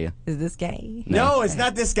 I'll tell you. Is this gay? No, it's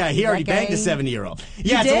not this guy. He already that banged a gay? 70-year-old.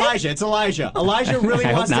 Yeah, did? It's Elijah. Elijah really I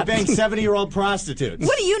hope wants to not. bang 70-year-old prostitutes.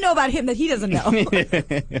 What do you know about him that he doesn't know?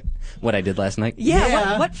 What I did last night?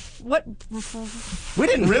 Yeah. What? We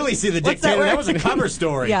didn't really see the What's that dictator. word? That was a cover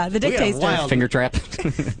story. Yeah, the We had a dictator. wild- Finger trap.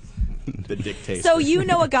 The dictator. So you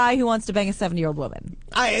know a guy who wants to bang a 70-year-old woman?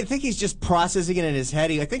 I think he's just processing it in his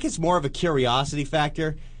head. I think it's more of a curiosity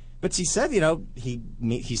factor. But he said, he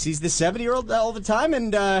sees this 70-year-old all the time,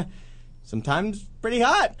 and sometimes pretty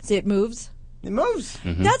hot. See, it moves. It moves.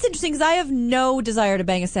 That's interesting because I have no desire to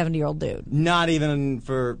bang a 70-year-old dude. Not even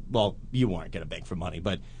for, well, you weren't going to bang for money,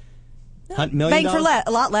 but $1 million? Bang for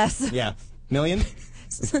a lot less. Yeah. Million?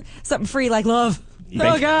 Something free like love. Bang-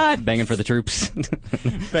 Oh God. Banging for the troops.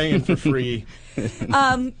 Banging for free.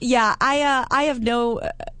 Yeah, I have no.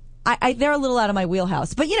 They're a little out of my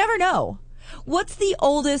wheelhouse, but you never know. What's the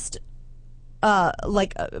oldest,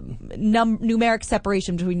 numeric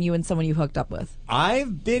separation between you and someone you hooked up with?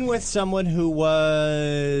 I've been with someone who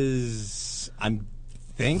was, I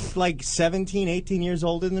think, like 17, 18 years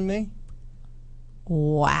older than me.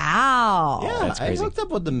 Wow. Yeah, that's I crazy. hooked up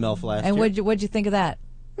with the MILF last And year. what'd you think of that?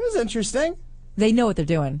 It was interesting. They know what they're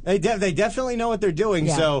doing. They definitely know what they're doing.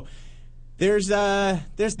 Yeah. So there's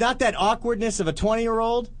not that awkwardness of a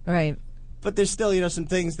 20-year-old. Right. But there's still, some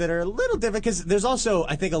things that are a little different because there's also,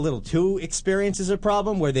 I think, a little too experience is a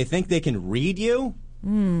problem where they think they can read you. I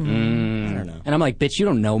don't know. And I'm like, bitch, you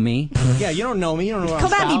don't know me. Yeah, you don't know me. You don't know what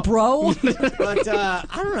Come I'm at me, about. bro. But I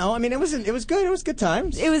don't know. I mean, it was good. It was good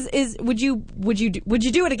times. Would you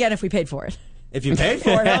do it again if we paid for it? If you paid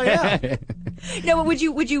for it, hell yeah. No, but would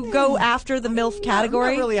you go after the MILF category?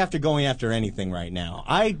 I'm not really after going after anything right now.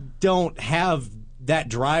 I don't have that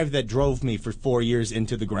drive that drove me for 4 years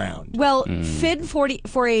into the ground. Well, Finn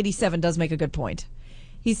 487 does make a good point.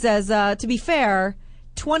 He says, to be fair,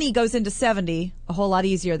 20 goes into 70 a whole lot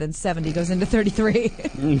easier than 70 goes into 33.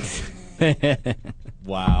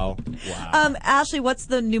 Wow. Ashley, what's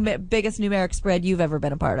the biggest numeric spread you've ever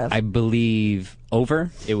been a part of? I believe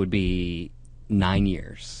it would be 9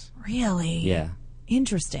 years. Really? Yeah.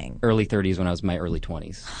 Interesting. Early 30s when I was in my early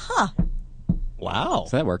 20s. Huh. Wow.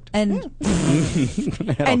 So that worked. And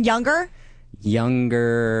and younger? Younger,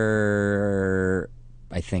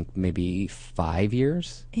 I think maybe 5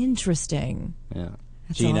 years. Interesting. Yeah.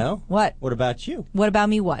 Gino? What? What about you? What about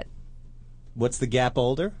me? What? What's the gap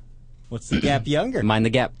older? What's the gap younger? Mind the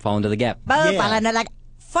gap. Fall into the gap. Yeah.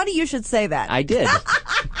 Funny you should say that. I did.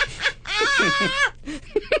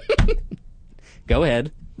 Go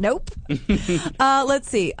ahead. Nope. Let's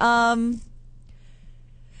see. That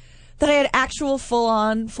I had actual full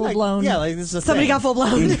blown. Yeah, like this is a somebody thing. got full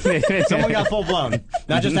blown. Someone got full blown.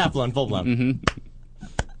 Not just half blown, full blown.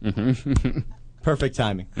 Perfect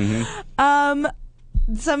timing. The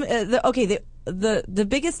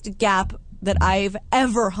biggest gap that I've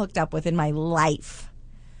ever hooked up with in my life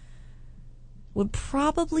would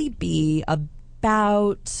probably be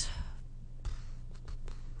about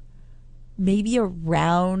I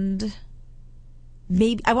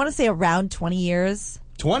want to say around 20 years.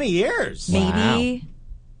 20 years? Maybe. Wow.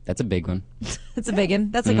 That's a big one. It's a big one.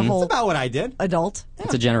 That's like a whole That's about what I did. adult.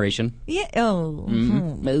 It's a generation. Yeah. Oh.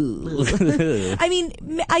 Mm-hmm. I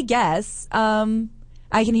mean, I guess. I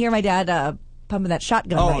can hear my dad pumping that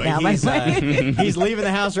shotgun right now. He's leaving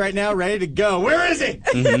the house right now, ready to go. Where is he?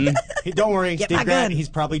 Don't worry, Get Steve my Grant. gun. He's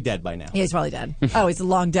probably dead by now. Yeah, he's probably dead. Oh, he's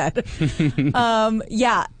long dead.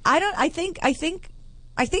 Yeah, I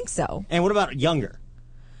think so. And what about younger?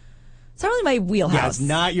 It's not really my wheelhouse. Yeah, it's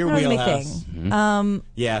not your really my wheelhouse. thing.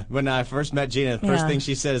 Yeah, when I first met Gina, the first Yeah. thing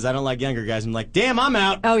she said is, "I don't like younger guys." I'm like, "Damn, I'm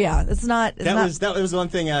out." Oh yeah, it's not. That was the one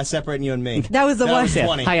thing separating you and me. That was the one. Was Yeah.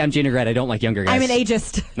 20. Hi, I'm Gina Grant. I don't like younger guys. I'm an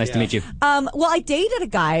ageist. Nice to meet you. Well, I dated a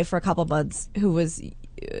guy for a couple months who was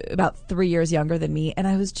about 3 years younger than me, and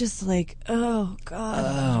I was just like, oh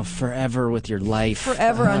god, Oh, forever with your life.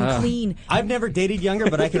 forever unclean. I've never dated younger,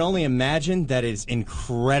 but I can only imagine that is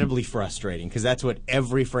incredibly frustrating because that's what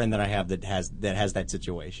every friend that I have that has that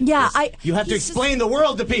situation. Yeah, is you have to he's explain the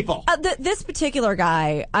world to people. This particular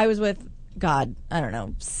guy, I was with, God, I don't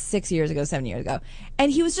know, 7 years ago.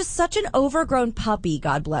 And he was just such an overgrown puppy,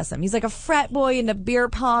 God bless him. He's like a frat boy into beer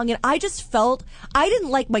pong. And I just felt, I didn't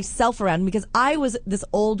like myself around him because I was this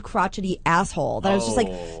old crotchety asshole that I was just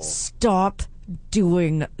like, stop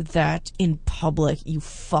doing that in public, you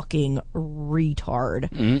fucking retard.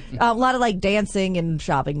 A lot of like dancing in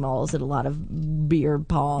shopping malls and a lot of beer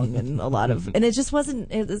pong and a lot of, and it just wasn't,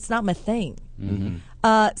 it's not my thing.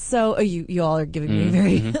 So you all are giving me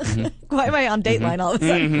very, why am I on Dateline all of a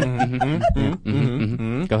sudden?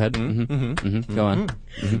 Go ahead. Go on.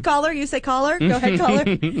 Caller, you say caller? Go ahead, caller.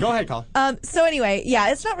 Go ahead, call. So anyway,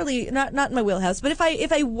 yeah, it's not really, not in my wheelhouse, but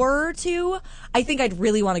if I were to, I think I'd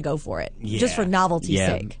really want to go for it. Yeah. Just for novelty's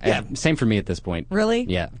Yeah. sake. Same for me at this point. Really?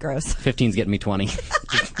 Yeah. Gross. 15's getting me 20.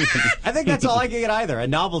 I think that's all I can get either. A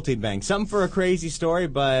novelty bang. Something for a crazy story,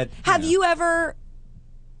 but... Have you ever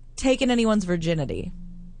taken anyone's virginity?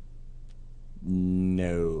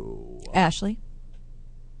 No. Ashley?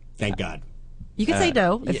 Thank God. You can say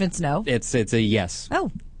no if it's no. It's a yes.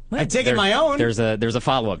 Oh. I've taken my own. There's a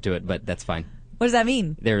follow-up to it, but that's fine. What does that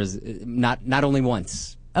mean? There's not only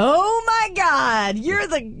once. Oh my God! You're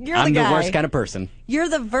the guy. I'm the worst kind of person. You're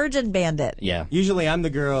the virgin bandit. Yeah. Usually I'm the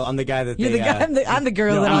girl. I'm the guy that You're they... the guy. I'm the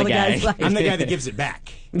girl no, that I'm all the the guys guy. like. I'm the guy that gives it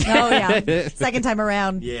back. Oh yeah. Second time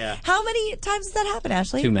around. Yeah. How many times does that happen,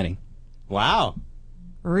 Ashley? Too many. Wow.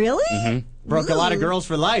 Really? Broke a lot of girls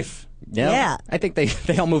for life. Yeah. I think they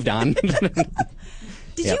all moved on. Did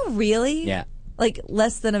Yep. you really? Yeah. Like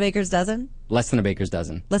less than a baker's dozen? Less than a baker's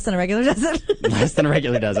dozen. Less than a regular dozen? Less than a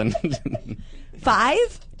regular dozen. 5?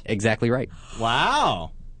 Exactly right.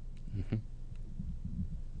 Wow.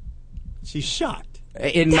 She's shocked.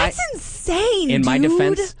 That's insane, In my dude.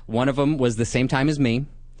 defense, one of them was the same time as me.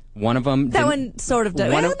 One of them. That one sort of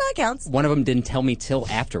does. Well, that counts. One of them didn't tell me till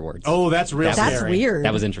afterwards. Oh, that's real scary. That's weird.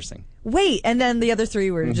 That was interesting. Wait, and then the other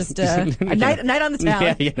three were just a night on the town.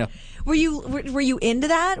 Yeah, you know. Were you into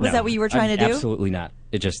that? Was No, that what you were trying to do? Absolutely not.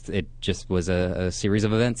 It just was a series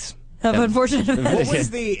of events. Of unfortunate events. What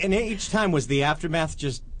was and each time was the aftermath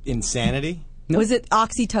just insanity? Nope. Was it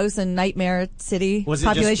oxytocin, Nightmare City? Was it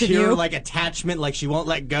Population just pure U? like attachment, like she won't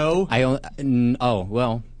let go?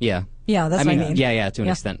 Well, yeah. Yeah, that's what I mean. Yeah, to an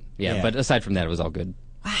extent. Yeah, but aside from that, it was all good.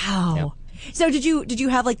 Wow. Yeah. So did you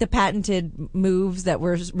have like the patented moves that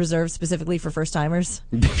were reserved specifically for first timers?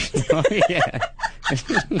 Oh, yeah.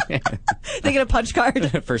 They get a punch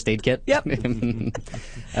card. First aid kit. Yep.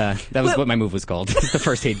 That was what my move was called. The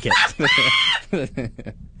first aid kit.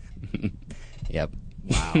 Yep.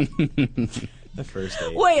 Wow. The first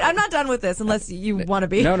aid. Wait, I'm not done with this unless you want to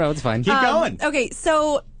be. No, it's fine. Keep going. Okay,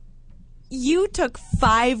 so you took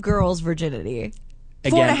 5 girls' virginity.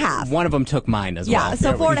 Again, 4.5. One of them took mine as well. Yeah,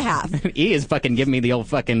 so 4.5. E is fucking giving me the old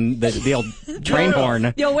fucking the old train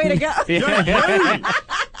horn. Yo, way to go.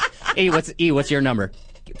 What's your number?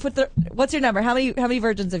 What's your number? How many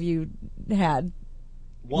virgins have you had?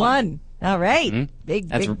 One. All right. Mm-hmm.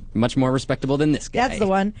 That's much more respectable than this guy. That's the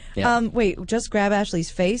one. Yeah. Wait, just grab Ashley's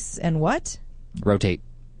face and what? Rotate.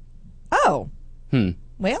 Oh.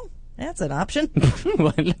 Well, that's an option.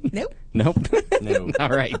 What? Nope. Nope. No. All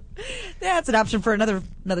right. That's an option for another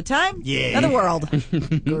time. Yeah. Another world.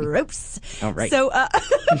 Gross. All right. So,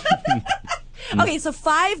 okay, so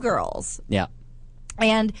 5 girls. Yeah.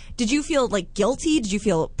 And did you feel like guilty? Did you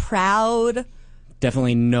feel proud?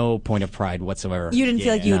 Definitely no point of pride whatsoever. You didn't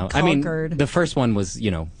feel like you had conquered? I mean, the first one was,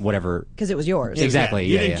 whatever. Because it was yours. Exactly.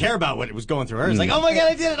 You Yeah, didn't care about what it was going through her. It's like, oh my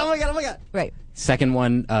God, I did it. Oh my God. Right. Second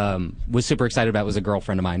one was super excited about was a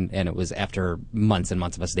girlfriend of mine, and it was after months and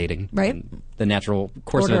months of us dating. Right. And the natural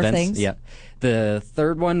course Order of of events. things. Yeah. The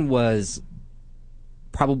third one was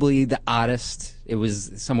probably the oddest. It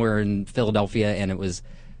was somewhere in Philadelphia, and it was,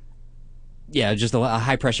 just a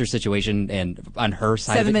high pressure situation, and on her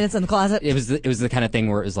side. 7 minutes in the closet. It was the kind of thing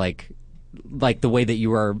where it was like the way that you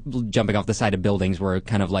were jumping off the side of buildings, where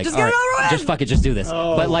kind of like, Just all get it right, over with! just fuck it, just do this.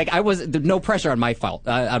 Oh. But like, no pressure on my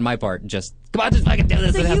part. Just come on, just fucking do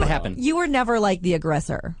this. So It has to happen. You were never like the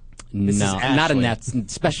aggressor. This is No, not in Ashley.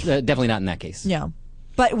 that. Definitely not in that case. Yeah.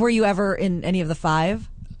 But were you ever in any of the 5?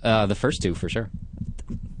 The first 2 for sure.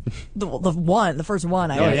 The first one.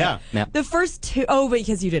 Yeah. The first 2. Oh,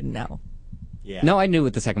 because you didn't know. Yeah. No, I knew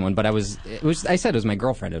with the second one, but I said it was my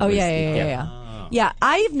girlfriend. It Oh was, yeah. Yeah,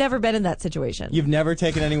 I've never been in that situation. You've never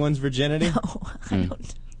taken anyone's virginity? No, I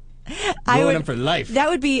don't. Ruin them for life. That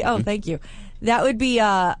would be. Oh, thank you. That would be.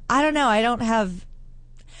 I don't know. I don't have.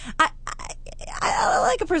 I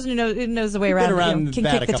like a person who knows the way around. around Can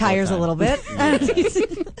that kick a the couple of tires a times. little bit.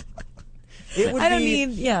 It would I don't be-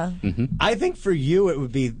 need. Yeah. I think for you, it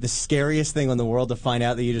would be the scariest thing in the world to find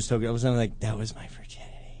out that you just took it. I was like, that was my virginity.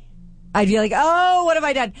 I'd be like, oh, what have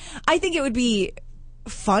I done? I think it would be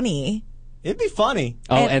funny. It'd be funny.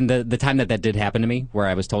 Oh, and the time that did happen to me, where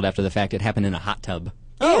I was told after the fact, it happened in a hot tub.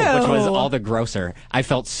 Oh. Which was all the grosser. I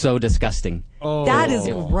felt so disgusting. Oh. That is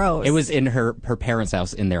gross. It was in her parents'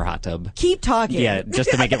 house in their hot tub. Keep talking. Yeah,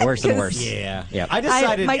 just to make it worse and worse. Yeah. Yeah. I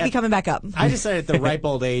decided might be coming back up. I decided at the ripe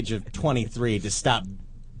old age of 23 to stop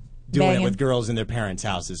doing Banging. it with girls in their parents'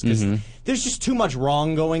 houses because there's just too much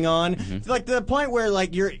wrong going on. Like to the point where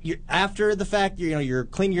like you're after the fact you're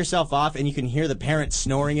cleaning yourself off and you can hear the parents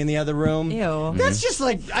snoring in the other room. Ew. That's just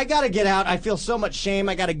like I gotta get out. I feel so much shame.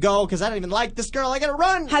 I gotta go because I don't even like this girl. I gotta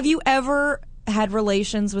run. Have you ever had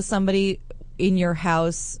relations with somebody in your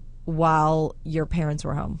house while your parents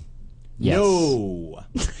were home? Yes. No.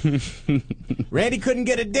 Randy couldn't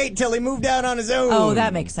get a date till he moved out on his own. Oh,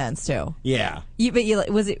 that makes sense too. Yeah. Did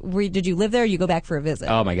you live there? Or you go back for a visit?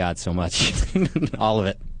 Oh my God, so much. All of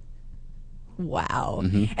it. Wow.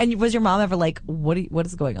 And was your mom ever like, what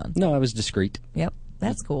is going on? No, I was discreet. Yep,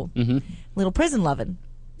 that's cool. Little prison loving.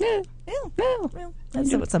 Yeah. Well,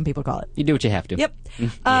 that's what some people call it. You do what you have to. Yep.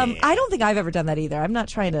 I don't think I've ever done that either. I'm not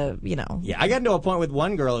trying to, Yeah, I got to a point with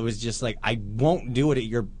one girl. It was just like, I won't do it at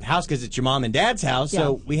your house because it's your mom and dad's house.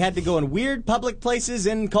 So we had to go in weird public places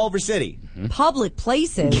in Culver City. Public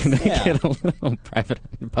places. Yeah. Get a little private,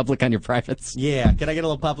 public on your privates. Yeah. Can I get a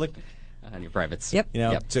little public? On your privates. Yep.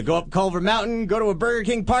 So go up Culver Mountain, go to a Burger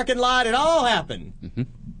King parking lot. It all happened.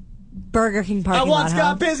 Burger King parking I once lot,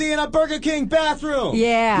 got busy in a Burger King bathroom.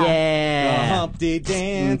 Yeah. The Humpty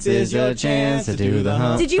Dance is your chance to do the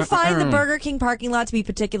hump. Did you find the Burger King parking lot to be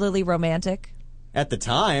particularly romantic? At the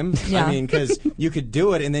time, Yeah. I mean, because you could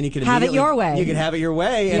do it and then you could Have it immediately- your way. You could have it your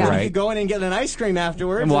way, and Yeah. then Right. you could go in and get an ice cream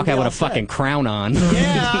afterwards. And walk be out with all a fucking set. crown on.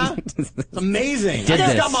 Yeah, it's amazing. Did I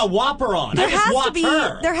just this. got my Whopper on. There I just has to whopped be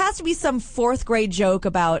her. there has to be some fourth grade joke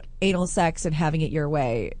about anal sex and having it your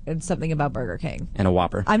way, and something about Burger King. And a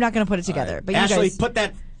Whopper. I'm not going to put it together, but you Ashley, guys. put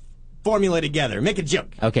that formula together. Make a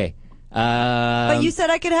joke. Okay. But you said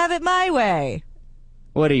I could have it my way.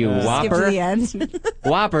 What are you, Skip to Whopper? the end.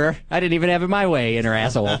 Whopper? I didn't even have it my way in her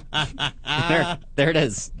asshole. there it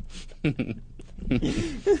is.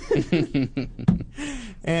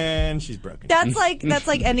 And she's broken. That's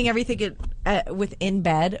like ending everything within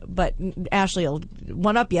bed, but Ashley will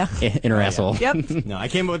one up you. In her asshole. Yep. No, I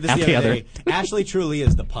came up with this Out the the other other. day. Ashley truly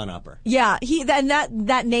is the pun upper. Yeah,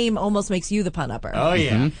 that name almost makes you the pun upper. Oh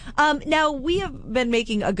yeah. Now we have been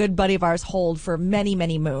making a good buddy of ours hold for many,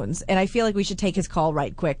 many moons, and I feel like we should take his call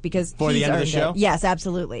right quick because For the he's end of the earned show? it. Yes,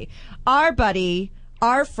 absolutely. Our buddy,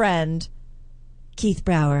 our friend, Keith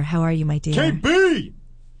Brower. How are you, my dear? KB.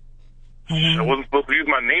 I wasn't supposed to use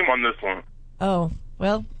my name on this one. Oh,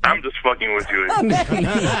 well. I'm just fucking with you.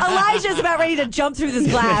 Elijah's about ready to jump through this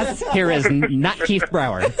glass. Here is not Keith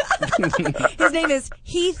Brower. His name is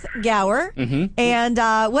Heath Gower. Mm-hmm. And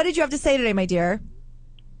what did you have to say today, my dear?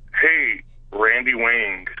 Hey, Randy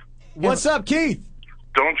Wang. What's up, Keith?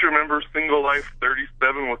 Don't you remember Single Life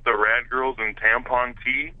 37 with the Rad Girls and Tampon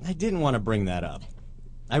Tea? I didn't want to bring that up.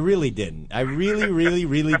 I really didn't. I really, really,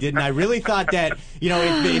 really didn't. I really thought that,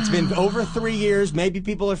 it's been over 3 years. Maybe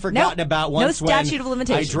people have forgotten Nope. about No once statute of when I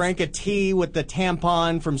limitations. drank a tea with the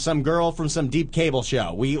tampon from some girl from some deep cable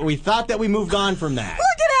show. We thought that we moved on from that.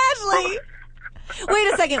 Look at Ashley.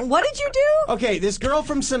 Wait a second. What did you do? Okay, this girl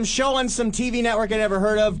from some show on some TV network I never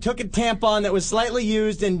heard of took a tampon that was slightly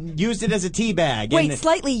used and used it as a tea bag. Wait, And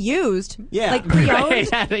slightly used? Yeah. Like pre-owned?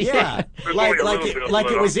 yeah, like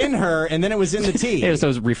it was in her, and then it was in the tea. So it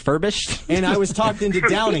was refurbished? And I was talked into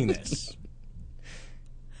downing this.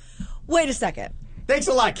 Wait a second. Thanks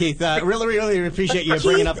a lot, Keith. Really, really appreciate you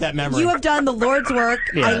bringing up that memory. You have done the Lord's work.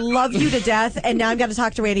 Yeah. I love you to death, and now I've got to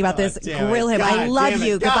talk to Randy about this. Damn Grill it. him. I God love damn it.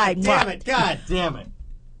 you. God Goodbye. damn Mwah. it. God damn it.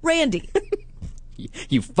 Randy.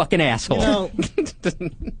 You fucking asshole.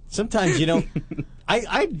 Sometimes,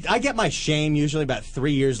 I get my shame usually about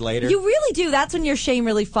 3 years later. You really do. That's when your shame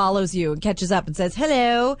really follows you and catches up and says,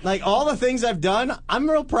 hello. Like, all the things I've done, I'm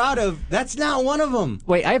real proud of. That's not one of them.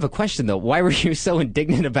 Wait, I have a question, though. Why were you so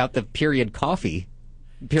indignant about the period coffee?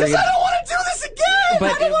 Because I don't want to do this again.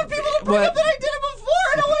 But- I don't want people to bring up that I did it before.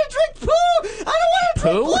 I don't want to drink poo. I don't want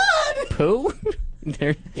to drink blood. Poo?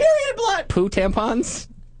 There- Period blood. Poo tampons?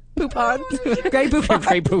 Poupon. Gray poupon.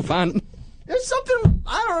 Gray poupon. There's something,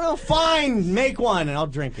 I don't know. Fine, make one and I'll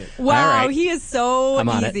drink it. Wow, All right. he is so I'm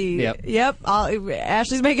on it. easy. Yep.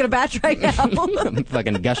 Ashley's making a batch right now.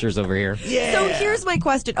 Fucking gushers over here. So here's my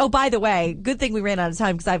question. Oh, by the way, good thing we ran out of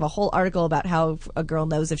time because I have a whole article about how a girl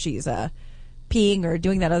knows if she's peeing or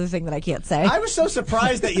doing that other thing that I can't say. I was so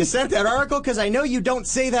surprised that you sent that article because I know you don't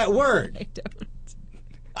say that word. I don't.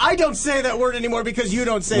 I don't say that word anymore because you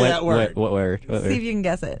don't say that word. What word? What See word? if you can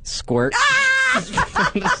guess it. Squirt.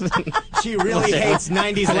 She really hates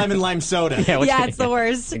 90s lemon lime soda. Yeah, it's the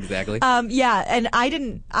worst. Exactly. Yeah, and I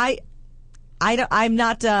didn't. I'm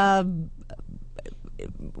not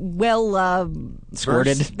well.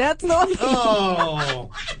 Squirted. That's not. Oh.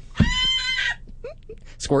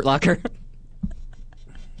 Squirt locker.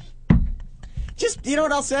 Just, you know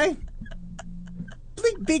what I'll say?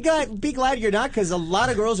 Be glad you're not, because a lot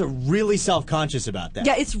of girls are really self-conscious about that.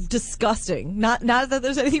 Yeah, it's disgusting. Not that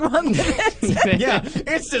there's anything wrong with it. Yeah,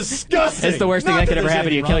 it's disgusting. It's the worst thing Not that could that ever there's happen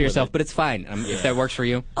to you. anything Kill wrong with yourself, it. but it's fine if that works for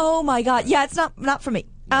you. Oh my god. Yeah, it's not for me.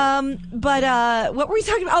 But what were we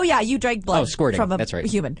talking about? Oh yeah, you drank blood. Oh, squirting. From a That's right.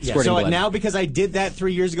 human. Yeah, Squirting so blood. now because I did that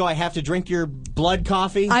 3 years ago, I have to drink your blood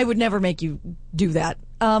coffee? I would never make you do that.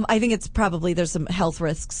 I think it's probably there's some health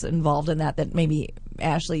risks involved in that maybe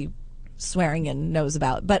Ashley swearing in knows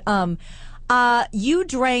about. But you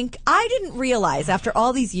drank. I didn't realize after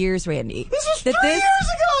all these years, Randy, that 3 this years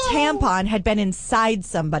ago! tampon had been inside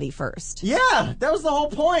somebody first. Yeah, that was the whole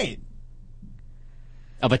point.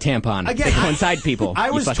 Of a tampon. Again, They go inside people. I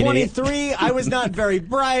you was fucking idiot. 23. I was not very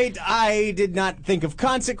bright. I did not think of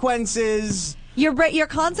consequences. Your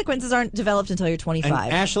consequences aren't developed until you're 25.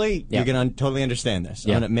 And Ashley, Yeah. you're going to totally understand this.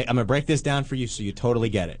 Yeah. I'm going to break this down for you so you totally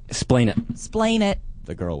get it. Explain it. Explain it.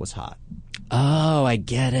 The girl was hot. Oh, I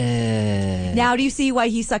get it. Now, do you see why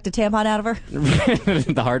he sucked a tampon out of her?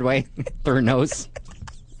 The hard way. Through her nose.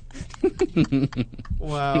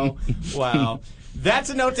 Wow. Wow. That's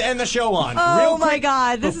a note to end the show on. Oh, my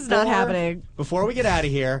God. This is not happening. Before we get out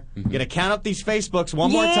of here, I'm going to count up these Facebooks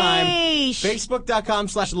one more time.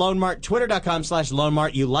 Facebook.com/LoneMart,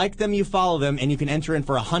 Twitter.com/LoneMart. You like them, you follow them, and you can enter in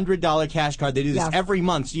for a $100 cash card. They do this every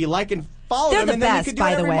month. So you like and follow them, and then you can do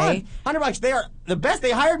it every month. $100. They are the best.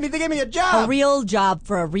 They hired me. They gave me a job. A real job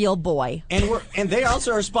for a real boy. And they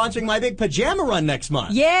also are sponsoring my big pajama run next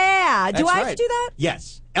month. Yeah. Do I have to do that?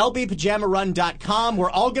 Yes. LBPajamaRun.com. We're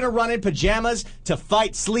all going to run in pajamas to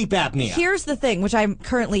fight sleep apnea. Here's the thing, which I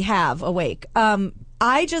currently have awake.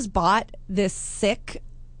 I just bought this sick,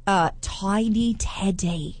 tiny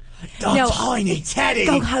teddy. Tiny teddy.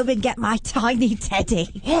 Go home and get my tiny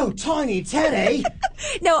teddy. Oh, tiny teddy.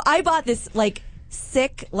 No, I bought this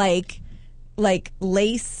sick, like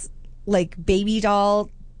lace, baby doll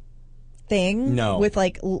thing. No. With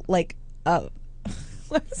I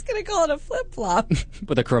was going to call it a flip-flop.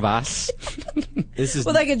 With a crevasse. This is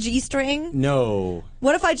with a G-string. No.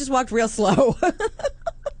 What if I just walked real slow?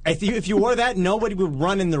 If you wore that, nobody would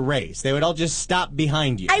run in the race. They would all just stop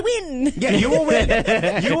behind you. I win. Yeah, you will win.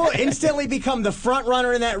 You will instantly become the front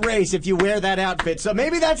runner in that race if you wear that outfit. So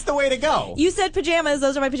maybe that's the way to go. You said pajamas.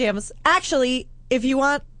 Those are my pajamas. Actually, if you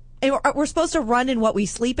want, we're supposed to run in what we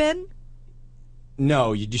sleep in.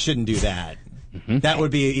 No, you shouldn't do that. That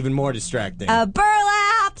would be even more distracting. A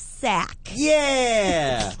burlap sack.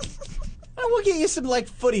 Yeah. We'll get you some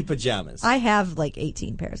footy pajamas. I have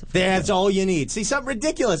 18 pairs of That's all you need. See, something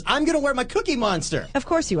ridiculous. I'm going to wear my Cookie Monster. Of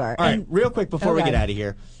course you are. All right, real quick before we get out of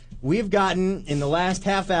here. We've gotten, in the last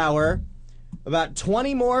half hour, about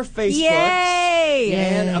 20 more Facebooks. Yay!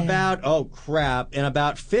 And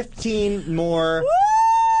about 15 more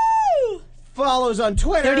follows on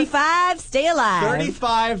Twitter. 35, stay alive.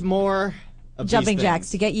 35 more of jumping these jacks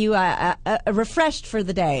to get you refreshed for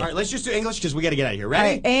the day. All right, let's just do English because we got to get out of here.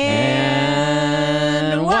 Ready? Right,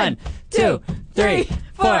 and 1, 2, 3,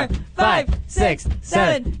 4, 5, 6,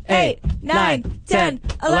 7, 8, 9, 10,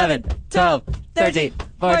 11, 12, 13,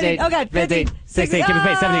 14, 15, 16, keep it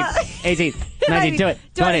pace, 17, 18, 19, do it,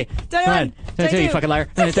 20, 21, 22, you fucking liar,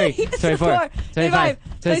 23, 24, 25,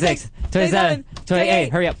 26, 27,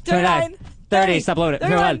 28, hurry up, 29, 30, stop blowing it,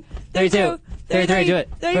 31, 32, 33, do it,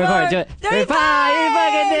 34, do it, 35, you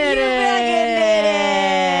fucking did it!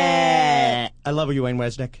 I love you, Wayne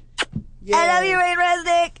Wesnick. Yay. I love you, Wayne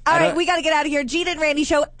Resnick. All right, we got to get out of here. Gina and Randy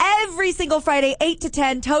show every single Friday, 8 to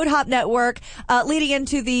 10, Toad Hop Network, leading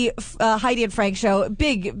into the Heidi and Frank show.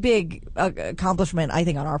 Big accomplishment, I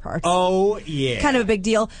think, on our part. Oh, yeah. Kind of a big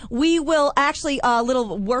deal. We will actually,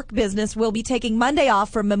 little work business, will be taking Monday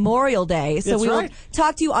off for Memorial Day. So That's we will right.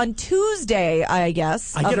 talk to you on Tuesday, I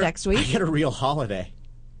guess, next week. I get a real holiday.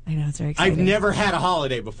 I know, it's very exciting. I've never had a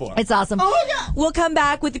holiday before. It's awesome. Oh, my God. We'll come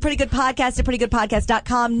back with the Pretty Good Podcast at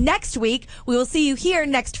prettygoodpodcast.com next week. We will see you here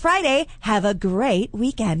next Friday. Have a great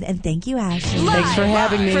weekend, and thank you, Ashley. Thanks for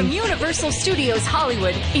having me. From Universal Studios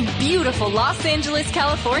Hollywood in beautiful Los Angeles,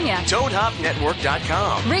 California.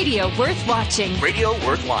 ToadHopNetwork.com. Radio worth watching. Radio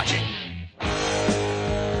worth watching.